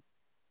to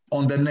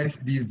on the net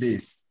these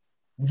days.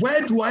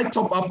 Where do I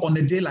top up on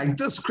a day like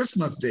this,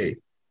 Christmas Day?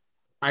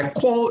 I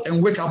call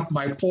and wake up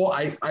my poor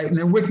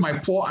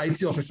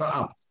IT officer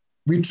up.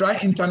 We try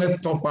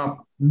internet top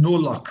up, no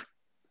luck.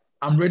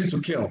 I'm ready to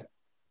kill.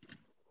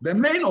 The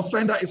main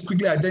offender is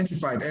quickly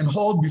identified and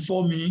hauled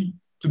before me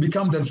to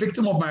become the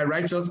victim of my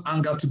righteous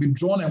anger, to be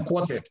drawn and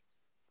quartered.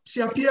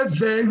 She appears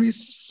very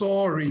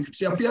sorry.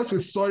 She appears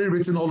with sorry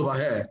written all over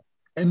her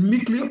and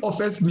meekly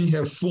offers me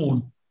her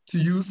phone to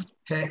use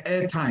her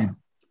airtime,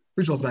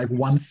 which was like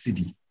 1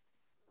 cedi.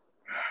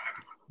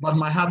 But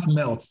my heart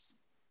melts.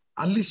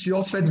 At least she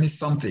offered me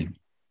something.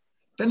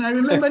 Then I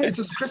remembered it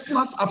is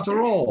Christmas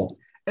after all,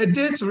 a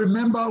day to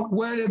remember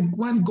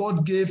when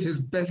God gave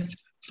his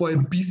best for a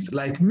beast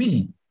like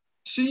me.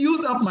 She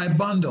used up my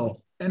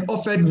bundle and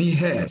offered me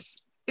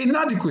hers.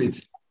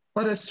 Inadequate,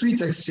 but a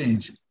sweet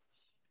exchange.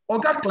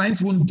 Oga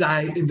clients won't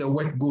die if the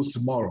work goes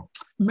tomorrow.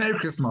 Merry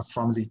Christmas,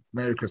 family.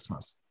 Merry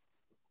Christmas.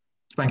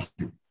 Thank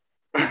you.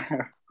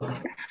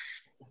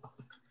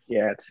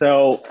 Yeah,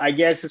 so I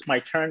guess it's my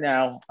turn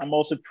now. I'm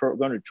also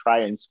going to try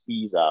and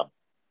squeeze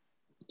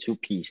 2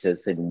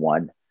 pieces in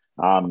one.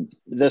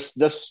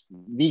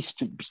 These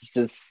 2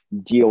 pieces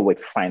deal with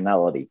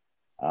finality.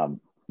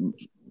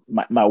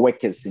 My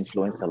work is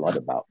influenced a lot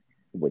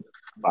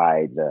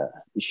by the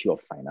issue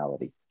of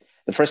finality.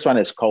 The first one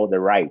is called The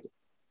Ride.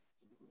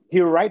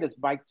 He'll ride his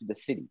bike to the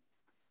city.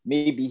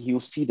 Maybe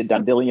he'll see the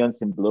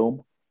dandelions in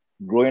bloom,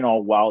 growing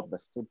all wild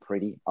but still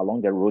pretty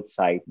along the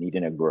roadside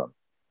needing a groom.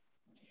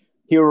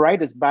 He'll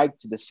ride his bike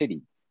to the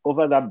city,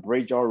 over that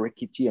bridge all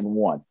rickety and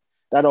worn,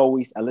 that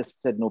always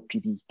elicited no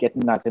pity,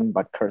 getting nothing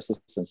but curses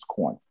and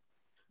scorn.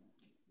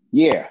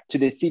 Yeah, to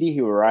the city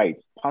he'll ride,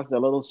 past the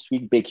little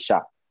sweet bake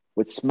shop,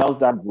 with smells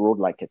that rode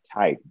like a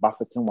tide,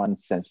 buffeting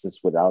one's senses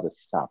without a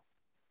stop.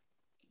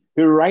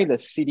 He'll ride the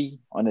city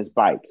on his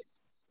bike,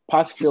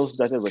 past fields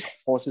dotted with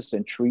horses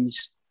and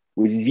trees,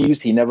 with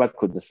views he never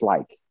could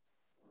dislike.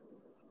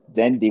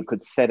 Then they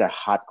could set a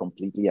heart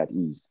completely at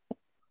ease.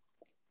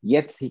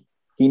 Yet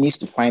he needs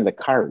to find the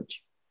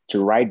courage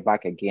to ride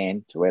back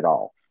again to it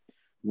all,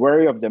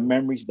 wary of the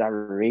memories that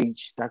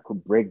rage that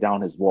could break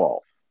down his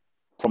wall.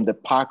 From the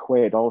park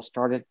where it all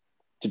started,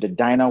 to the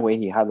diner where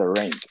he had a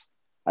ring,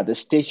 at the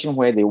station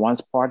where they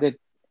once parted,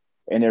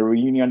 and a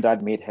reunion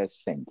that made her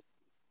sing.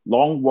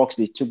 Long walks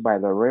they took by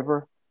the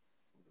river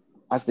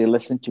as they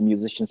listened to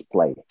musicians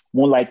play.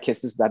 Moonlight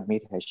kisses that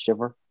made her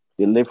shiver.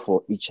 They live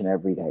for each and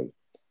every day.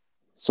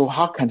 So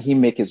how can he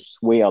make his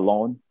way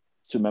alone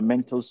to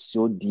mementos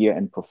so dear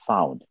and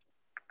profound?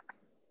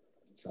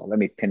 So let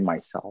me pin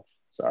myself,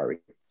 sorry.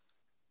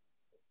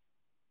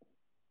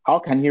 How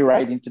can he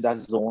ride into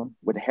that zone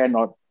with her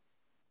not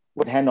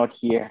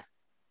here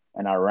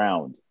and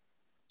around,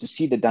 to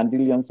see the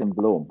dandelions in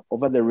bloom,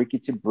 over the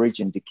rickety bridge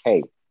in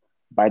decay,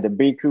 by the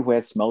bakery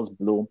where smells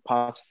bloom,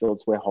 past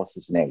fields where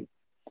horses neigh?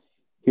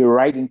 He'll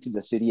ride into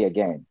the city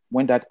again,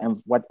 when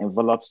what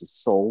envelops his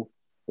soul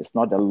is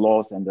not the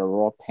loss and the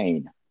raw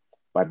pain,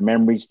 but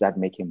memories that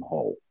make him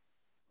whole.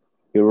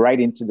 He'll ride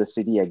into the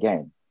city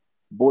again,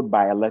 both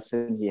by a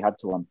lesson he had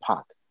to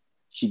unpack.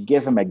 She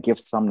gave him a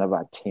gift some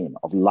never attained,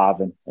 of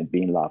loving and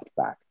being loved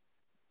back.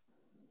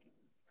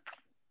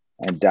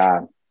 And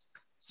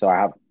so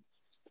I'm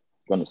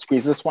going to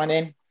squeeze this one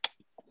in.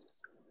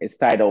 It's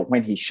titled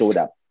When He Showed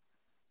Up.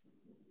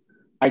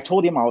 I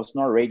told him I was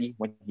not ready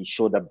when he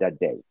showed up that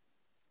day.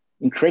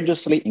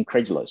 Incredulously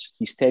incredulous,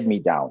 he stared me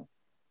down.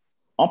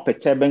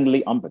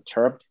 Unperturbingly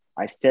unperturbed,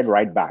 I stared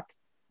right back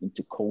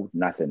into cold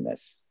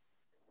nothingness.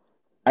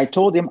 I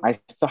told him I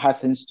still had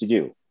things to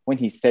do when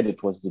he said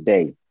it was the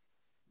day.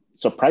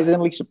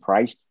 Surprisingly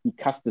surprised, he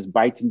cast his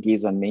biting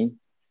gaze on me.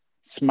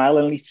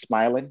 Smilingly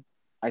smiling,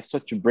 I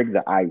sought to break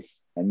the ice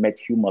and met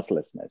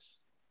humorlessness.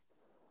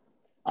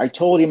 I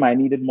told him I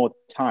needed more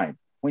time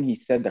when he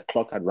said the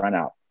clock had run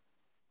out.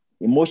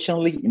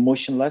 Emotionally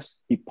emotionless,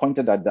 he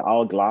pointed at the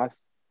hourglass.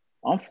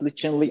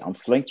 Unflinchingly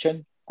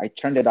unflinching, I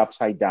turned it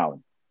upside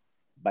down,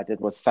 but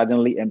it was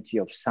suddenly empty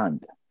of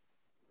sand.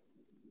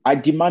 I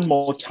demand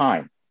more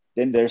time.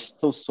 Then there's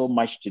still so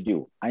much to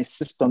do. I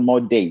insist on more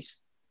days.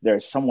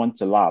 There's someone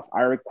to love.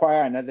 I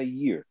require another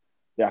year.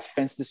 There are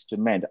fences to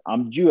mend.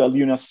 I'm due a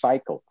lunar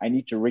cycle. I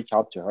need to reach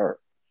out to her.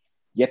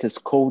 Yet his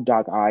cold,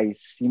 dark eyes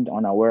seemed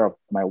unaware of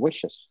my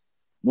wishes.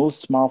 No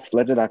smile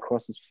flitted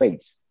across his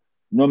face.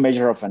 No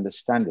measure of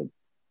understanding.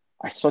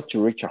 I sought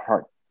to reach her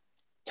heart,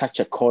 touch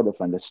a chord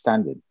of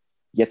understanding.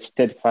 Yet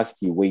steadfast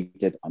he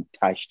waited,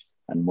 untouched,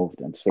 unmoved,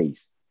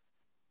 unfazed.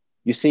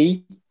 You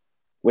see,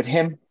 with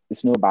him,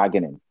 it's no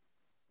bargaining.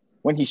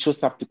 When he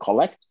shows up to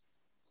collect,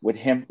 with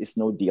him, it's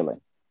no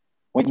dealing.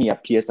 When he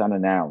appears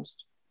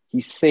unannounced,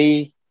 he'll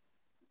say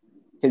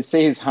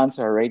his hands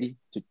are ready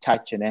to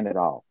touch and end it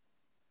all.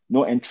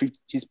 No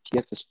entreaties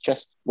pierce his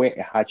chest where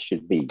a heart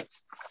should be.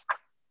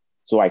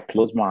 So I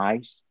closed my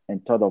eyes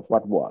and thought of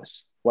what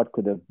was, what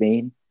could have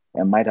been,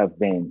 and might have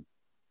been.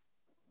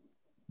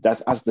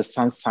 Thus, as the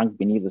sun sank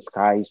beneath the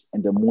skies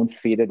and the moon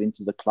faded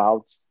into the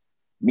clouds,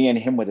 me and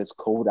him with his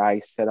cold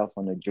eyes set off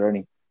on a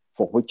journey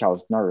for which I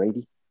was not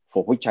ready,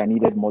 for which I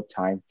needed more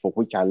time, for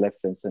which I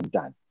left things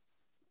undone.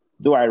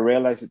 Though I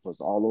realized it was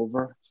all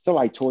over, still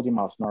I told him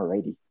I was not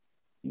ready.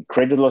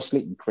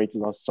 Incredulously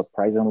incredulous,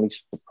 surprisingly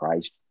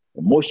surprised,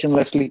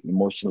 emotionlessly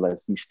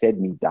emotionless, he stared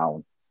me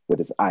down with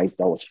his eyes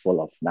that was full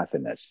of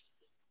nothingness.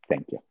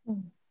 Thank you.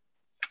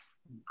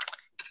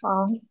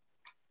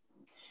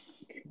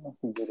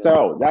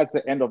 So that's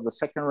the end of the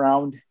second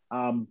round.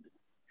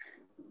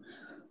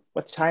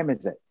 What time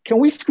is it? Can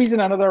we squeeze in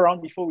another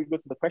round before we go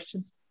to the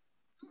questions?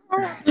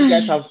 You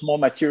guys have more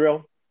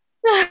material?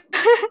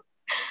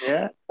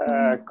 Yeah,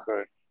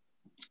 good.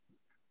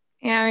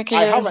 Yeah, we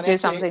can just do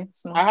something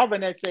small. I have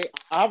an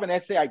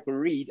essay I could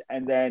read,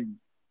 and then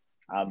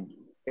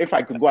if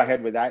I could go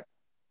ahead with that.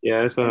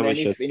 Yeah, so and then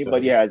if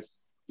anybody has,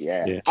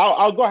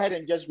 I'll go ahead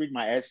and just read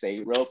my essay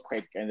real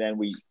quick, and then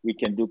we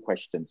can do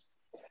questions.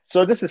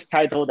 So this is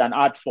titled An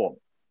Art Form.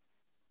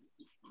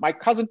 My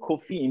cousin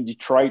Kofi in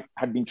Detroit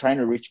had been trying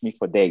to reach me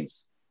for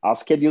days. Our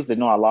schedules did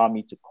not allow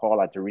me to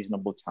call at a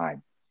reasonable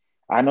time.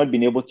 I had not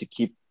been able to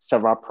keep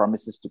several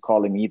promises to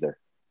call him either.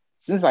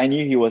 Since I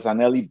knew he was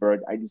an early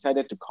bird, I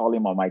decided to call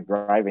him on my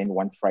drive-in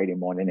one Friday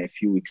morning a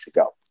few weeks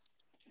ago.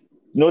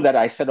 Know that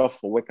I set off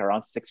for work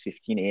around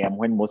 6:15 a.m.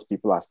 when most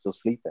people are still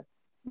sleeping.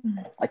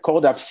 I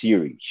called up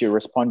Siri. She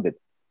responded.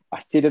 I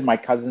stated my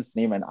cousin's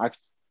name and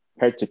asked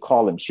her to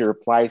call him. She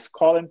replies,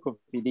 call him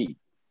Kofi D.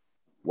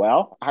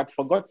 Well, I had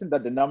forgotten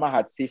that the number I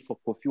had saved for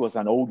Kofi was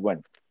an old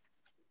one.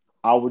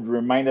 I would be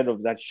reminded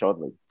of that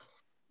shortly.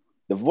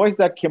 The voice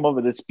that came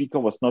over the speaker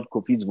was not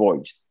Kofi's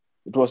voice.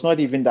 It was not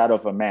even that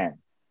of a man.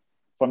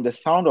 From the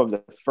sound of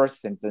the first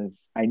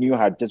sentence, I knew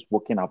I had just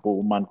woken up a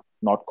woman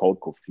not called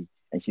Kofi,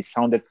 and she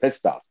sounded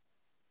pissed off.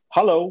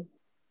 Hello,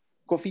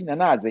 Kofi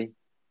Nanaze.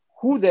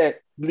 Who the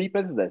bleep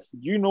is this? Do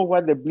you know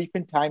what the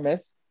bleeping time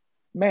is?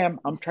 Ma'am,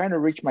 I'm trying to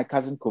reach my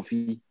cousin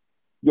Kofi.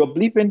 Your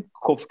bleeping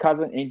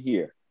cousin ain't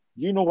here.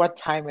 Do you know what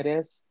time it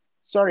is?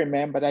 Sorry,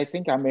 ma'am, but I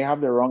think I may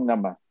have the wrong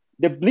number.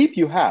 The bleep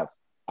you have,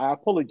 I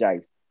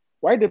apologize.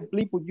 Why the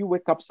bleep would you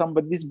wake up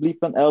somebody's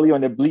bleeping early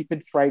on a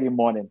bleeping Friday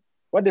morning?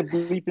 What the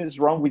bleeping is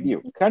wrong with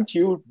you? Can't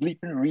you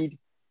bleeping read?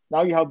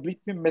 Now you have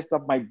bleeping messed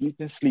up my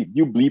bleeping sleep.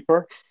 You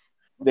bleeper.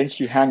 Then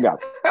she hung up.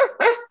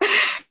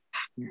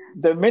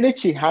 The minute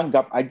she hung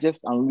up, I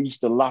just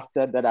unleashed the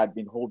laughter that I'd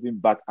been holding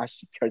back as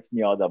she cursed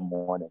me all that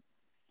morning.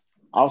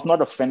 I was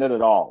not offended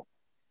at all.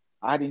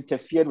 I had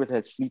interfered with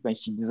her sleep and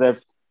she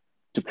deserved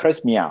to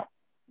curse me out.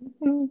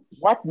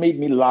 What made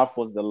me laugh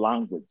was the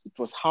language. It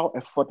was how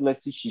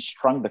effortlessly she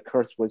strung the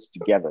curse words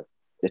together,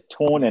 the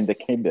tone and the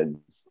cadence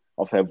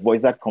of her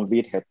voice that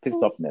conveyed her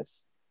pissed offness,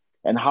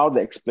 and how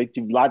the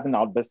expletive Latin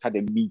outburst had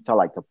a meter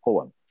like a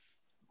poem.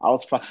 I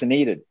was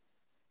fascinated.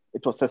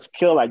 It was a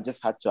skill I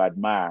just had to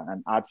admire,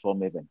 an art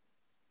form even.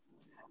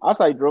 As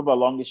I drove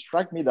along, it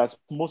struck me that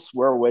most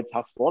swear words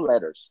have 4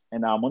 letters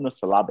and are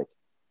monosyllabic.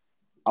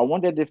 I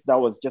wondered if that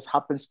was just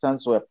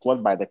happenstance or a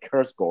plot by the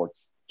curse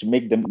gods to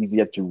make them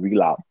easier to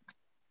reel out.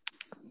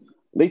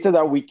 Later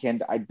that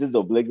weekend, I did the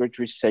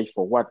obligatory search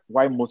for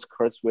why most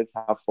curse words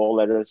have 4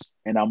 letters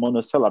and are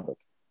monosyllabic.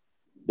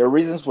 The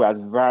reasons were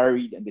as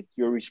varied and the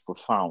theories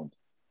profound.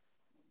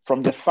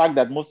 From the fact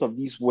that most of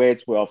these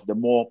words were of the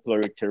more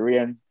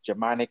Proletarian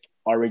Germanic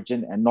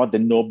origin and not the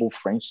noble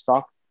French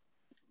stock,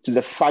 to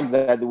the fact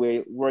that they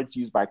were words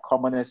used by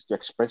commoners to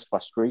express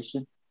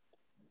frustration,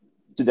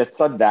 to the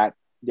thought that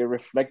they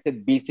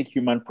reflected basic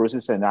human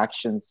processes and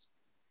actions,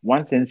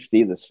 one thing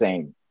stayed the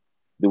same.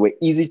 They were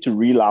easy to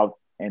reel out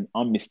and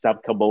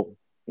unmistakable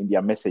in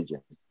their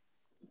messaging.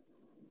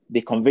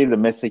 They conveyed the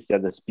message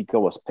that the speaker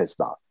was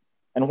pissed off.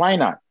 And why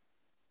not?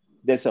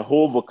 There's a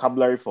whole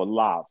vocabulary for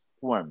love,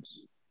 poems,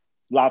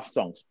 love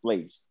songs,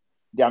 plays.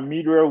 There are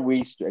myriad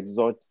ways to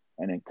exhort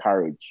and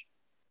encourage,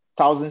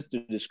 thousands to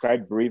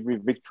describe bravery,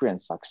 victory,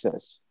 and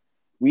success.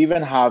 We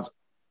even have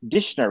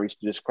dictionaries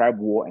to describe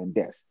war and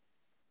death.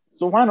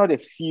 So why not a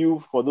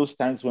few for those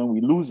times when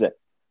we lose it?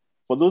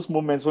 For those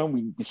moments when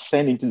we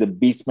descend into the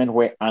basement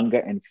where anger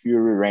and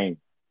fury reign,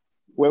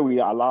 where we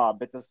allow our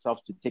better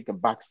selves to take a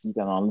backseat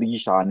and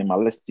unleash our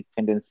animalistic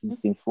tendencies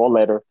in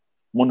four-letter,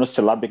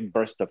 monosyllabic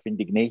bursts of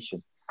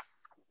indignation.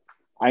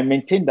 I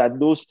maintain that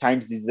those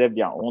times deserve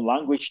their own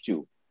language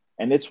too,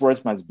 and its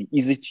words must be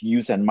easy to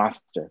use and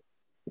master.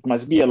 It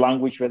must be a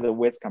language where the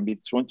words can be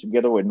thrown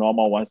together with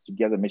normal ones to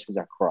get the message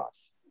across.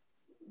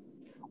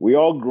 We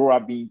all grow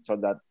up being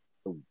taught that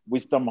the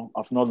wisdom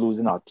of not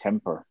losing our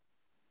temper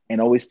and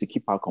always to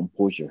keep our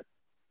composure.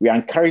 We are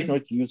encouraged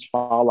not to use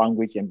foul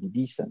language and be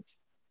decent.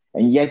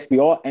 And yet we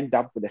all end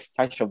up with a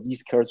stash of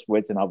these curse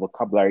words in our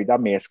vocabulary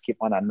that may escape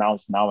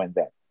unannounced now and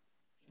then.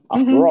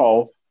 After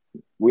all,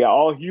 we are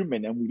all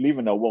human and we live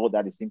in a world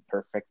that is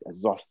imperfect,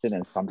 exhausting,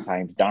 and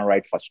sometimes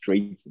downright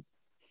frustrating.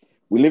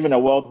 We live in a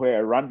world where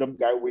a random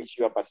guy wakes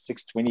you up at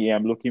 6:20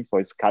 a.m. looking for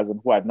his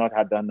cousin who had not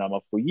had that number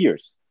for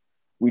years.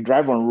 We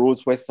drive on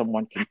roads where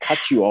someone can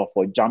cut you off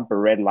or jump a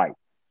red light.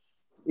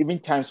 Even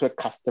times where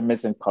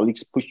customers and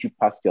colleagues push you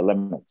past your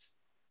limits.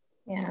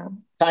 Yeah.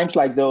 Times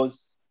like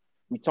those,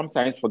 we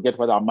sometimes forget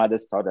what our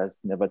mothers taught us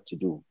never to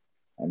do,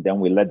 and then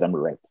we let them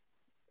rip.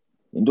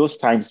 In those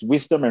times,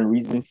 wisdom and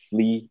reason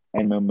flee,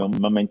 and we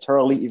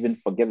momentarily even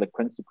forget the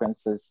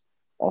consequences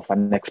of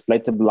an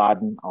expletive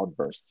laden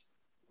outburst.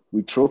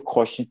 We throw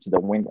caution to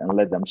the wind and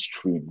let them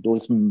stream.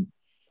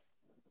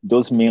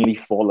 Those mainly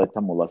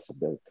four-letter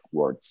monosyllabic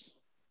words.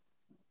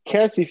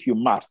 Curse if you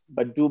must,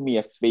 but do me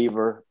a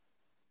favor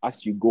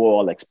as you go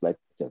all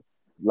expletive.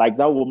 Like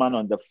that woman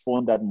on the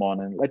phone that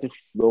morning, let it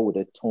flow with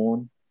a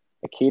tone,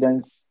 a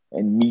cadence,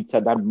 and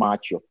meter that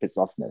match your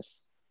piss-offness.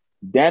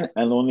 Then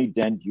and only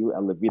then do you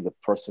elevate the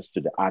process to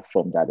the art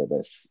form that it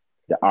is,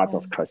 the art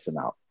of cursing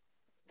out.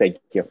 Thank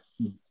you.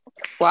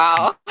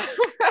 Wow.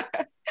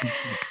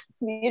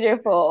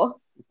 Beautiful.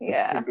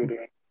 Yeah.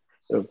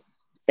 So,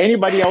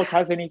 anybody else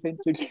has anything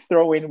to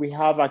throw in? We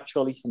have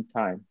actually some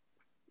time.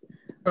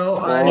 Well,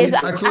 I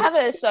have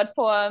a short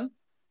poem.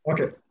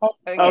 Okay.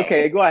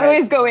 Okay, go ahead. Who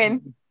is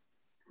going?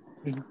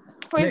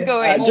 Who is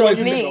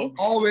going? Me.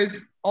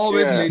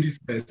 Always ladies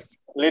first.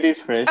 Ladies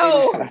first.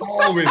 Oh.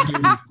 Always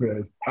ladies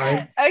first.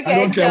 I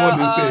don't care what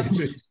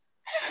they say.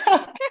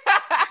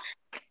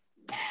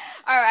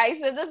 All right,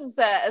 so this is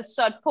a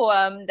short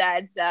poem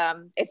that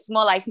it's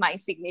more like my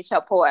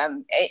signature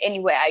poem.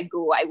 Anywhere I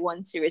go, I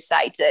want to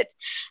recite it.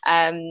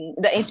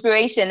 The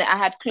inspiration, I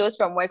had closed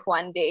from work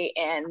one day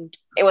and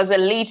it was a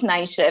late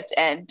night shift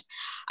and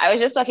I was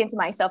just talking to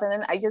myself and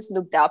then I just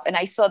looked up and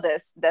I saw the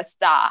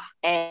star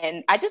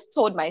and I just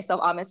told myself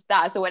I'm a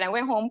star. So when I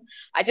went home,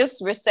 I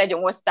just researched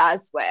on what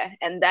stars were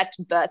and that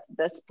birthed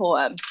this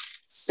poem.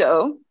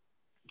 So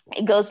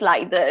it goes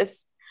like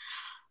this.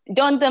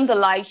 Don't dim the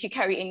light you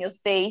carry in your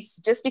face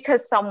just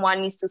because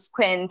someone needs to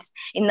squint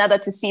in order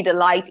to see the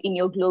light in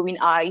your glowing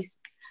eyes.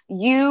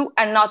 You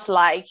are not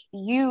like,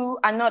 you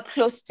are not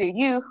close to,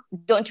 you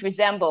don't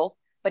resemble,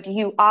 but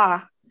you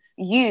are.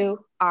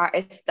 You are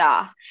a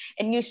star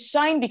and you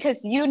shine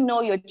because you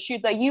know your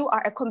truth, that you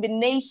are a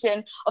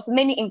combination of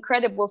many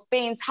incredible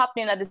things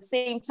happening at the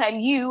same time.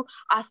 You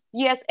are,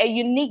 yes, a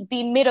unique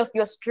being made of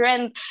your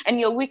strength and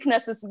your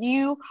weaknesses.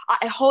 You are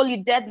a holy,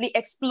 deadly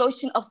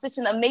explosion of such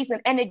an amazing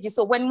energy.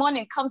 So when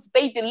morning comes,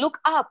 baby, look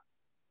up.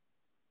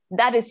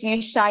 That is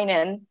you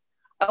shining.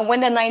 And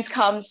when the night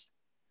comes,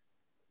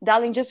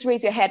 darling, just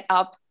raise your head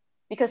up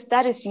because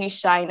that is you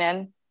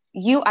shining.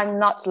 You are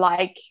not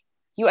like,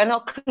 you are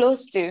not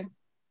close to,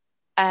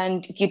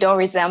 and you don't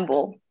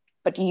resemble,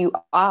 but you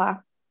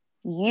are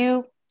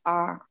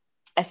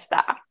a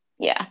star.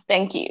 Yeah,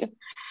 thank you.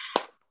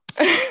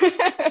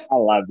 I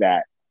love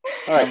that.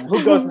 All right,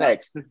 who goes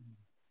next?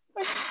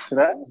 Should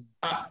I?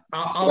 I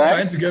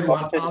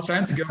was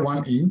trying to get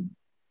one in.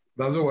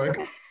 Does it work?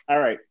 All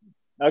right.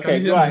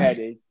 Okay, go ahead,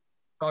 Ace.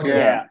 Okay.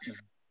 Yeah.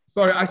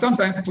 Sorry, I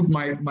sometimes put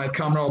my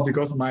camera up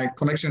because my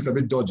connection is a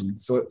bit dodgy.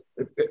 So,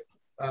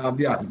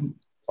 yeah.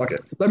 Okay,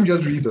 let me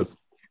just read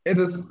this. It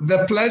is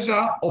the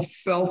pleasure of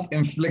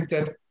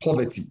self-inflicted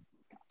poverty.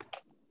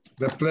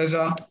 The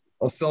pleasure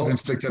of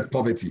self-inflicted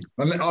poverty.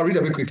 I'll read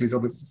a bit quickly,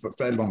 so it's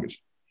style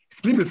language.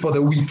 Sleep is for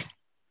the weak.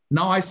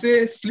 Now I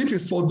say sleep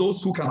is for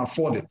those who can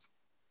afford it.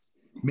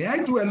 May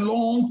I do a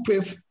long,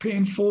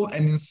 painful,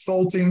 and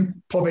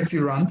insulting poverty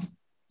rant?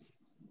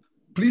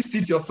 Please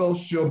seat yourself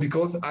sure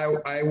because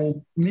I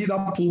will neither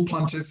pull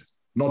punches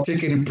nor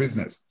take any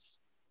prisoners.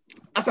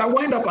 As I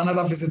wind up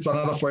another visit to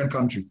another foreign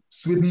country,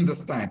 Sweden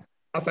this time,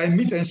 as I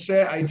meet and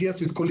share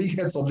ideas with colleague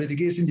heads of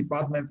litigation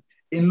departments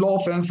in law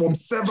firms from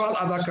several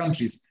other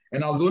countries,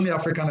 and I was only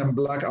African and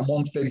Black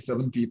among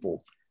 37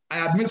 people,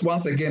 I admit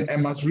once again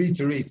and must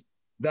reiterate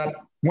that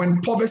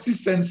when poverty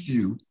sends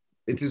you,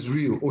 it is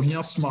real.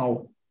 Ohia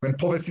smile, when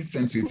poverty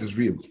sends you, it is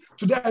real.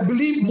 Today, I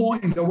believe more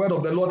in the word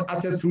of the Lord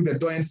uttered through the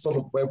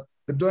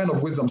doyen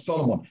of wisdom,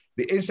 Solomon,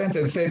 the ancient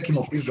and third king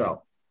of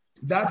Israel,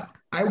 that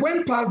I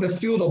went past the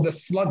field of the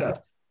sluggard,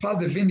 past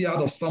the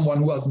vineyard of someone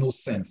who has no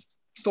sense.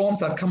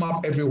 Storms had come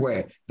up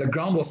everywhere. The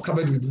ground was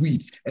covered with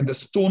weeds, and the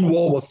stone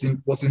wall was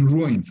in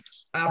ruins.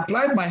 I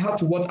applied my heart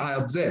to what I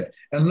observed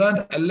and learned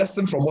a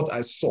lesson from what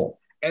I saw.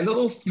 A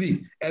little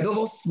sleep, a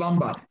little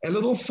slumber, a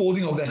little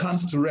folding of the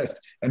hands to rest,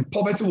 and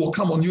poverty will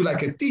come on you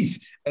like a thief,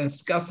 and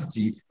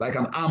scarcity like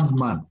an armed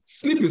man.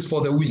 Sleep is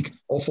for the weak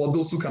or for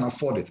those who can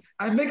afford it.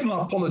 I make no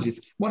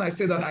apologies when I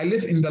say that I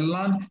live in the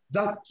land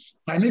that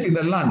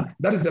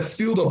is the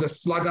field of the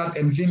sluggard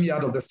and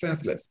vineyard of the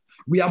senseless.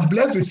 We are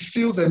blessed with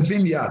fields and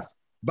vineyards,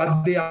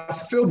 but they are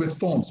filled with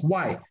thorns.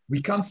 Why?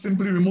 We can't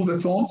simply remove the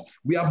thorns.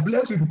 We are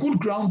blessed with good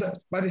ground,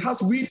 but it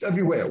has weeds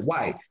everywhere.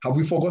 Why? Have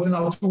we forgotten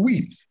how to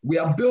weed? We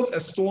have built a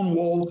stone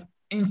wall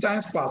in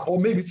times past, or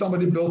maybe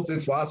somebody built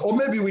it for us, or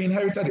maybe we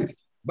inherited it,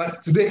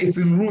 but today it's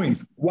in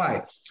ruins.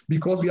 Why?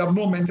 Because we have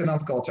no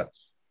maintenance culture.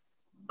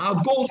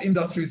 Our gold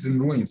industry is in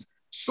ruins.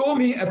 Show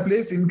me a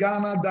place in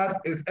Ghana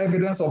that is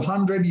evidence of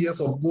 100 years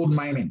of gold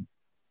mining.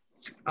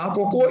 Our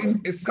cocoa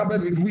is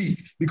covered with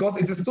weeds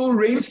because it is still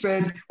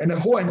rain-fed and a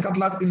hoe and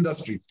cutlass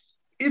industry.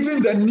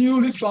 Even the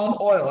newly found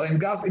oil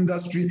and gas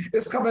industry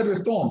is covered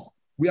with thorns.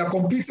 We are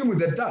competing with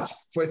the Dutch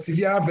for a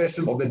severe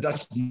version of the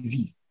Dutch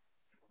disease.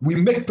 We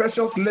make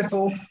precious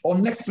little or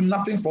next to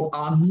nothing from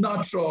our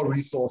natural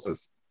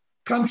resources.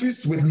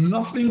 Countries with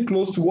nothing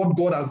close to what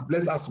God has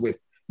blessed us with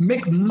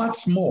make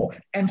much more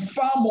and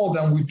far more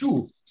than we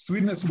do.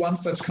 Sweden is one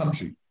such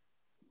country.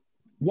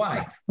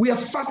 Why? We are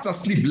fast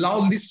asleep,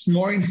 loudly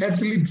snoring,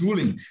 heavily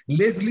drooling,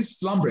 lazily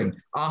slumbering.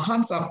 Our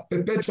hands are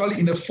perpetually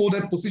in a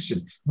folded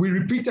position. We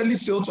repeatedly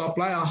fail to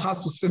apply our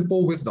hearts to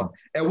simple wisdom.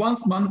 A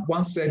wise man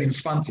once said in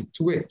Fanti,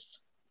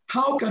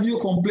 how can you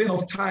complain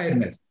of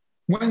tiredness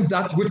when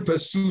that which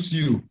pursues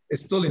you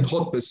is still in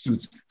hot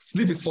pursuit?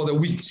 Sleep is for the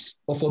weak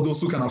or for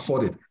those who can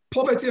afford it.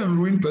 Poverty and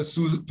ruin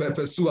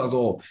pursue us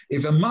all.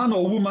 If a man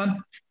or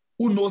woman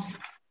who knows,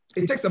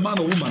 it takes a man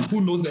or woman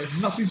who knows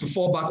there's nothing to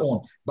fall back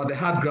on but the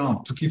hard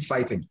ground to keep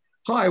fighting.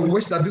 How I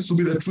wish that this would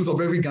be the truth of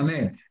every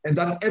Ghanaian and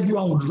that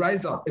everyone would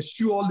rise up,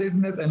 eschew all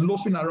laziness and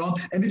loafing around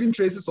and even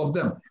traces of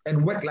them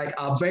and work like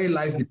our very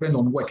lives depend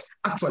on work.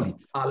 Actually,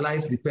 our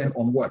lives depend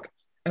on work.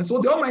 And so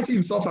the Almighty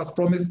himself has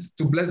promised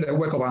to bless the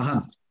work of our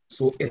hands.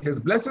 So if his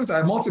blessings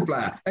are a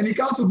multiplier and he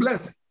comes to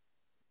bless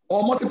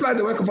or multiply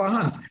the work of our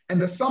hands and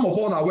the sum of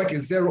all our work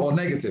is zero or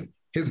negative,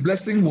 his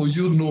blessing will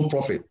yield no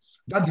profit.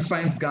 That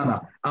defines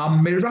Ghana, our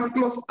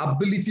miraculous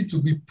ability to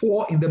be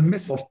poor in the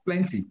midst of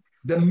plenty,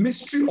 the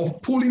mystery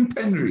of pulling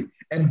penury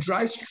and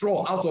dry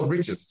straw out of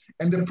riches,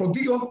 and the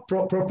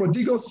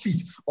prodigal's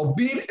feat of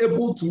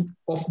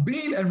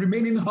being and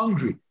remaining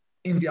hungry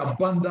in the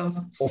abundance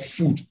of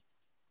food.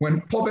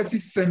 When poverty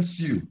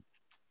sends you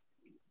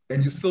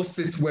and you still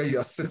sit where you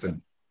are sitting,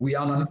 we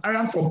are on an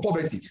errand from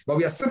poverty, but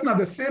we are sitting at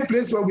the same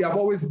place where we have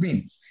always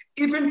been.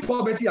 Even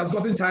poverty has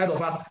gotten tired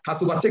of us,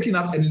 has overtaken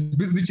us, and is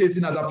busily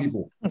chasing other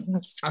people.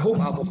 I hope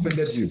I've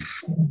offended you.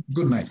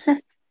 Good night.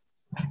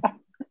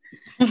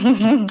 I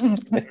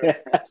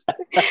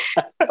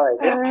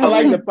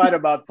like the part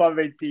about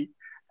poverty.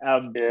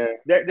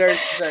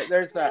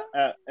 There's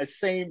a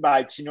saying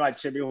by Chinua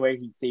Achebe where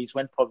he says,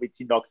 when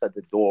poverty knocks at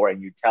the door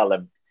and you tell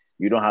him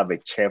you don't have a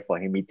chair for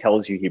him, he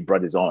tells you he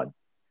brought his own.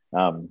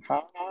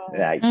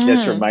 It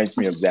just reminds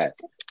me of that.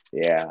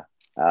 Yeah.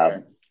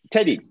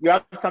 Teddy, you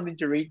have something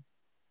to read?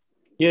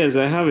 Yes,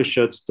 I have a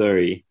short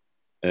story.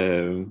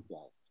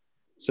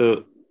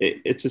 So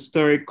it's a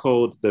story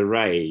called The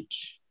Ride.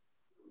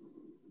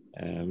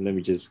 Let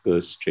me just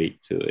go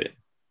straight to it.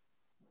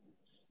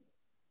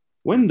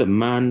 When the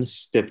man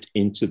stepped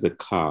into the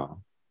car,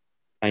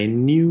 I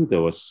knew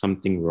there was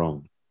something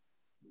wrong.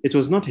 It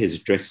was not his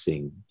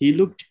dressing. He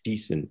looked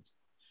decent,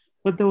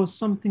 but there was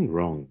something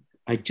wrong.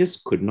 I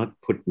just could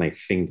not put my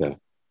finger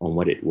on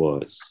what it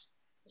was.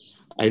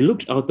 I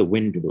looked out the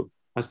window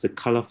as the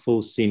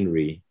colorful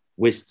scenery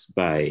whisked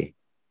by,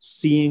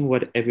 seeing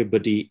what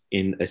everybody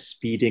in a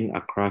speeding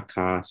Accra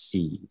car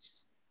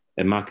sees.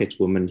 A market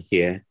woman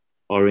here,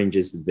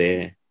 oranges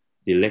there,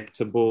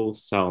 delectable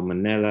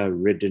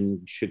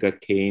salmonella-ridden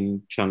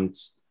sugarcane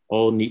chunks,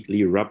 all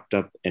neatly wrapped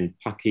up and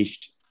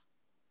packaged.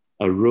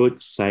 A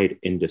roadside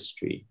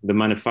industry, the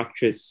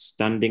manufacturers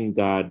standing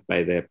guard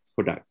by their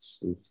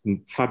products,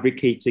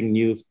 fabricating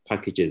new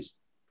packages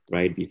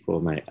right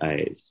before my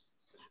eyes.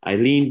 I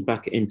leaned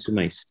back into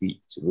my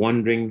seat,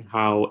 wondering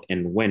how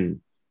and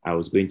when I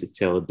was going to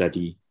tell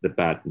Daddy the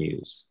bad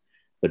news.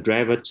 The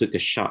driver took a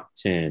sharp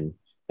turn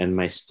and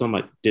my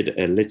stomach did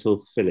a little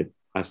fillip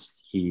as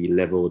he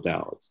leveled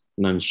out,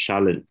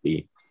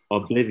 nonchalantly,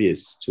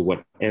 oblivious to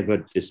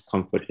whatever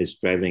discomfort his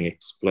driving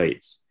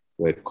exploits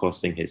were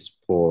causing his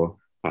poor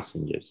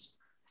passengers.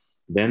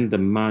 Then the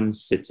man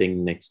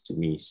sitting next to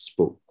me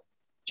spoke,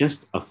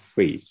 just a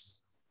phrase,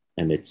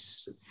 and it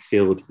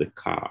filled the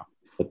car.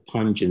 The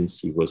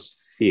pungency was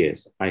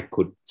fierce. I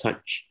could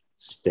touch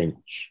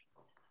stench.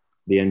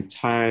 The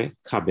entire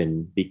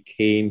cabin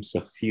became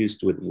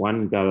suffused with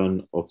 1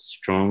 gallon of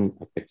strong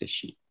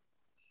apetashi.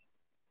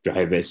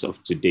 Drivers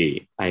of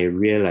today, I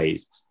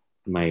realized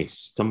my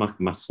stomach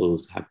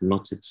muscles had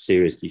knotted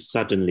seriously.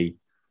 Suddenly,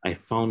 I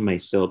found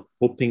myself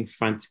hoping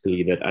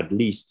frantically that at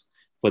least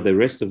For the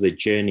rest of the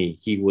journey,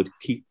 he would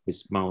keep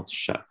his mouth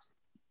shut.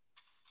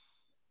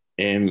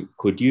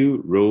 Could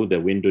you roll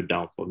the window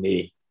down for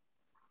me?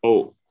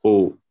 Oh,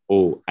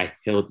 I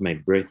held my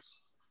breath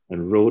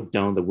and rolled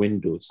down the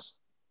windows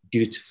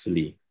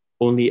dutifully,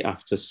 only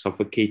after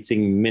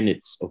suffocating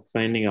minutes of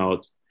finding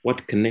out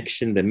what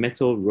connection the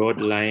metal rod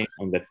lying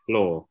on the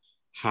floor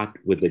had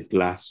with the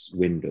glass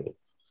window.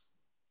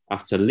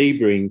 After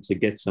laboring to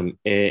get some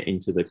air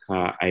into the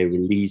car, I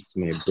released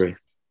my breath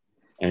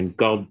and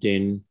gulped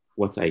in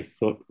what I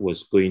thought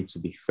was going to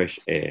be fresh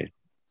air.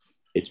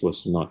 It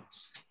was not.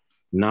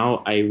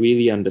 Now I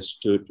really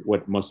understood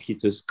what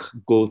mosquitoes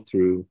go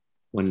through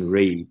when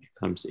raid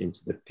comes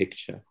into the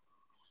picture.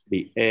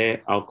 The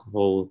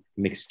air-alcohol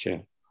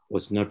mixture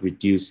was not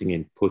reducing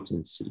in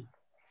potency.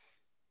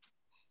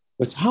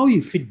 But how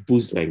you fit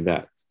booze like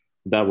that?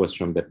 That was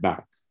from the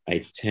back.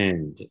 I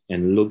turned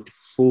and looked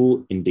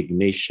full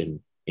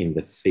indignation in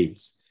the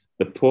face.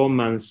 The poor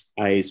man's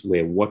eyes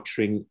were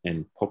watering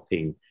and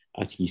popping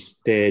as he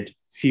stared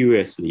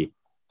furiously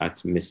at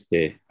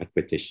Mr.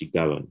 Akpeteshi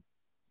Gallon.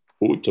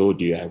 Who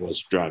told you I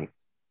was drunk?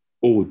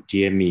 Oh,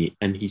 dear me.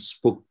 And he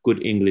spoke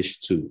good English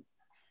too.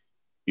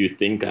 You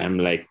think I'm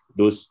like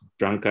those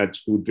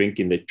drunkards who drink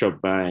in the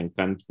chop bar and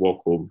can't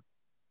walk home?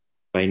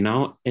 By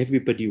now,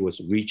 everybody was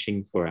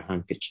reaching for a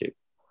handkerchief.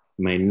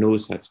 My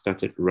nose had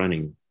started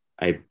running.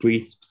 I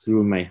breathed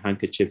through my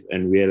handkerchief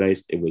and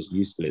realized it was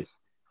useless.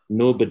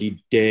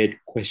 Nobody dared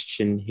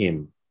question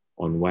him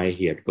on why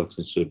he had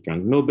gotten so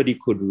drunk. Nobody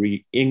could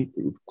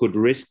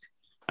risk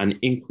an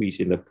increase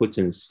in the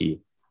potency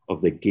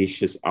of the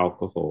gaseous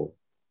alcohol.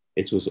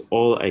 It was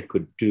all I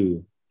could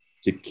do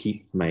to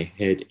keep my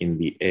head in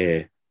the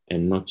air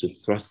and not to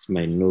thrust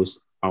my nose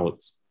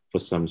out for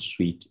some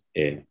sweet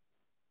air.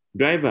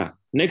 Driver,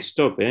 next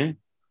stop, eh?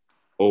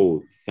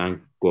 Oh,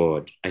 thank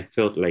God. I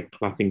felt like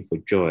clapping for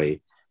joy.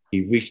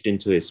 He reached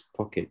into his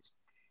pocket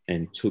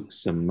and took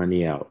some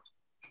money out.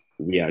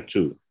 We are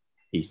two,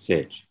 he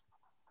said.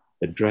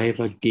 The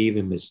driver gave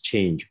him his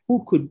change.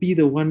 Who could be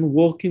the one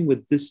walking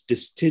with this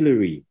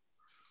distillery?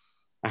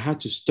 I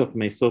had to stop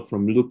myself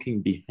from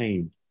looking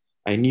behind.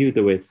 I knew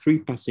there were 3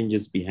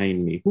 passengers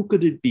behind me. Who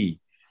could it be?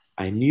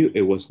 I knew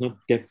it was not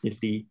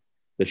definitely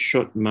the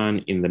short man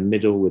in the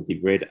middle with the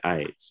red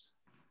eyes.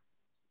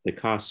 The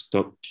car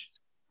stopped,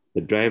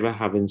 the driver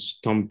having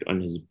stomped on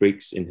his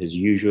brakes in his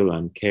usual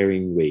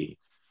uncaring way.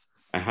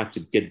 I had to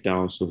get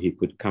down so he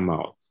could come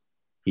out.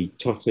 He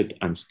tottered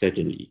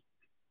unsteadily.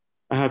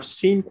 I have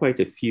seen quite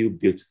a few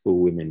beautiful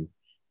women,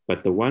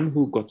 but the one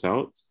who got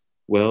out,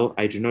 well,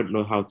 I do not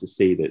know how to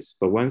say this,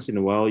 but once in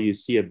a while you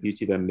see a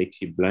beauty that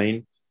makes you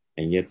blind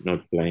and yet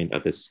not blind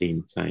at the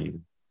same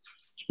time.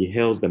 She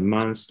held the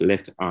man's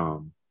left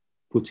arm,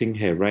 putting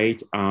her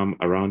right arm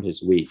around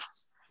his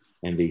waist,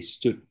 and they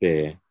stood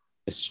there,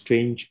 a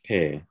strange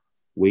pair,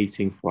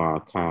 waiting for our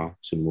car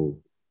to move.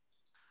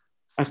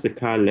 As the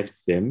car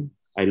left them,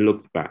 I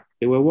looked back.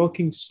 They were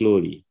walking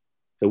slowly.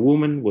 The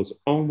woman was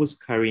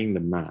almost carrying the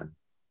man.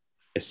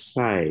 A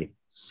sigh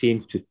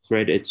seemed to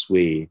thread its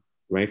way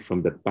right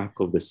from the back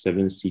of the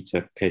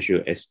 7-seater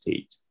Peugeot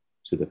Estate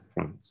to the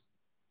front.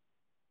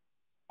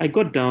 I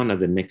got down at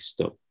the next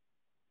stop.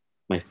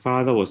 My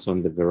father was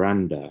on the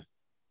veranda.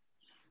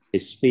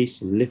 His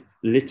face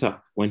lit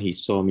up when he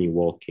saw me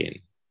walk in.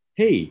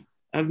 Hey,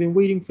 I've been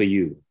waiting for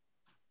you.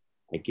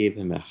 I gave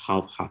him a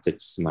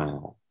half-hearted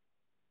smile.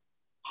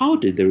 How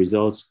did the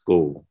results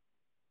go?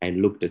 I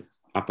looked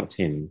up at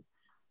him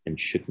and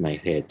shook my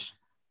head.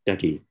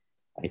 Daddy,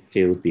 I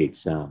failed the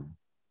exam.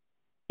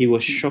 He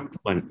was shocked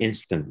for an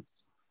instant.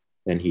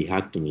 Then he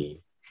hugged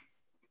me,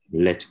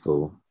 let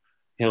go,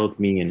 held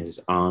me in his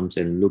arms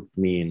and looked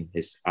me in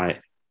his eye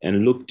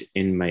and looked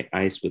in my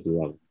eyes with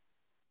love.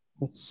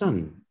 But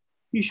son,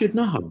 you should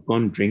not have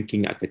gone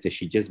drinking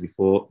Akpeteshi just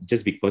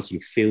because you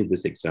failed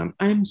this exam.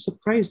 I'm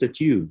surprised at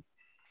you.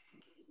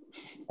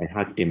 I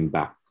hugged him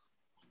back.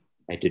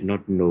 I did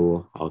not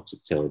know how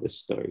to tell the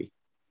story.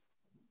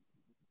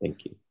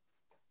 Thank you.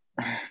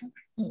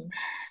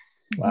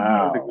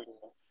 Wow.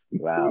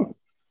 Wow.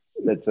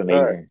 That's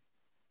amazing.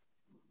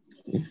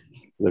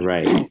 The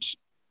right.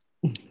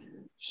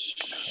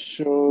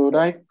 Should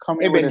I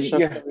come in with a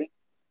short story?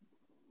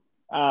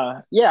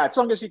 Yeah, as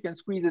long as you can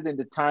squeeze it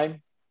into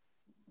time.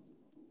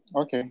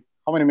 Okay.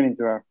 How many minutes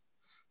do you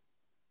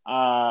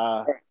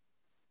have?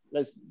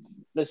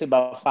 Let's say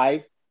about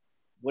 5.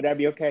 Would that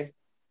be okay?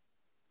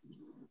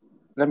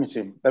 Let me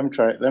see. Let me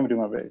try. Let me do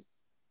my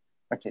best.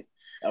 Okay.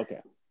 Okay.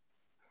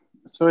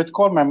 So it's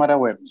called My Mother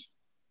Wept.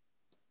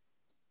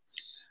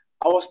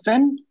 I was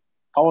 10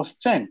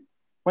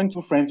 when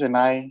 2 friends and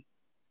I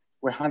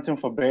were hunting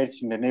for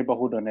birds in the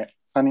neighborhood on a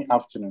sunny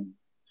afternoon.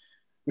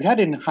 We had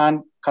in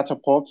hand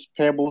catapults,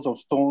 pebbles of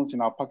stones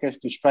in our pockets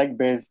to strike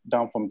birds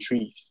down from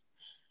trees.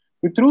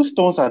 We threw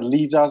stones at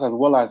lizards as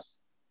well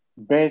as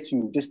birds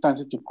in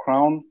distance to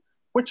crown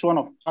which one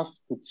of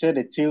us could tear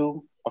the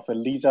tail of a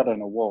lizard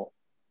on a wall.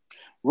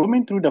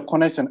 Roaming through the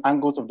corners and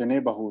angles of the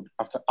neighborhood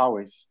after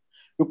hours,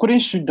 we couldn't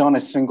shoot down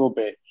a single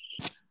bird.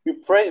 We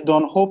pressed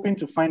on, hoping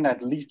to find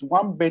at least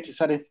one bird to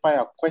satisfy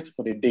our quest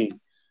for the day,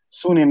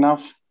 Soon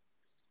enough,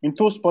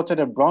 Into spotted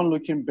a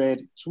brown-looking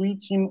bird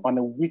tweeting on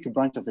a weak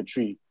branch of a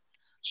tree.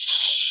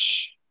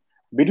 Shh!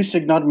 Bedu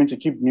signaled me to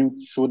keep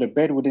mute so the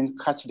bird wouldn't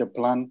catch the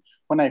plant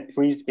when I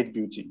praised its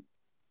beauty.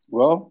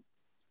 Well,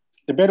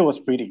 the bird was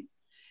pretty.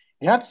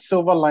 It had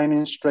silver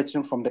linings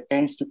stretching from the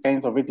ends to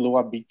ends of its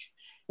lower beak.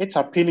 Its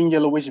appealing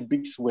yellowish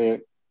beaks were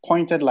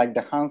pointed like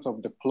the hands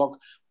of the clock,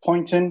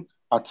 pointing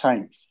at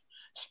times.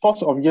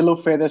 Spots of yellow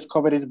feathers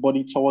covered its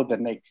body towards the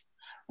neck.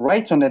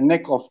 Right on the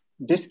neck of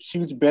this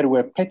cute bird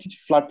were petite,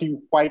 flappy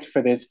white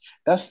feathers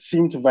that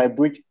seemed to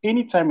vibrate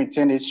anytime it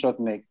turned its short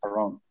neck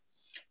around.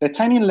 The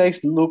tiny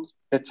legs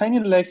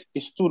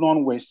it stood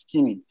on were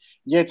skinny,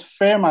 yet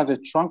firm as the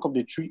trunk of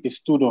the tree it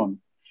stood on.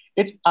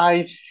 Its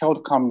eyes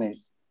held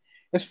calmness.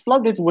 It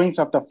flapped its wings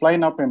after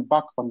flying up and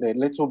back on the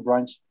little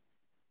branch,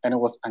 and it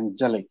was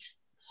angelic.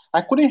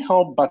 I couldn't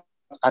help but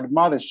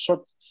admire the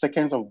short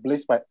seconds of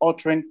bliss by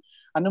uttering,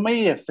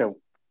 "Anomeye fell,"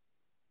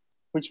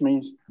 which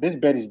means this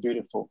bird is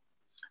beautiful.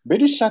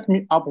 Bedu shut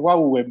me up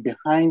while we were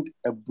behind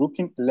a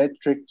broken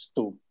electric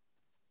stove.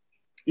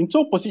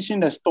 Into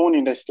positioned the stone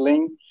in the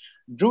sling,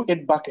 drew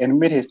it back and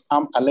made his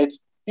arm alert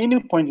any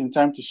point in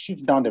time to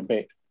shoot down the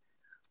bird.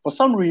 For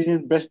some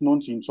reasons best known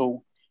to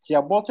Into, he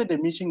aborted the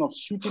mission of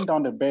shooting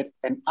down the bird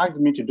and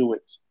asked me to do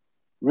it.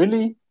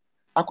 Really?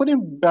 I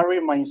couldn't bury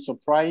my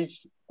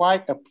surprise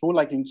why a pro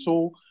like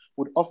Into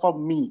would offer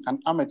me, an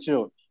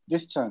amateur,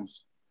 this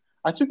chance.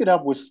 I took it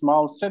up with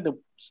smiles, set the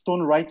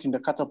stone right in the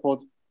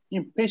catapult,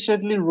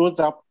 impatiently rose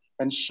up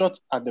and shot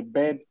at the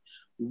bird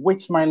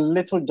with my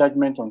little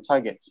judgment on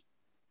target.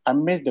 I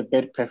missed the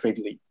bird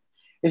perfectly.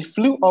 It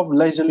flew off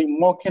leisurely,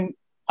 mocking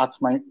at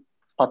my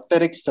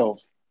pathetic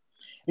self.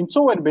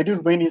 Into and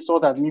Bedu Rainy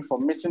saw at me for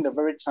missing the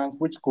very chance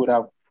which could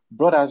have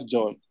brought us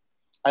joy.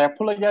 I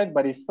apologized,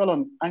 but it fell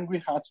on angry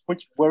hearts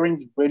which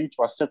weren't ready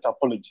to accept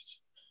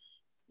apologies.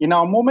 In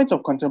our moment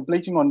of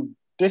contemplating on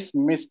this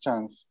missed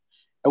chance,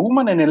 a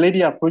woman and a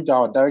lady approached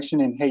our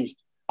direction in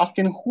haste,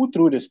 asking who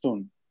threw the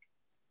stone.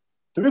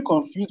 Three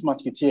confused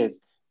musketeers,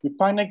 we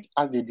panicked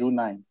as they drew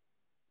nigh.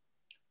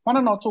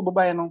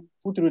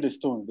 Who threw the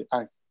stones, they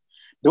asked.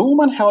 The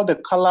woman held the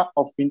collar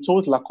of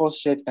Into's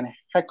Lacoste shirt and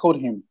heckled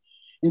him.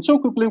 Into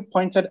quickly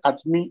pointed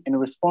at me in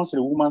response to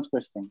the woman's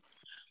question.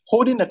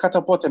 Holding the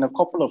catapult and a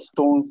couple of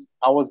stones,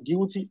 I was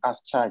guilty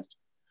as charged.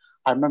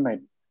 I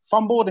murmured,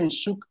 fumbled and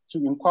shook to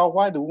inquire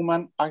why the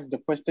woman asked the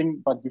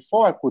question, but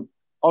before I could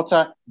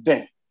utter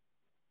 "there,"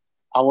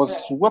 I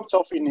was swept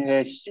off in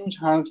her huge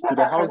hands to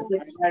the house.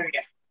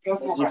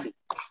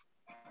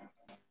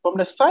 From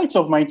the sight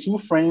of my two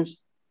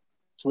friends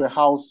to a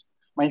house,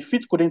 my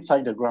feet couldn't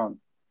touch the ground.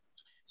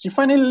 She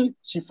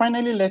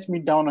finally let me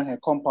down on her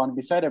compound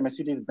beside a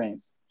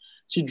Mercedes-Benz.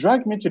 She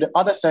dragged me to the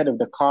other side of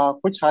the car,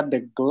 which had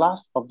the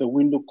glass of the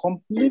window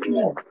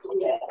completely to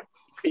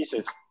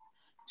pieces.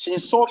 She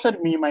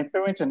insulted me, my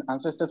parents and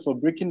ancestors for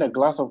breaking the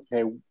glass of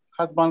her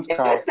husband's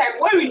car. Next time,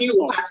 when renew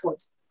your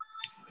passport?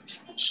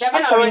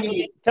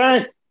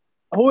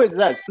 Who is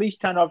that? Please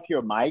turn off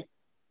your mic.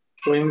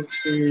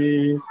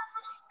 20.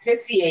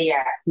 This year,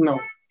 yeah. No.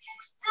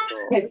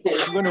 I'm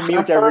going to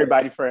mute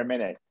everybody for a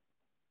minute.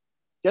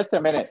 Just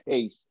a minute,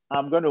 Ace.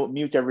 I'm going to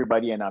mute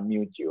everybody and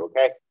unmute you,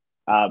 okay?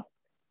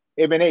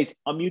 Even Ace,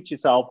 unmute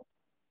yourself.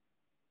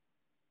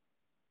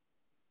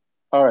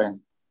 All right.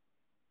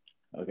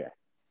 Okay.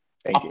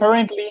 Thank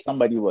Apparently, you.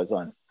 Somebody was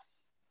on.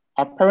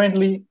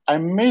 Apparently, I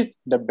missed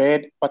the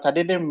bed, but I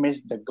didn't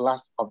miss the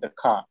glass of the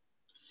car.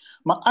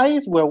 My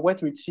eyes were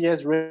wet with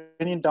tears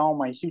raining down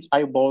my huge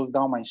eyeballs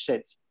down my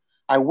shirt.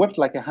 I wept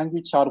like a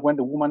hungry child when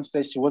the woman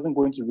said she wasn't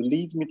going to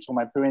release me till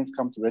my parents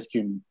come to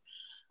rescue me.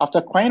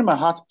 After crying my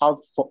heart out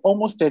for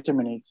almost 30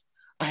 minutes,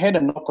 I heard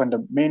a knock on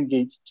the main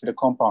gate to the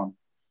compound.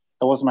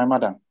 It was my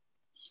mother.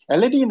 A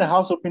lady in the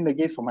house opened the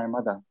gate for my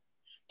mother.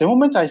 The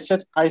moment I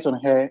set eyes on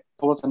her,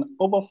 there was an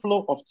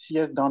overflow of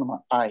tears down my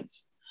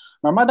eyes.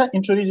 My mother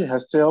introduced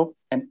herself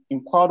and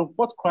inquired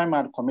what crime I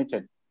had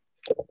committed.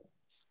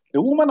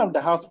 The woman of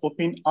the house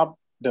opened up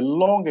the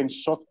long and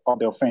short of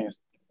the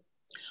offense.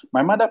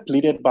 My mother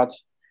pleaded, but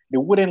they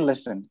wouldn't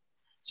listen.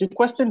 She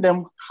questioned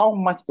them how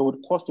much it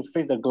would cost to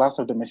fix the glass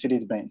of the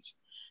Mercedes-Benz.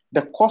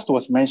 The cost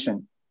was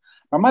mentioned.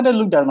 My mother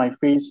looked at my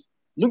face,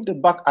 looked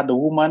back at the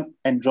woman,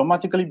 and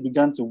dramatically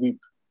began to weep.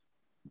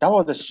 That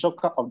was the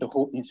shocker of the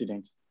whole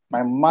incident.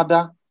 My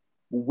mother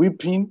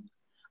weeping.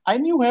 I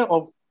knew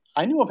of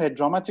her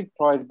dramatic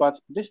pride, but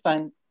this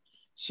time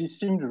she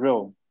seemed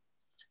real.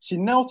 She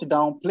knelt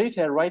down, placed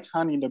her right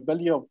hand in the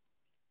belly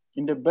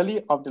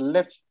of the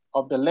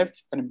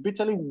left, and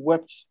bitterly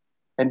wept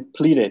and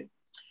pleaded.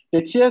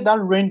 The tears that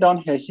rained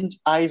down her huge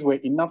eyes were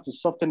enough to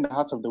soften the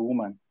heart of the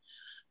woman.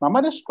 My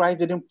mother's cries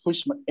didn't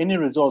push any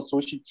results, so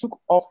she took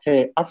off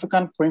her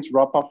African print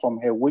wrapper from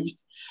her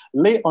waist,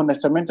 lay on the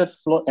cemented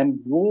floor,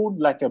 and rolled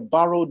like a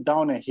barrel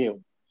down a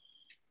hill.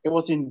 It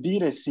was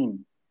indeed a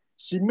sin.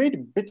 She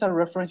made bitter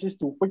references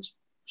which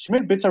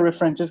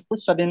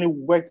suddenly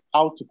worked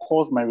out to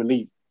cause my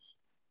release.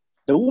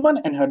 The woman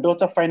and her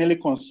daughter finally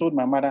consoled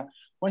my mother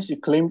when she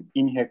claimed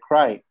in her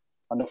cry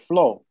on the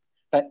floor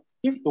that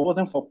if it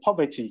wasn't for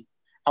poverty,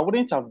 I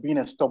wouldn't have been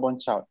a stubborn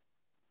child.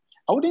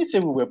 I wouldn't say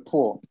we were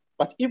poor,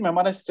 but if my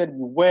mother said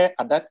we were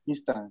at that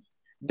instance,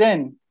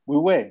 then we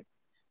were.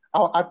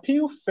 Our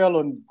appeal fell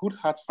on good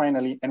heart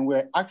finally, and we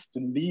were asked to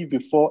leave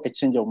before a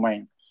change of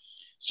mind.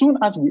 Soon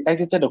as we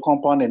exited the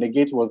compound and the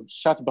gate was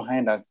shut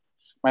behind us,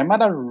 my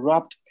mother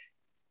rubbed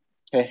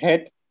her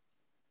head,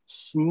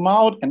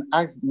 smiled, and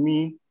asked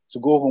me to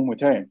go home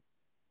with her.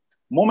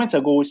 Moments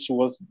ago, she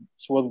was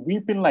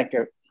weeping like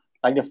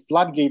the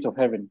floodgate of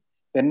heaven.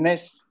 The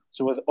next,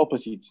 she was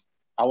opposite.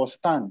 I was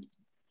stunned.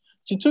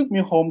 She took me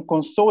home,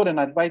 consoled and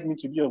advised me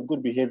to be of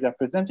good behavior,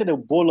 presented a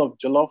bowl of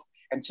jollof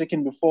and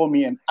chicken before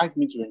me and asked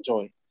me to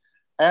enjoy.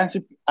 I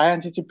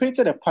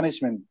anticipated a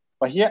punishment,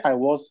 but here I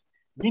was,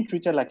 being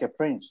treated like a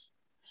prince.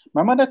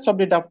 My mother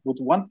topped it up with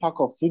 1 pack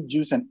of fruit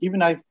juice and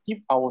even asked if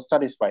I was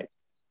satisfied.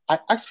 I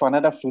asked for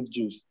another fruit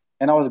juice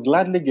and I was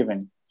gladly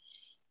given.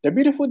 The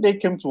beautiful day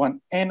came to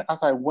an end as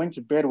I went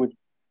to bed with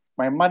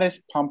my mother's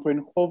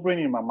pampering hovering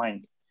in my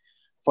mind.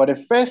 For the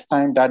first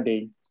time that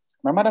day,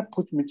 my mother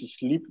put me to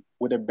sleep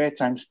with a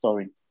bedtime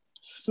story,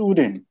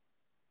 soothing.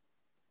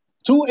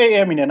 2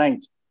 a.m. in the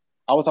night,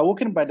 I was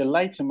awoken by the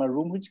lights in my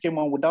room, which came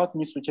on without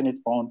me switching it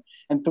on,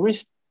 and three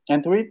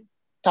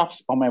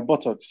taps on my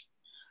buttocks.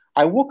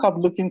 I woke up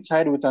looking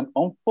tired with an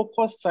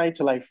unfocused sight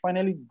till I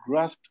finally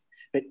grasped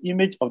the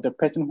image of the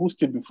person who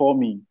stood before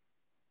me.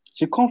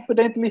 She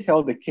confidently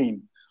held the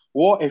cane,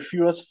 wore a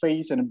furious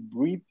face, and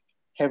breathed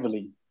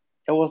heavily.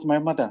 It was my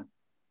mother.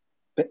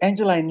 The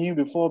angel I knew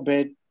before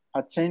bed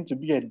had turned to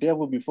be a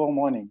devil before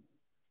morning.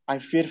 I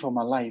feared for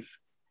my life.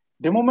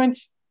 The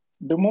moments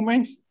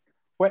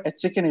where a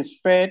chicken is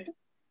fed,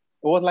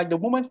 it was like the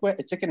moment where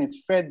a chicken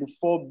is fed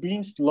before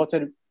being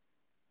slaughtered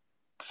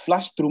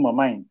flashed through my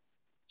mind.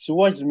 She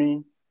watched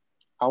me,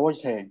 I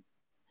watched her.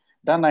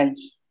 That night,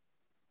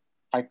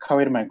 I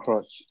carried my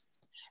cross.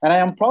 And I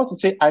am proud to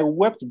say I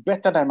wept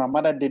better than my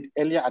mother did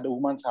earlier at the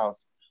woman's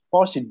house,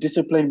 while she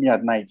disciplined me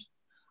at night.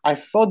 I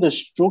felt the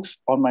strokes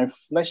on my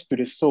flesh to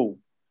the soul.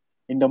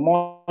 In the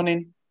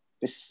morning,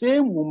 the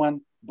same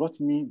woman brought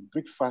me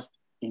breakfast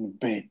in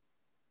bed.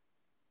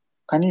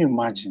 Can you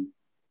imagine?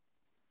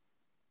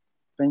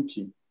 Thank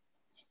you.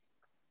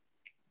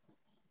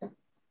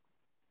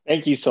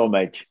 Thank you so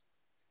much.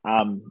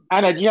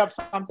 Anna, do you have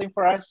something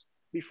for us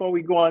before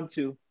we go on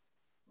to,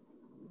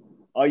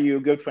 are you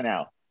good for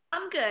now?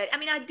 I'm good. I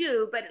mean, I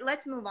do, but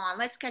let's move on.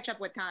 Let's catch up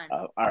with time.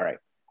 All right.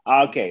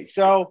 Okay.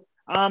 So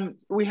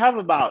we have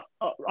about,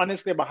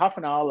 honestly, about half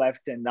an hour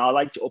left, and I'd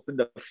like to open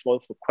the floor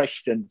for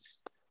questions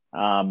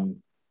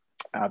from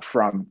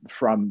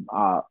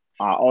our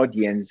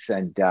audience.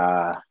 And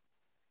Nana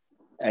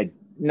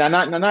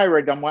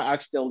Redamwa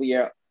asked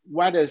earlier,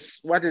 what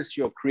is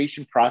your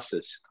creation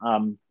process?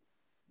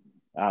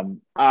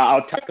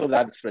 I'll tackle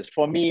that first.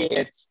 For me,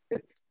 it's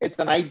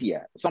an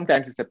idea.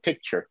 Sometimes it's a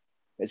picture.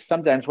 It's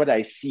sometimes what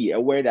I see, a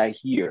word I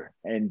hear,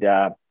 and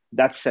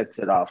that sets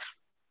it off.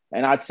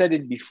 And I'd said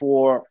it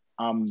before,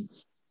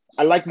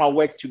 I like my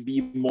work to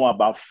be more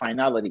about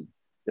finality,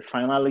 the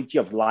finality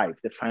of life,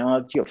 the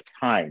finality of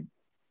time,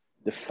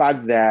 the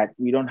fact that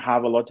we don't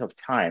have a lot of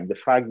time, the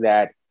fact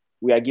that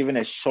we are given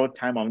a short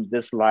time on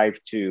this life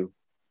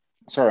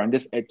on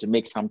this earth to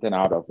make something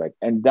out of it.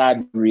 And that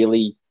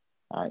really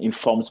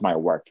informs my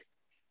work.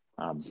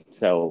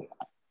 So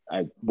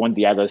I want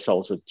the others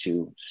also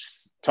to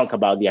talk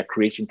about their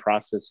creation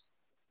process.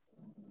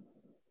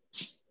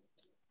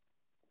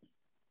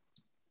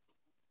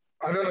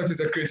 I don't know if it's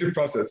a creative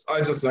process.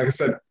 I just, like I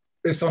said,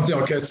 if something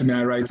occurs to me,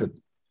 I write it.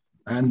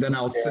 And then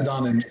I'll sit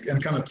down and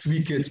kind of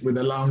tweak it with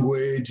the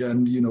language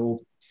and,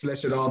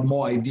 flesh it out,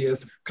 more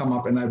ideas come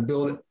up, and I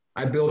build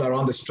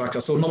around the structure.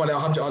 So normally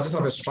I'll just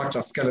have a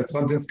structure,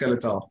 something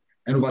skeletal.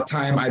 And over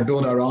time, I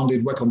build around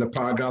it, work on the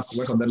paragraphs,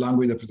 work on the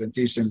language, the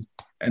presentation,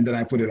 and then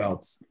I put it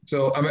out.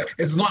 So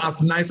it's not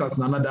as nice as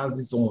Nana does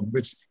his own,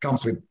 which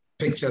comes with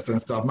pictures and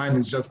stuff. Mine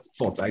is just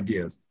thought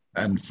ideas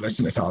and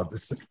fleshing it out.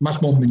 It's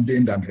much more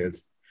mundane than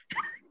his.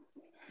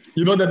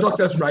 The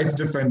doctors write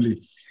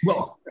differently.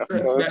 Well,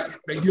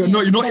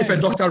 if a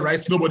doctor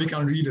writes, nobody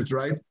can read it,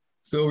 right?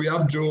 So we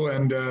have Joe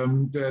and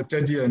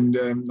Teddy and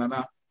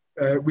Nana.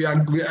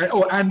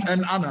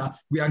 And Anna.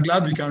 We are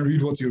glad we can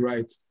read what you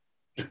write.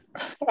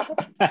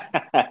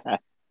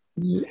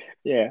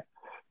 Yeah.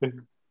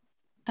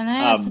 Can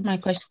I ask my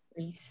question,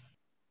 please?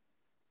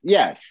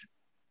 Yes.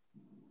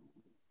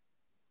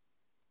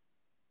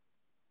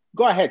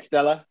 Go ahead,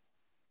 Stella.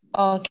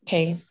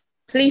 Okay.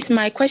 Please,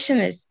 my question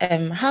is,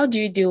 how do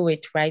you deal with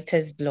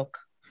writer's block?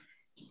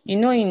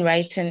 In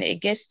writing, it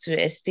gets to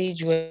a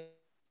stage where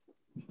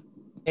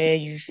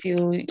you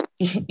feel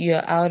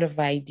you're out of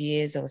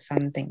ideas or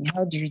something.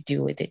 How do you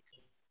deal with it?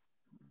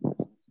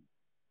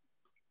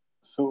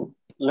 So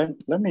let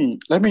me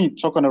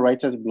talk on a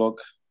writer's block.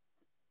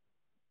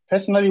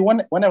 Personally,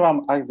 whenever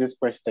I'm asked this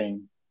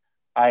question,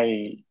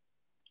 I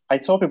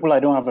tell people I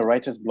don't have a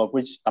writer's block,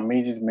 which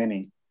amazes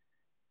many.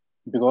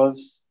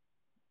 Because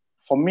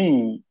for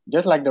me,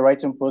 just like the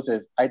writing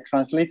process, I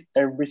translate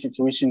every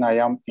situation I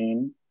am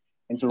in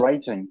into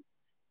writing.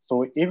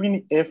 So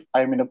even if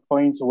I'm in a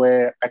point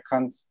where I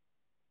can't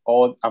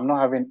or I'm not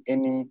having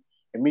any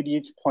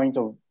immediate point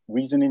of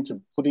reasoning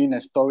to put in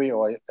a story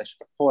or a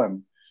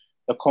poem,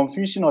 the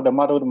confusion or the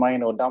muddled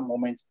mind or that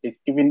moment is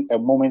even a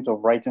moment of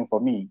writing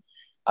for me.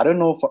 I don't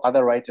know for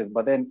other writers,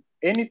 but then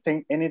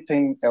anything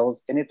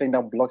else, anything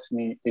that blocks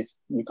me is,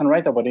 you can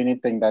write about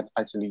anything that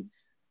actually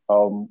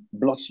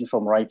blocks you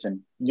from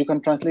writing. You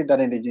can translate that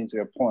energy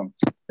into a poem,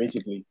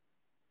 basically.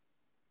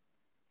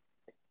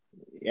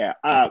 Yeah,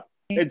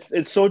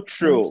 it's so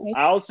true.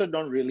 I also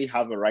don't really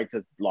have a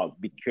writer's block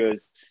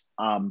because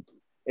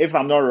if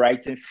I'm not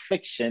writing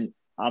fiction,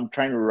 I'm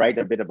trying to write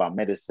a bit about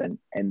medicine,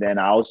 and then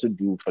I also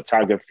do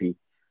photography.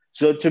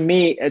 So to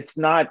me, it's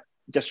not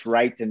just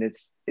writing,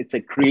 it's a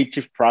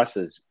creative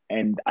process,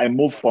 and I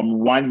move from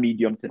one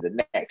medium to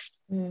the next,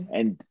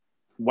 and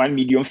one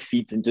medium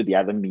feeds into the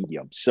other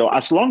medium. So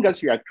as long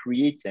as you are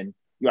creating,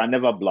 you are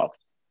never blocked.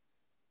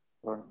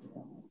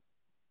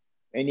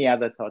 Any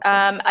other thoughts?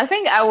 I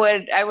think I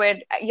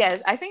would,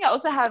 yes, I think I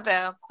also have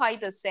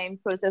quite the same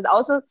process. I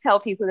also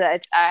tell people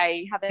that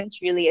I haven't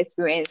really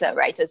experienced a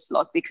writer's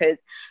block, because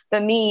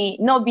for me,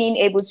 not being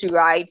able to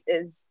write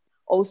is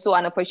also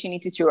an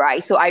opportunity to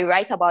write. So I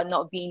write about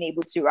not being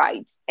able to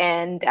write.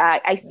 And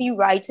I see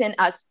writing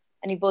as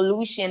an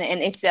evolution in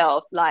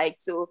itself. Like,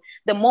 so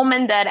the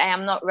moment that I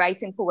am not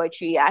writing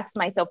poetry, I ask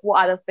myself,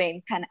 what other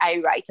thing can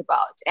I write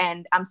about?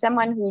 And I'm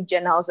someone who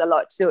journals a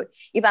lot. So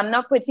if I'm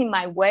not putting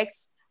my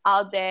works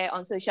out there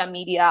on social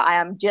media, I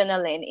am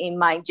journaling in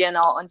my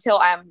journal until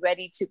I am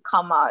ready to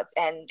come out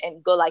and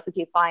go like,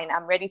 okay, fine,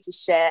 I'm ready to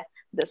share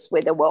this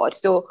with the world.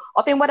 So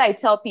often what I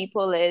tell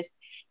people is,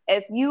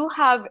 if you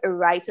have a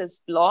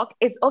writer's block,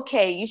 it's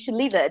okay, you should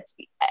leave it.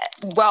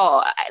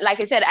 Well,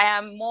 like I said, I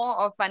am more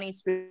of an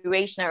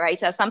inspirational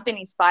writer. Something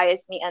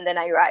inspires me and then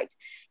I write.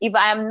 If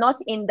I am not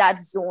in that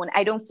zone,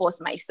 I don't force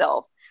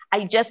myself.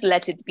 I just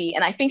let it be.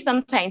 And I think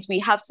sometimes we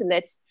have to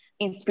let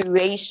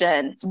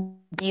inspiration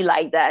be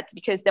like that,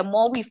 because the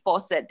more we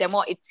force it, the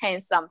more it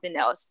turns something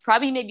else.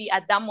 Probably maybe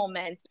at that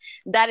moment,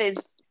 that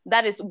is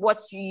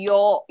what's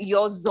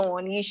your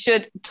zone. You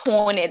should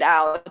tone it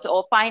out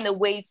or find a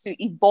way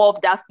to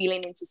evolve that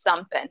feeling into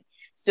something.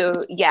 So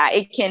yeah,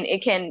 it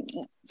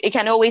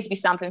can always be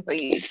something for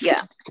you.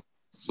 Yeah.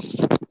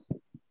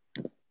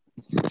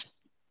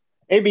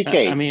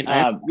 ABK, I mean,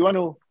 you want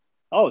to?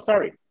 Oh,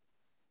 sorry.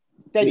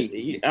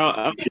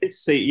 I should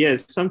say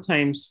yes.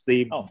 Sometimes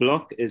the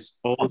block is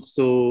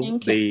also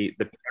the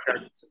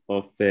product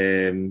of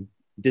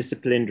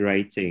disciplined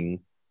writing.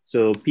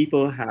 So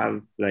people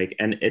have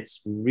and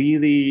it's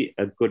really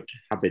a good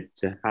habit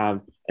to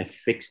have a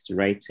fixed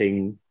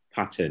writing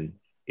pattern.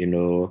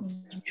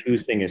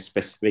 Choosing a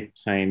specific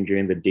time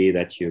during the day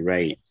that you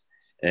write,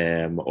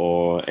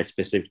 or a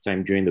specific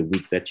time during the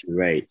week that you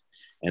write.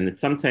 And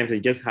sometimes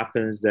it just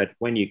happens that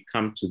when you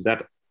come to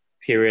that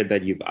period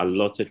that you've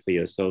allotted for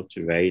yourself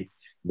to write,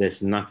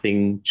 there's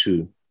nothing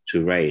to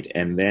write.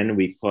 And then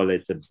we call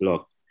it a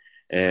block.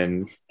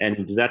 And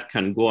that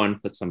can go on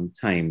for some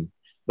time.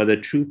 But the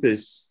truth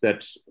is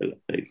that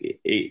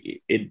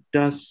it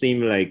does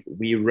seem like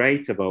we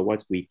write about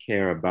what we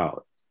care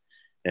about.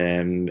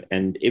 And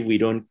if we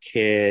don't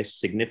care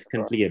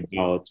significantly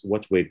about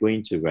what we're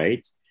going to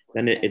write,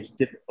 then it's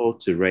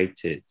difficult to write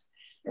it.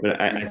 But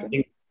I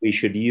think we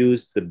should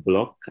use the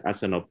block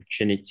as an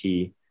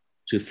opportunity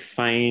to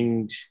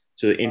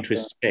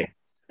introspect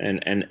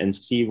and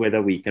see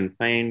whether we can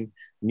find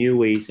new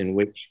ways in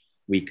which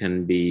we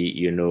can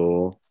be,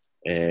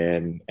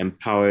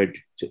 empowered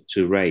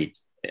to write.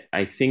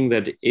 I think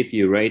that if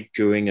you write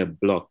during a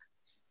block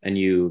and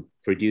you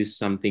produce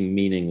something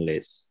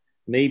meaningless,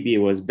 maybe it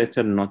was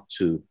better not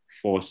to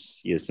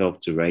force yourself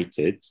to write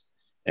it,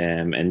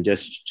 and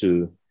just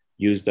to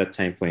use that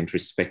time for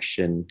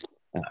introspection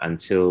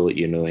until,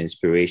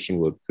 inspiration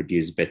will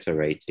produce better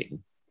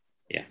writing.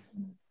 Yeah.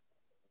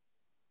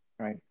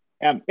 Right.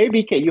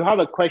 ABK, you have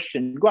a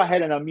question. Go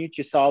ahead and unmute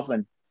yourself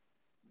and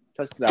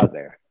toss it out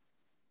there.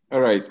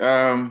 All right.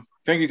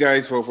 Thank you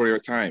guys for your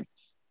time.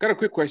 Got a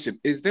quick question.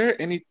 Is there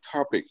any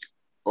topic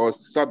or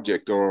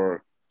subject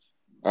or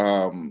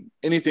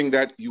anything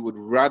that you would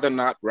rather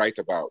not write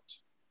about?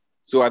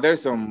 So are there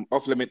some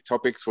off-limit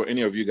topics for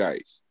any of you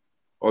guys?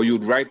 Or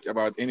you'd write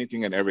about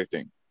anything and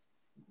everything?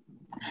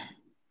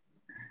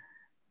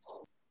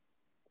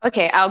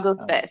 Okay, I'll go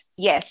first.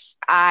 Yes,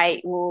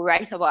 I will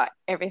write about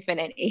everything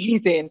and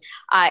anything.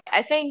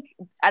 I think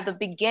at the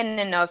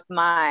beginning of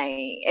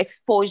my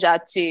exposure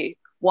to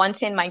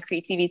wanting my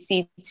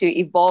creativity to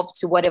evolve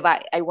to whatever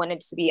I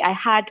wanted to be,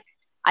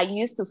 I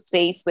used to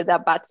face with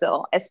that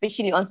battle,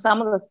 especially on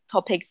some of the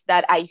topics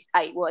that I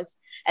was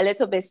a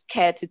little bit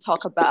scared to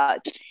talk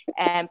about.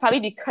 And probably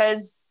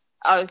because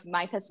of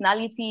my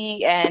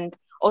personality and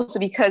also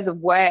because of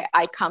where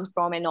I come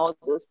from and all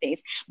those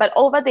things. But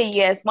over the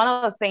years, one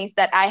of the things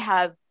that I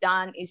have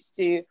done is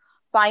to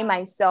find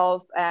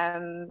myself,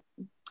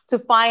 to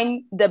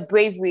find the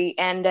bravery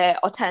and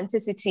the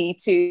authenticity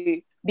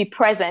to be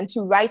present,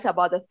 to write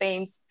about the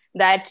things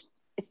that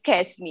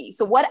scares me.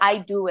 So what I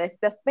do is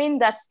the thing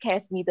that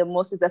scares me the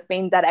most is the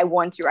thing that I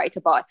want to write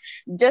about.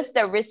 Just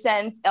the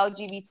recent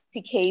LGBT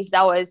case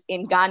that was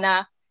in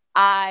Ghana,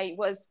 I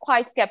was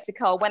quite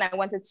skeptical when I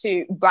wanted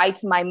to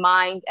write my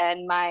mind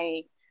and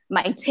my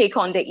take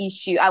on the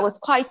issue. I was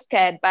quite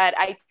scared, but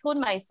I told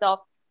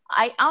myself,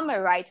 I am a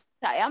writer,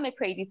 I am a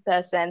creative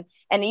person.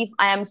 And if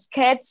I am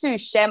scared to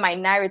share my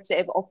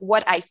narrative of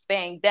what I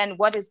think, then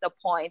what is the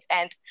point?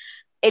 And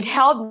it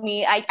helped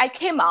me. I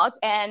came out,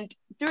 and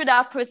through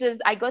that process,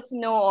 I got to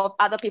know of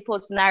other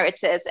people's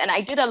narratives. And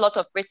I did a lot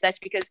of research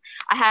because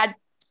I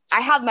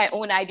had my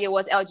own idea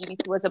what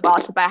LGBT was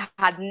about, but I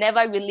had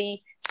never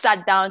really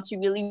sat down to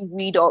really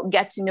read or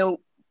get to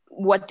know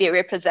what they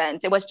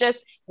represent. It was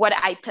just what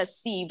I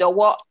perceived or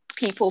what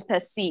people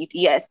perceived.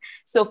 Yes.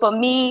 So for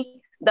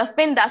me, the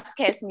thing that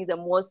scares me the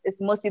most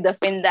is mostly the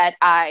thing that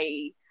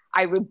I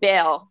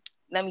rebel,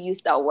 let me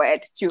use that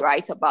word, to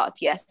write about.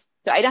 Yes.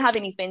 So I don't have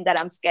anything that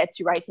I'm scared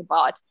to write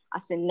about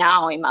as in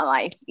now in my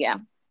life. Yeah.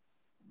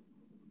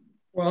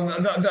 Well,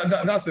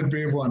 that's a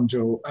brave one,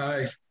 Joe.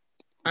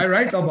 I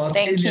write about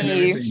any and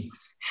everything,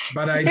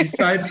 but I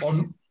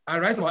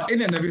write about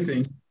any and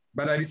everything,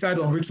 but I decide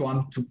on which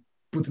one to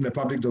put in the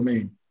public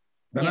domain.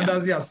 Nana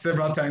Dadzie has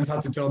several times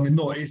had to tell me,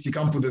 no, Ace, you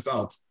can't put this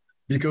out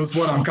because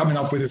what I'm coming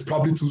up with is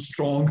probably too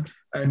strong,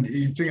 and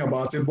you think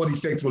about it, what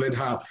effect will it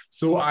have?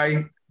 So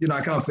I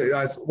kind of say,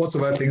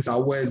 whatsoever things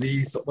are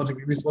worthy,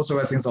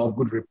 whatsoever things are of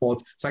good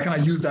report. So I kind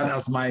of use that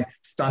as my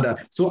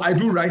standard. So I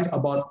do write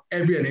about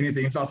every and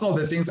anything. In fact, some of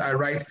the things I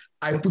write,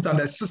 I put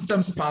under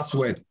systems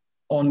password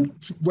on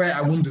where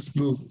I won't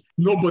disclose.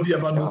 Nobody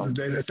ever knows it's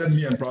there except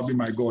me and probably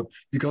my God,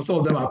 because some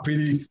of them are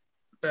pretty,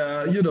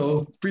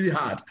 pretty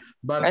hard.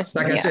 But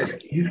like I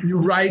said,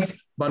 you write,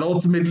 but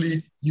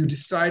ultimately you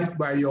decide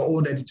by your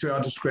own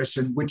editorial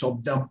discretion which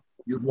of them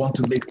you'd want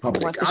to make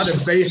public. I had a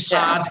very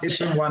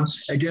hard-hitting one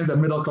against the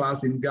middle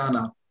class in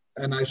Ghana,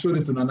 and I showed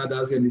it to Nana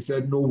Dadzie, and he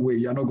said, no way,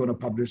 you're not going to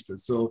publish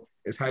this. So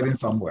it's hiding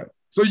somewhere.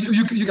 So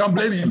you can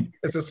blame him.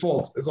 It's his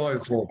fault. It's all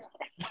his fault.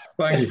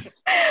 Thank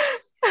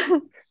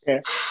you.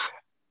 Yeah.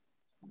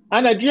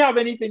 Anna, do you have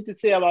anything to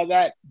say about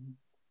that?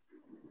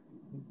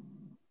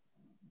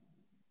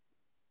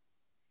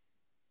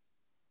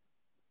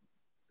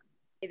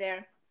 Hey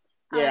there.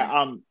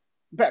 Yeah.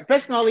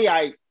 Personally,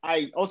 I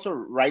also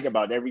write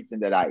about everything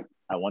that I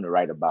want to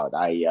write about.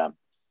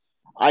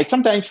 I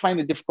sometimes find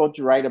it difficult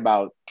to write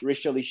about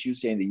racial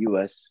issues here in the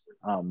U.S.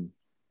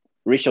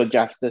 Racial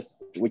justice,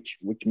 which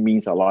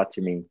means a lot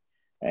to me,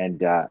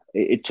 and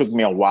it took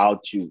me a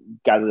while to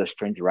gather the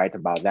strength to write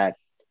about that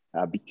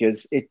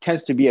because it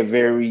tends to be a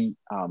very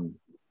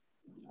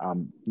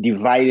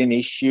dividing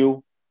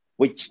issue,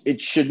 which it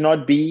should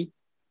not be.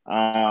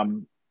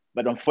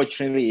 But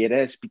unfortunately it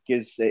is,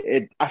 because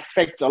it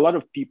affects a lot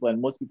of people,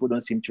 and most people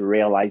don't seem to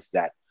realize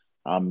that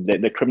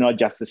the criminal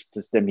justice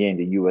system here in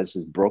the US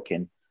is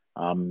broken,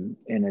 and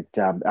it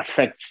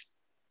affects,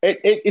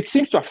 it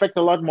seems to affect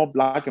a lot more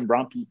Black and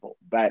brown people,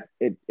 but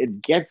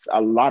it gets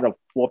a lot of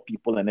poor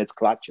people in its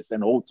clutches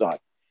and holds on.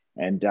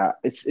 And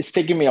it's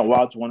taken me a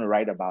while to want to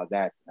write about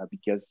that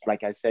because,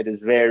 like I said,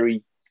 it's a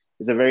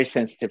very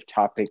sensitive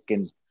topic.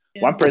 And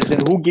one person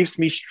who gives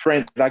me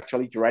strength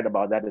actually to write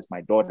about that is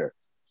my daughter.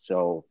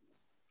 So,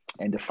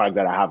 and the fact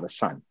that I have a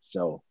son.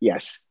 So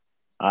yes,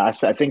 I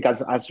think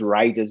as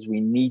writers,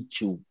 we need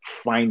to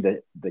find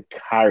the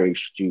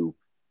courage to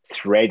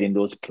thread in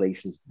those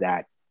places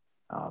that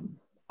are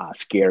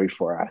scary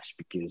for us,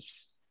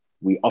 because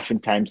we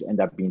oftentimes end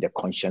up being the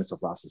conscience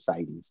of our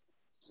societies.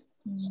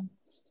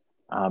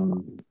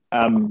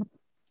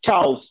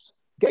 Charles,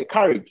 get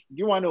courage. Do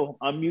you want to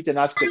unmute and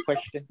ask a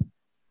question?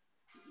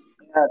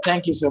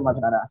 Thank you so much,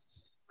 Nana.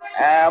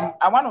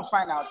 I want to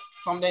find out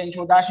from the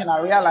introduction, I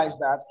realized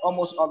that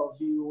almost all of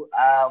you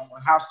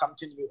have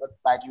something,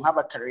 like you have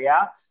a career,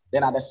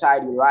 then at the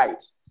side you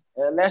write.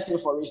 Let's say,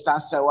 for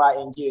instance,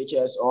 Sewa in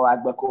JHS or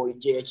Agbeko in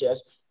JHS,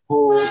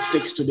 who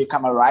seeks to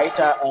become a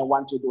writer and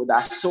want to do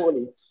that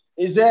solely.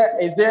 Is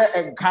there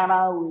a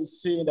Ghana we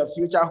see in the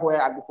future where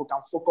Agbeko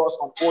can focus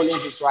on owning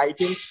his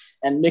writing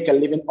and make a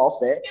living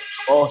off it?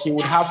 Or he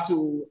would have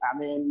to,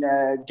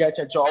 get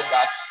a job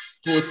that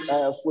puts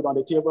food on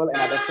the table and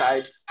at the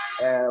side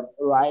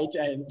write,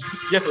 and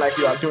just like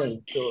you are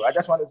doing. So I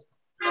just want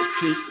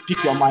to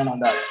pick your mind on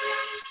that.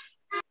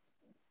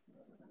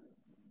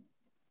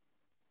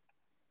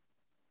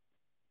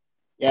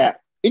 Yeah,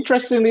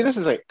 interestingly, this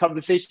is a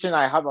conversation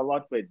I have a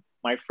lot with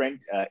my friend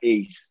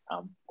Ace,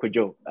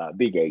 Kwejo,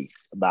 Big Ace,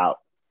 about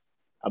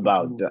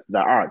the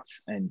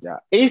arts. And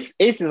Ace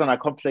is an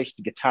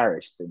accomplished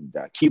guitarist and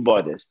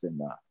keyboardist,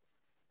 and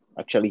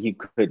actually he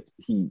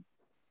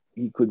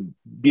could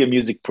be a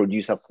music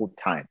producer full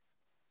time.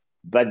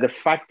 But the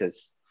fact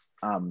is,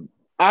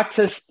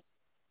 artists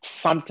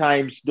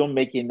sometimes don't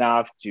make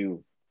enough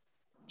to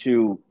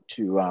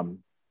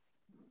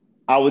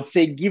I would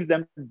say, give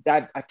them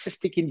that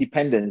artistic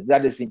independence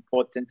that is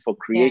important for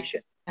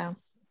creation. Yeah.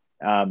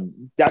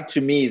 That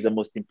to me is the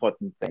most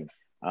important thing.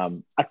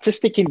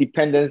 Artistic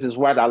independence is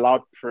what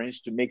allowed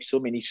Prince to make so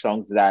many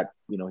songs that,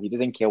 he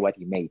didn't care what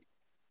he made.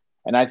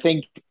 And I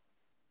think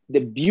the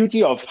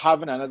beauty of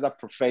having another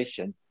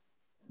profession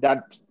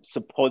that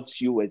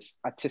supports you is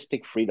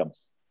artistic freedom,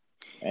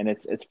 and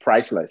it's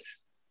priceless.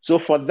 So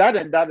for that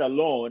and that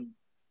alone,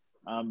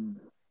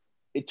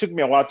 it took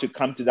me a while to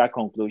come to that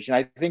conclusion.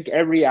 I think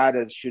every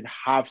artist should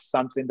have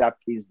something that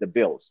pays the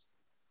bills.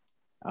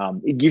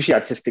 It gives you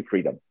artistic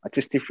freedom.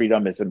 Artistic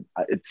freedom is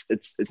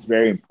it's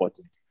very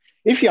important.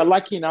 If you're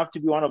lucky enough to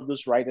be one of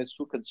those writers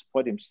who can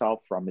support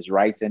himself from his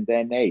writing,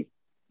 then hey,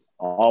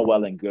 all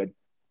well and good.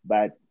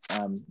 But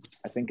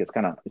I think it's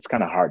kind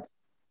of hard.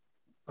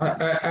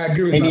 I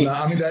agree with Nana.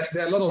 I mean,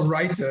 there are a lot of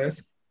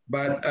writers,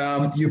 but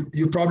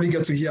you probably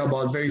get to hear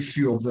about very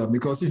few of them,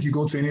 because if you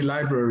go to any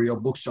library or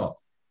bookshop,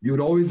 you would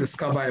always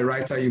discover a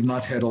writer you've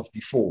not heard of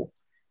before.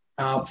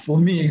 For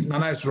me,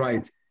 Nana is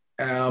right.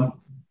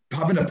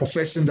 Having a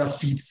profession that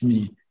feeds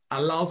me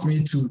allows me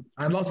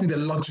the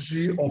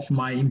luxury of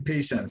my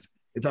impatience.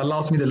 It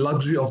allows me the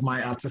luxury of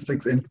my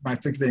artistic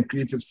and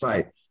creative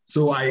side.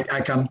 So I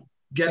can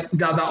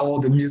gather all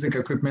the music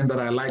equipment that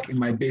I like in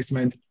my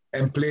basement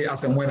and play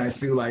as and when I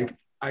feel like.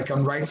 I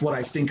can write what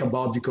I think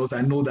about, because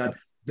I know that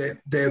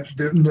there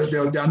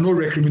are no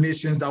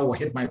recriminations that will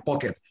hit my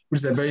pocket,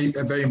 which is a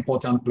very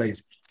important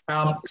place.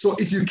 So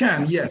if you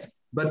can, yes.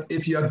 But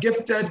if you're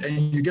gifted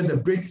and you get the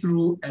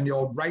breakthrough and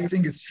your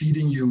writing is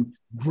feeding you,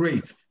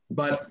 great.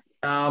 But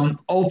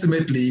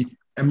ultimately,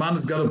 a man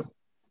has got to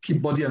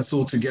keep body and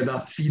soul together,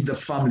 feed the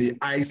family.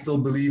 I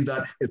still believe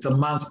that it's a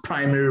man's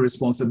primary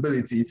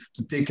responsibility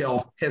to take care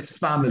of his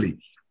family.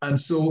 And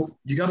so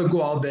you got to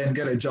go out there and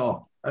get a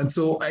job. And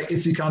so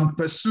if you can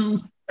pursue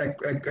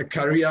a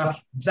career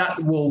that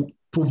will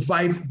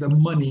provide the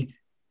money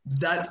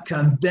that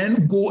can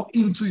then go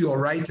into your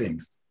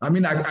writings. I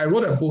mean, I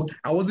wrote a book.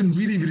 I wasn't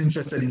really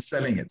interested in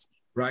selling it,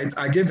 right?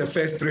 I gave the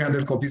first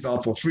 300 copies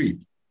out for free.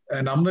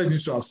 And I'm not even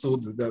sure I've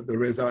sold the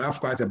rest. I have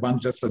quite a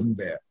bunch just sitting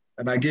there.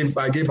 And I gave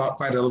out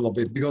quite a lot of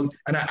it because,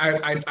 and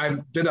I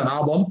did an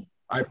album.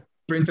 I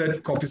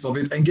printed copies of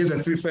it and gave the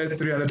first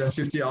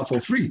 350 out for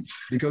free,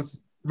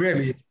 because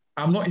really,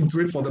 I'm not into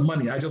it for the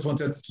money. I just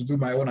wanted to do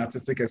my own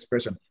artistic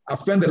expression. I've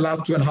spent the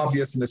last 2.5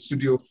 years in the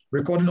studio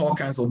recording all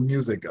kinds of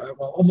music,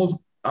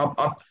 almost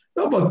about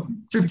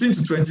 15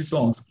 to 20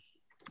 songs.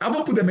 I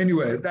haven't put them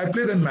anywhere. I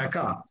play them in my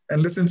car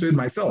and listen to it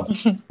myself.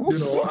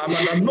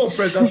 I'm no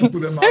pressure to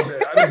put them out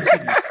there. I don't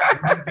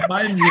care.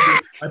 My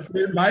music, I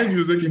play my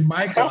music in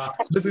my car,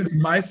 listen to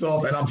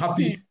myself, and I'm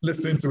happy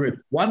listening to it.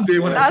 One day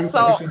when I feel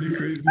sufficiently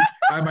crazy,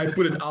 I might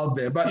put it out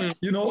there. But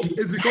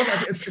it's because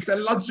it's a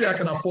luxury I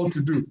can afford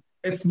to do.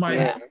 It's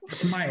mine.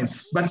 It's mine.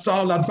 But so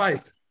I'll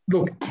advise,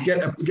 look,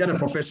 get a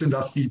profession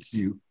that feeds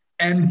you,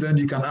 and then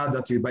you can add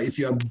that to it. But if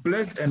you're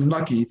blessed and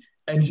lucky,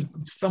 and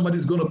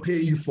somebody's going to pay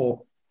you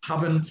for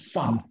having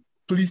fun,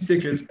 please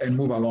take it and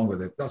move along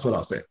with it. That's what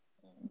I'll say.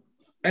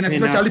 And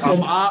especially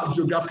from our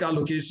geographical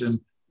location,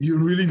 you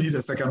really need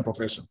a second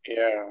profession.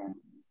 Yeah.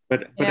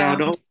 But I'd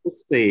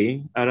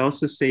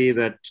also say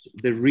that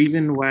the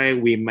reason why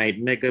we might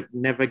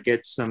never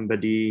get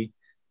somebody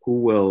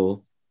who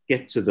will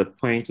get to the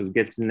point of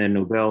getting a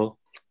Nobel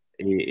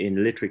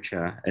in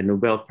literature, a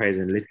Nobel Prize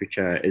in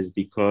literature, is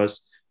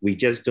because we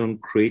just don't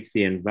create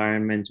the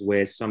environment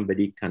where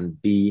somebody can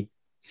be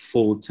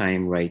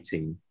full-time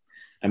writing.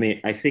 I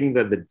mean, I think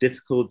that the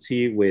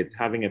difficulty with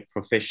having a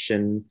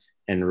profession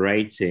and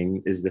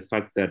writing is the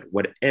fact that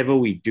whatever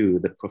we do,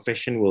 the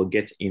profession will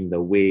get in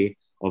the way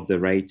of the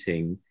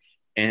writing,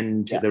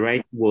 and the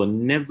writing will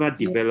never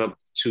develop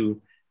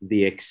to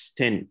the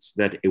extent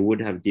that it would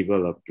have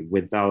developed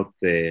without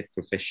the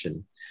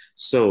profession.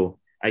 So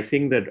I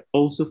think that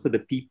also for the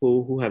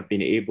people who have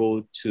been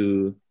able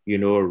to,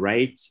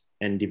 write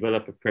and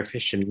develop a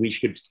profession, we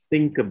should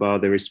think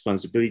about the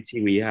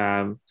responsibility we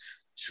have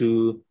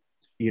to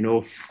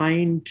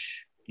find,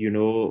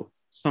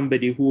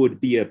 somebody who would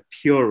be a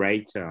pure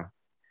writer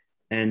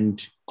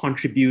and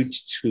contribute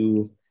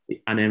to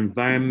an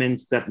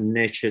environment that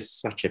nurtures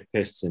such a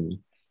person,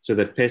 so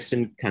the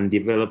person can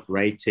develop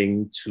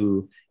writing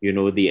to,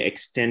 the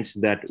extent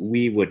that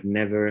we would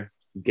never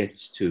get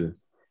to.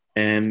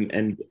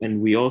 And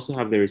we also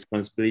have the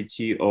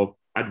responsibility of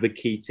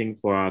advocating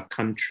for our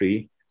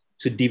country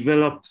to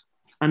develop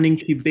an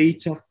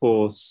incubator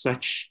for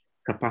such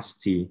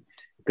capacity.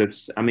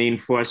 Because, I mean,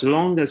 for as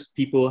long as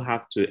people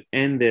have to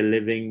earn their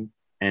living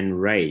and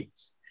write,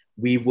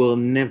 we will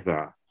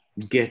never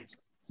get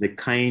the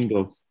kind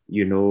of,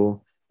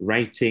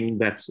 writing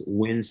that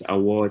wins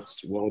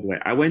awards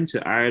worldwide. I went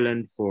to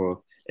Ireland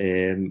for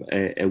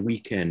a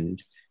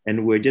weekend,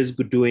 and we're just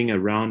doing a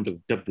round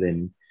of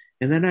Dublin.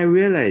 And then I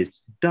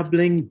realized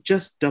Dublin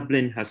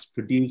has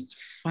produced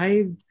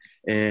 5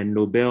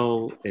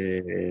 Nobel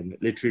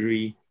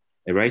literary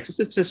writers.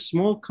 It's a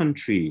small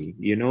country,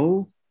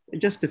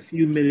 just a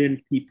few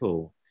million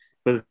people.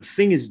 But the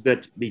thing is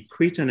that they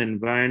create an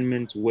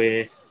environment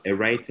where a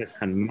writer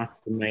can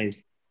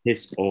maximize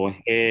his or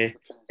her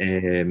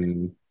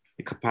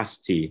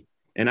capacity.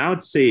 And I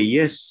would say,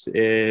 yes,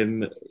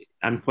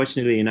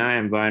 unfortunately, in our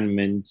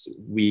environment,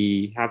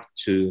 we have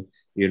to,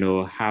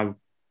 have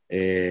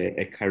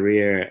a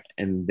career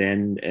and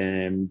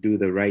then do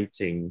the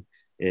writing,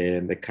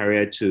 the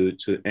career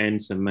to earn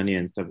some money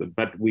and stuff.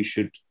 But we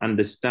should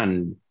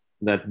understand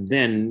that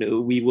then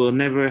we will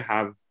never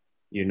have,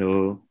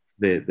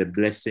 the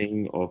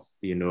blessing of,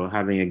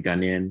 having a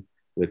Ghanaian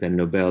with a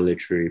Nobel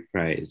Literary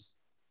Prize?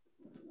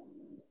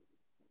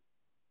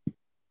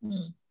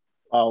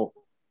 Well,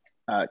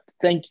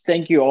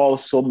 thank you all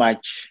so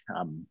much.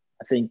 I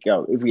think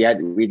if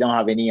we don't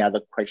have any other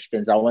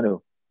questions, I want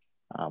to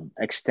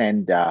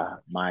extend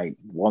my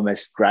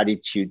warmest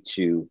gratitude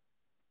to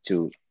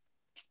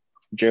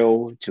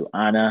Joe, to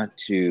Anna,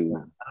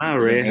 to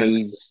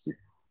Hayes.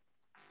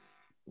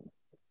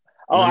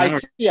 Oh, I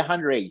see a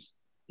hand raised.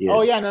 Yeah.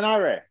 Oh yeah,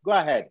 Nanare, go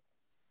ahead.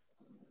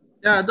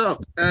 Yeah,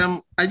 Doc.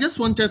 I just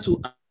wanted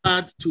to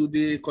add to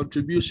the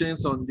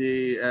contributions on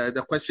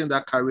the question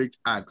that Courage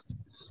asked,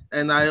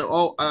 and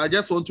I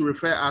just want to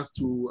refer us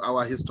to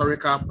our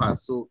historical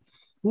past. So,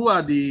 who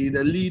are the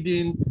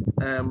leading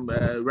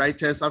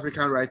writers,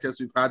 African writers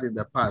we've had in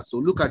the past? So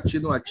look at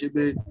Chinua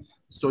Achebe,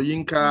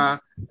 Soyinka,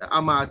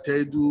 Ama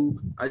Atedu,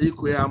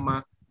 Adekunle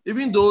Ama.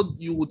 Even though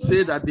you would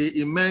say that they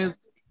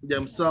immersed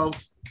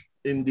themselves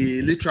in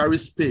the literary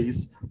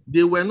space,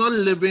 they were not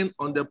living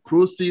on the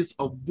proceeds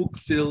of book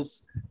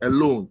sales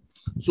alone.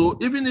 So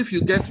even if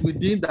you get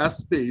within that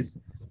space,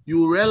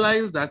 you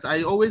realize that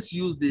I always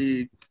use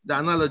the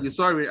analogy,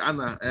 sorry,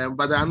 Anna,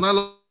 but the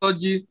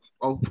analogy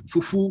of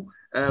fufu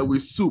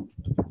with soup.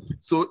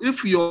 So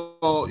if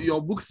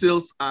your book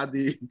sales are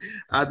the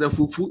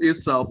fufu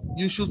itself,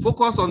 you should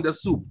focus on the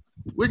soup,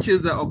 which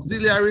is the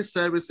auxiliary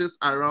services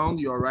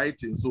around your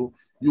writing. So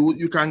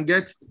you can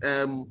get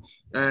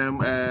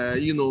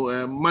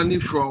money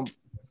from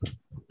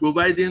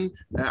providing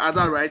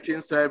other writing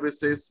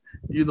services,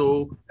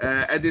 editorial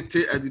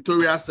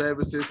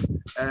services,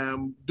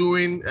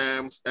 doing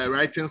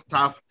writing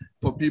stuff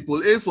for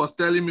people. Ace was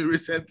telling me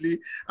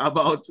recently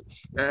about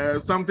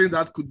something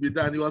that could be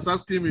done. He was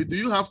asking me, do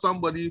you have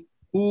somebody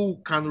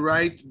who can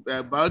write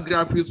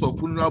biographies for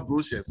funeral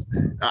brochures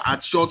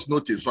at short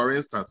notice, for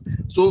instance?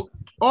 So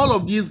all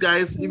of these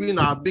guys, even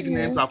our big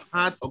names, have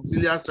had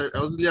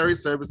auxiliary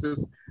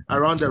services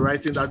around the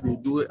writing that they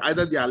do.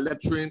 Either they are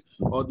lecturing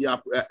or they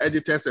are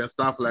editors and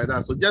stuff like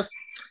that. So just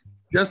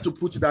to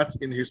put that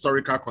in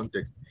historical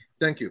context.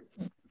 Thank you.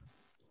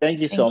 Thank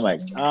you so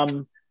much.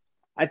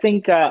 I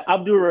think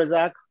Abdul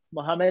Razak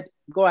Mohammed,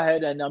 go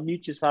ahead and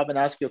unmute yourself and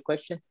ask your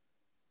question.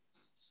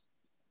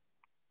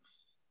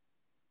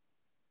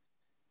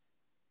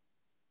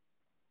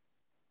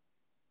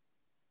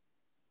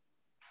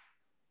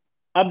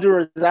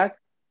 Abdul Razak.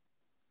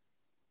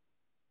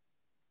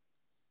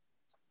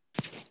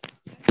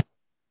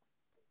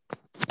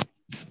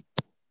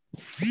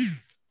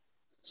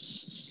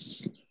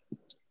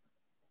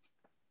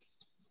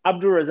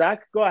 Abdul Razak,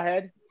 go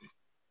ahead.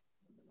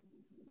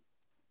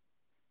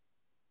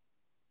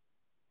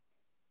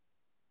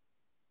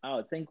 Oh,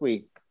 I think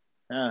we.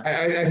 I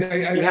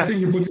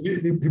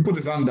think he put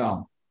his hand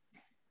down.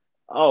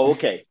 Oh,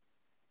 okay.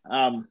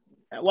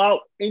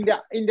 Well, in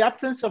the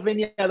absence of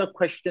any other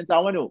questions, I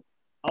want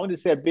to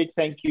say a big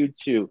thank you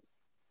to.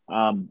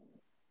 I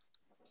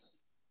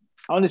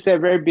want to say a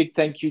very big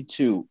thank you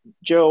to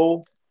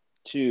Joe,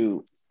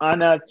 to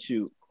Anna,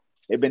 to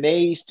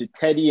Ebenezer, to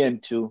Teddy,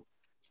 and to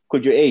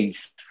Kojo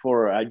Ace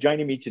for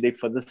joining me today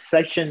for this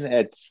session.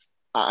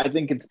 I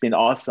think it's been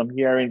awesome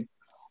hearing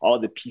all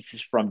the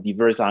pieces from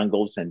diverse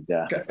angles. And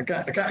can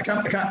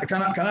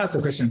I ask a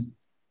question?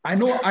 I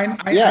know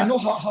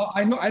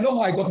how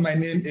I got my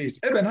name Ace.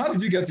 Eben, how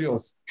did you get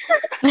yours?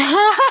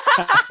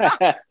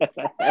 Why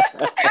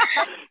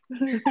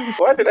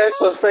did I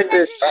suspect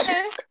this?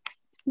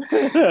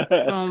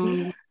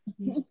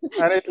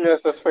 I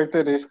didn't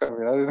suspected this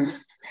coming.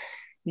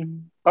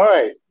 All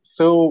right,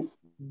 so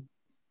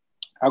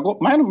I got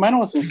mine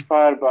was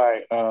inspired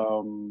by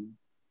the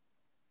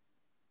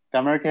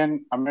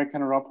American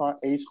rapper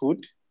Ace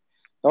Hood.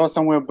 That was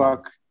somewhere back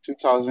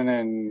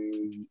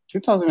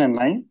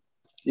 2009.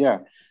 Yeah.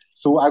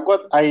 So I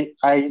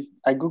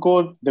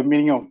googled the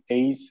meaning of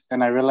Ace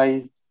and I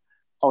realized,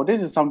 oh,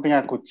 this is something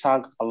I could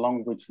tag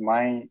along with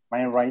my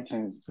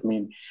writings. I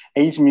mean,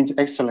 Ace means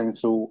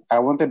excellence. So I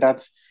wanted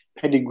that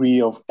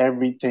pedigree of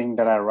everything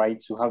that I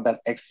write to have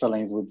that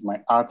excellence with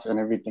my art and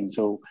everything.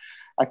 So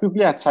I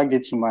quickly tagged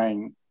it to my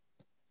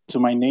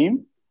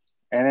name.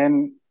 And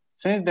then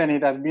since then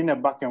it has been a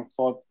back and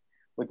forth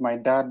with my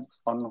dad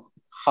on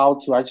how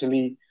to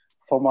actually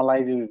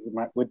formalize it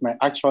with my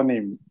actual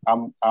name.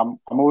 I'm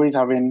always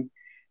having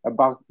a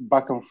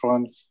back and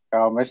front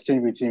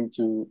exchange with him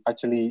to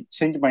actually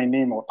change my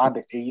name or add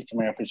the A to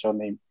my official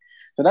name.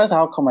 So that's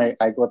how come I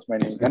got my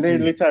name. And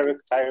then later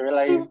I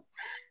realized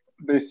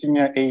the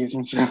senior A is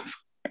himself.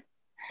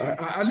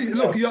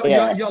 Look,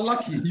 you're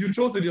lucky. You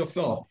chose it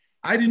yourself.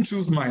 I didn't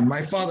choose mine.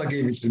 My father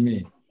gave it to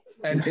me.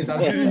 And it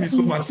has given me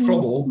so much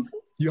trouble.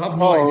 You have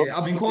no idea.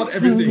 I've been called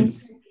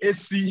everything.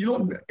 SC,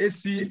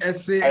 SC,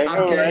 SA,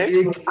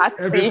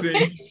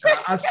 everything.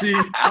 SC.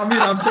 I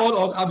mean, I've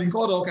been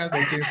called all kinds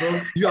of things. So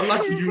you are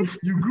lucky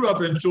you grew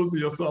up and chose it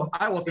yourself.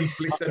 I was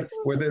inflicted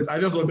with it. I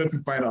just wanted to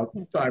find out.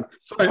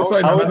 Sorry, that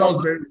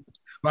was very,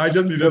 but I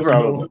just needed to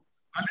know.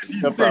 At least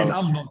he's saying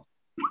I'm not.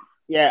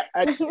 Yeah.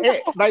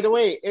 By the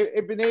way,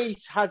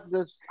 Ebenezer has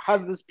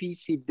this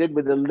piece he did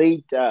with the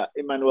late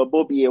Emmanuel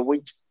Bobie,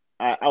 which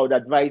I would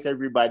advise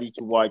everybody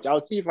to watch.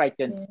 I'll see if I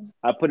can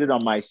put it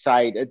on my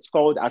site. It's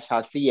called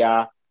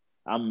Asasia.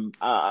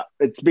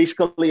 It's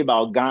basically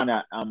about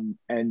Ghana,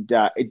 and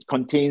it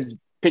contains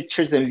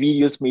pictures and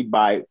videos made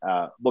by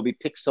Bobby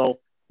Pixel,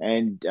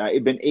 and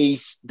Ibn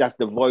Ace does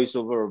the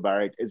voiceover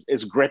about it.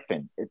 It's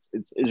gripping.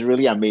 It's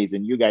really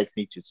amazing. You guys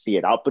need to see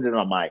it. I'll put it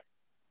on my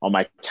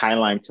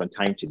timeline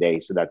sometime today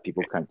so that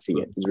people can see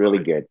it. It's really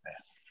good.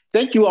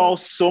 Thank you all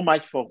so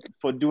much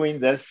for doing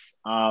this.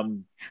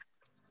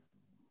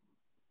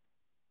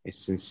 A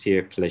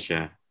sincere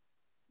pleasure,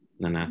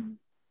 Nana.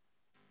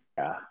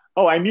 Yeah.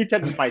 Oh, I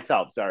muted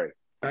myself. Sorry.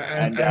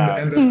 And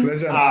the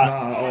pleasure,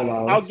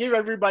 all I'll give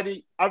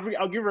everybody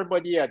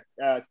a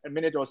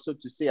minute or so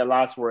to say a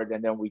last word,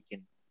 and then we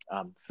can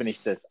finish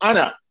this.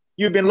 Anna,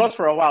 you've been lost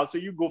for a while, so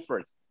you go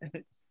first.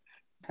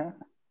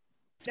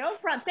 No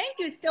problem. Thank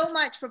you so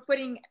much for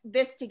putting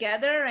this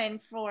together and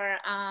for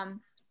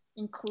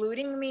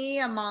including me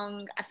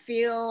among. I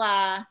feel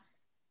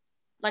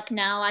like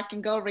now I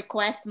can go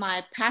request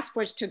my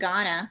passport to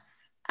Ghana.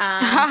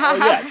 Oh,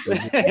 yes.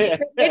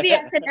 maybe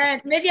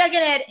I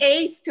can add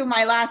Ace to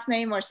my last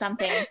name or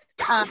something.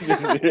 I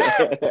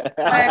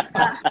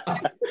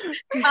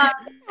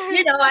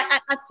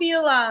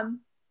feel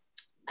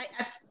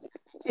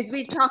as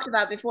we've talked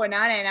about before,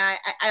 Nana and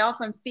I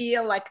often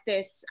feel like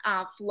this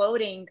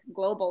floating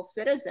global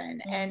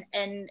citizen, and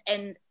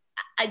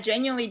I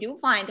genuinely do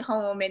find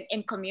home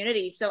in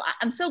community. So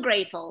I'm so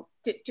grateful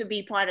to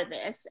be part of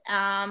this.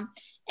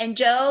 And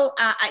Joe,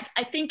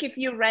 I think if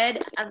you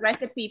read A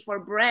Recipe for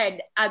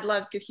Bread, I'd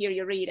love to hear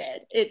you read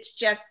it. It's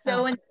just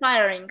so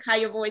inspiring how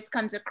your voice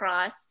comes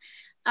across.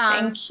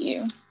 Thank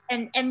you.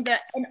 And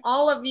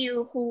all of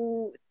you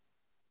who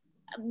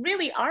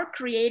really are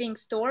creating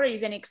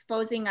stories and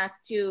exposing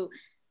us to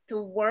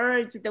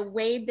words the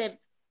way that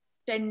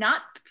they're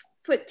not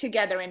put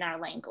together in our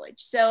language.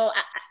 So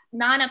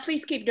Nana,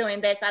 please keep doing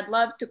this. I'd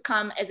love to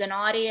come as an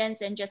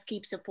audience and just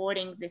keep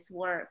supporting this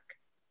work.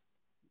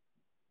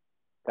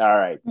 All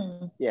right.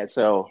 Yeah.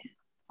 So,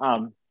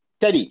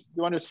 Teddy,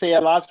 you want to say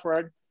a last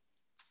word?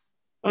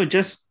 Oh,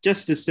 just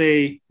to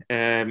say,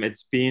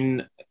 it's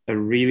been a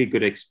really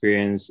good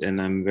experience,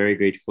 and I'm very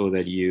grateful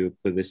that you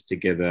put this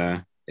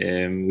together.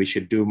 We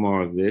should do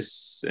more of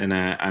this, and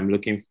I'm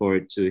looking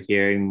forward to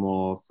hearing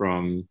more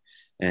from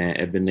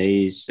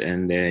Ebenezer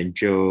and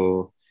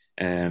Joe,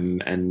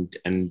 and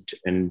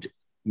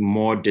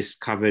more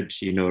discovered,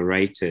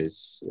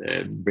 writers,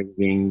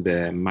 bringing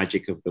the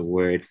magic of the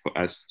word for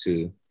us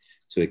to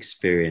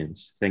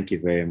experience. Thank you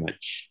very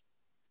much.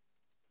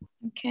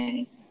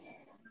 Okay.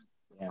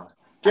 Yeah.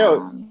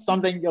 Joe,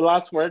 your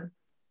last word?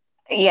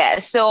 Yeah,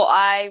 so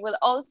I will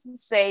also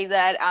say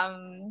that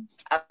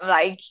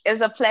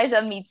it's a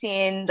pleasure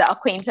meeting the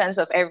acquaintance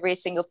of every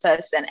single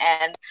person,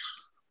 and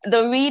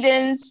the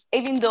readings,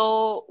 even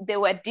though they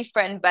were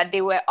different, but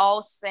they were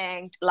all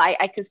synced. Like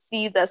I could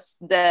see it's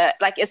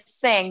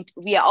synced.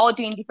 We are all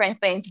doing different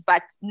things,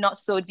 but not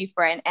so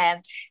different.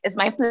 And it's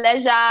my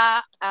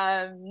pleasure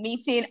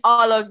meeting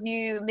all of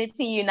you,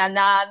 meeting you,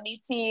 Nana,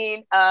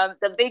 meeting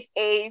the big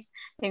Ace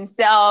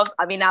himself.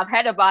 I mean, I've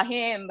heard about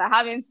him, but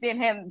haven't seen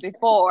him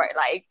before.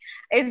 Like,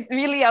 it's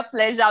really a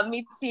pleasure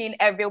meeting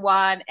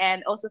everyone,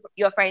 and also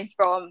your friends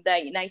from the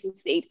United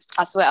States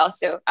as well.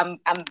 So I'm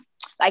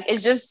like,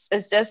 it's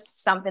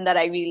just something that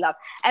I really love.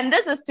 And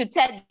this is to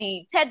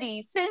Teddy.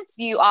 Teddy, since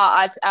you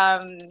are at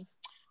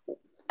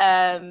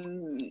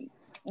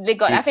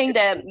Lagos, I think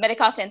the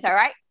medical center,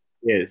 right?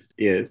 Yes.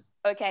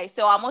 Okay,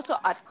 so I'm also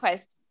at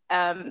Quest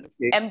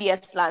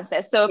MDS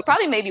Lancet. So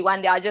probably maybe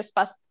one day I'll just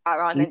pass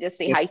around and just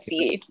say hi to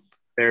you.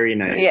 Very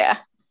nice. Yeah.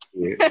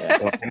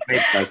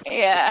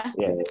 Yeah.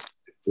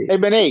 Hey,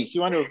 Benes,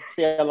 you want to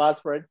say a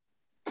last word?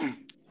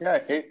 Yeah,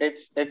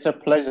 it's a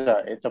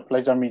pleasure. It's a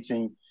pleasure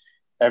meeting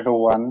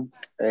everyone,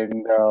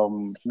 and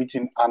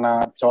meeting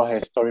Anna, tell her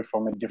story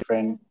from a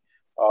different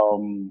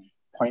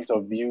point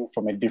of view,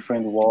 from a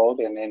different world,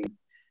 and then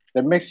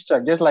the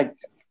mixture, just like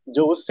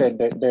Joe said,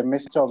 the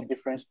mixture of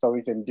different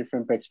stories and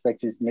different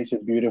perspectives makes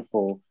it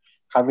beautiful.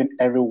 Having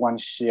everyone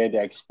share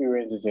their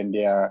experiences and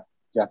their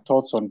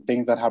thoughts on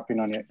things that happen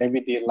on your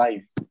everyday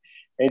life.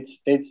 It's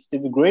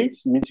great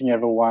meeting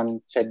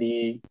everyone.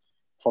 Teddy,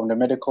 from the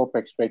medical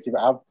perspective,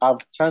 I've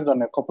chanced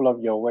on a couple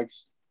of your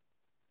works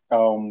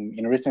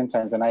in recent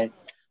times, and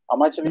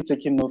I'm actually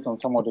taking notes on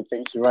some of the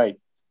things you write.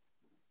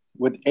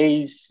 With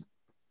Ace,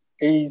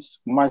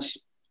 much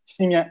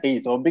senior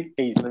Ace or big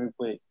Ace, let me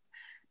put it.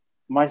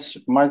 Much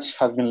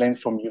has been learned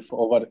from you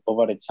for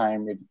over the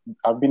time.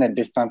 I've been a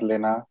distant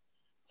learner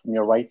from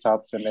your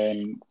write-ups, and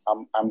then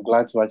I'm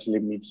glad to actually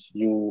meet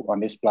you on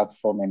this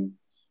platform and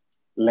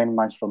learn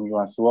much from you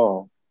as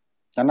well.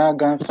 Nana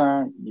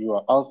Gansa, you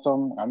are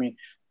awesome. I mean,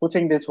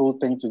 putting this whole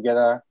thing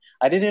together,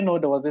 I didn't know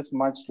there was this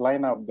much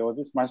lineup. There was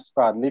this much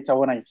squad. Later,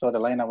 when I saw the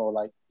lineup, I was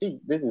like, hey,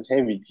 this is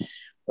heavy.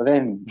 But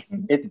then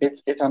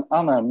it's an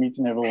honor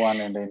meeting everyone.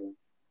 And then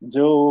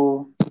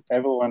Joe,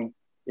 everyone,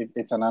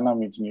 it's an honor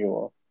meeting you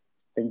all.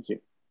 Thank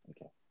you.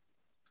 Okay.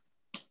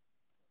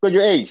 Good,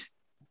 your age.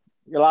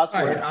 Your last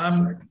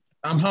word.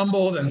 I'm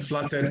humbled and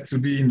flattered to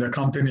be in the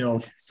company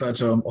of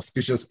such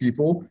auspicious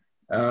people.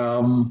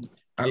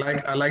 I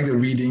like the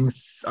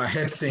readings. I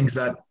heard things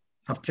that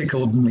have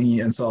tickled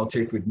me, and so I'll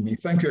take with me.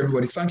 Thank you,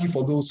 everybody. Thank you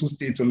for those who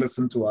stayed to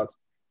listen to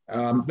us.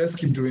 Let's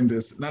keep doing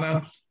this.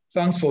 Nana,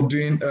 thanks for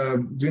doing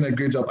a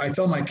great job. I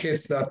tell my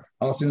kids that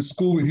I was in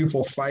school with you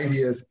for 5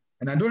 years,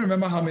 and I don't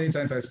remember how many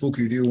times I spoke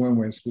with you when we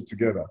were in school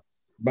together.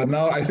 But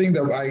now I think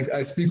that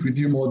I speak with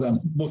you more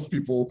than most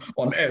people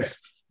on earth.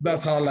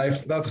 That's how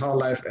life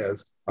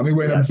is. I mean,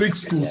 we're in a big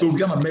school, so we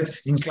kind of met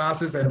in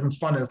classes and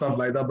fun and stuff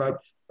like that. But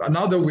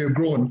now that we're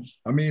grown,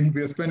 I mean,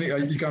 we're spending,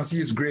 you can see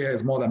his gray hair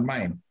is more than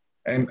mine.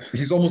 And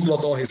he's almost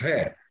lost all his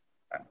hair.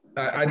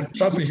 I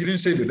trust me, he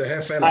didn't shave it. The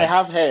hair fell out. I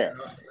have hair.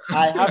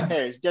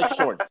 It's just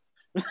short.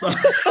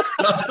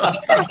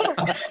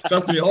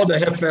 Trust me, all the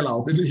hair fell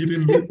out. He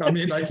didn't. I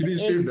mean, like he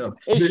didn't shave them.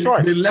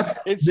 They left.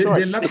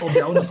 They left of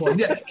their own accord.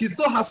 Yeah, he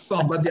still has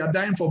some, but they are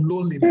dying from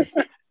loneliness.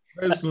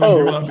 Very soon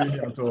they won't be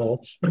at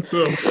all.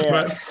 So,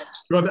 but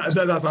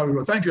that's how we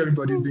go. Thank you,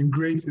 everybody. It's been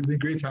great. It's been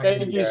great having you.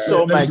 Thank you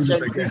so much.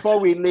 Before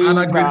we leave,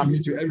 Anna, great to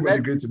meet you.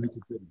 Everybody, great to meet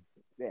you.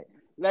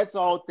 Let's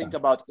all think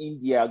about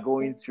India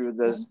going through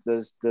this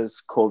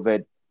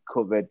COVID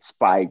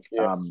spike.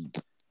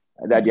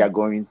 That they are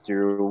going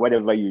through.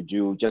 Whatever you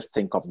do, just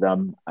think of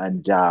them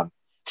and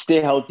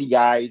stay healthy,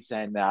 guys.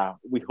 And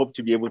we hope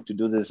to be able to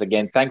do this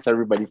again. Thanks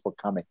everybody for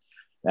coming,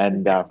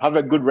 and have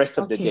a good rest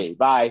of the day.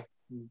 Bye.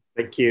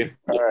 Thank you.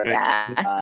 All right.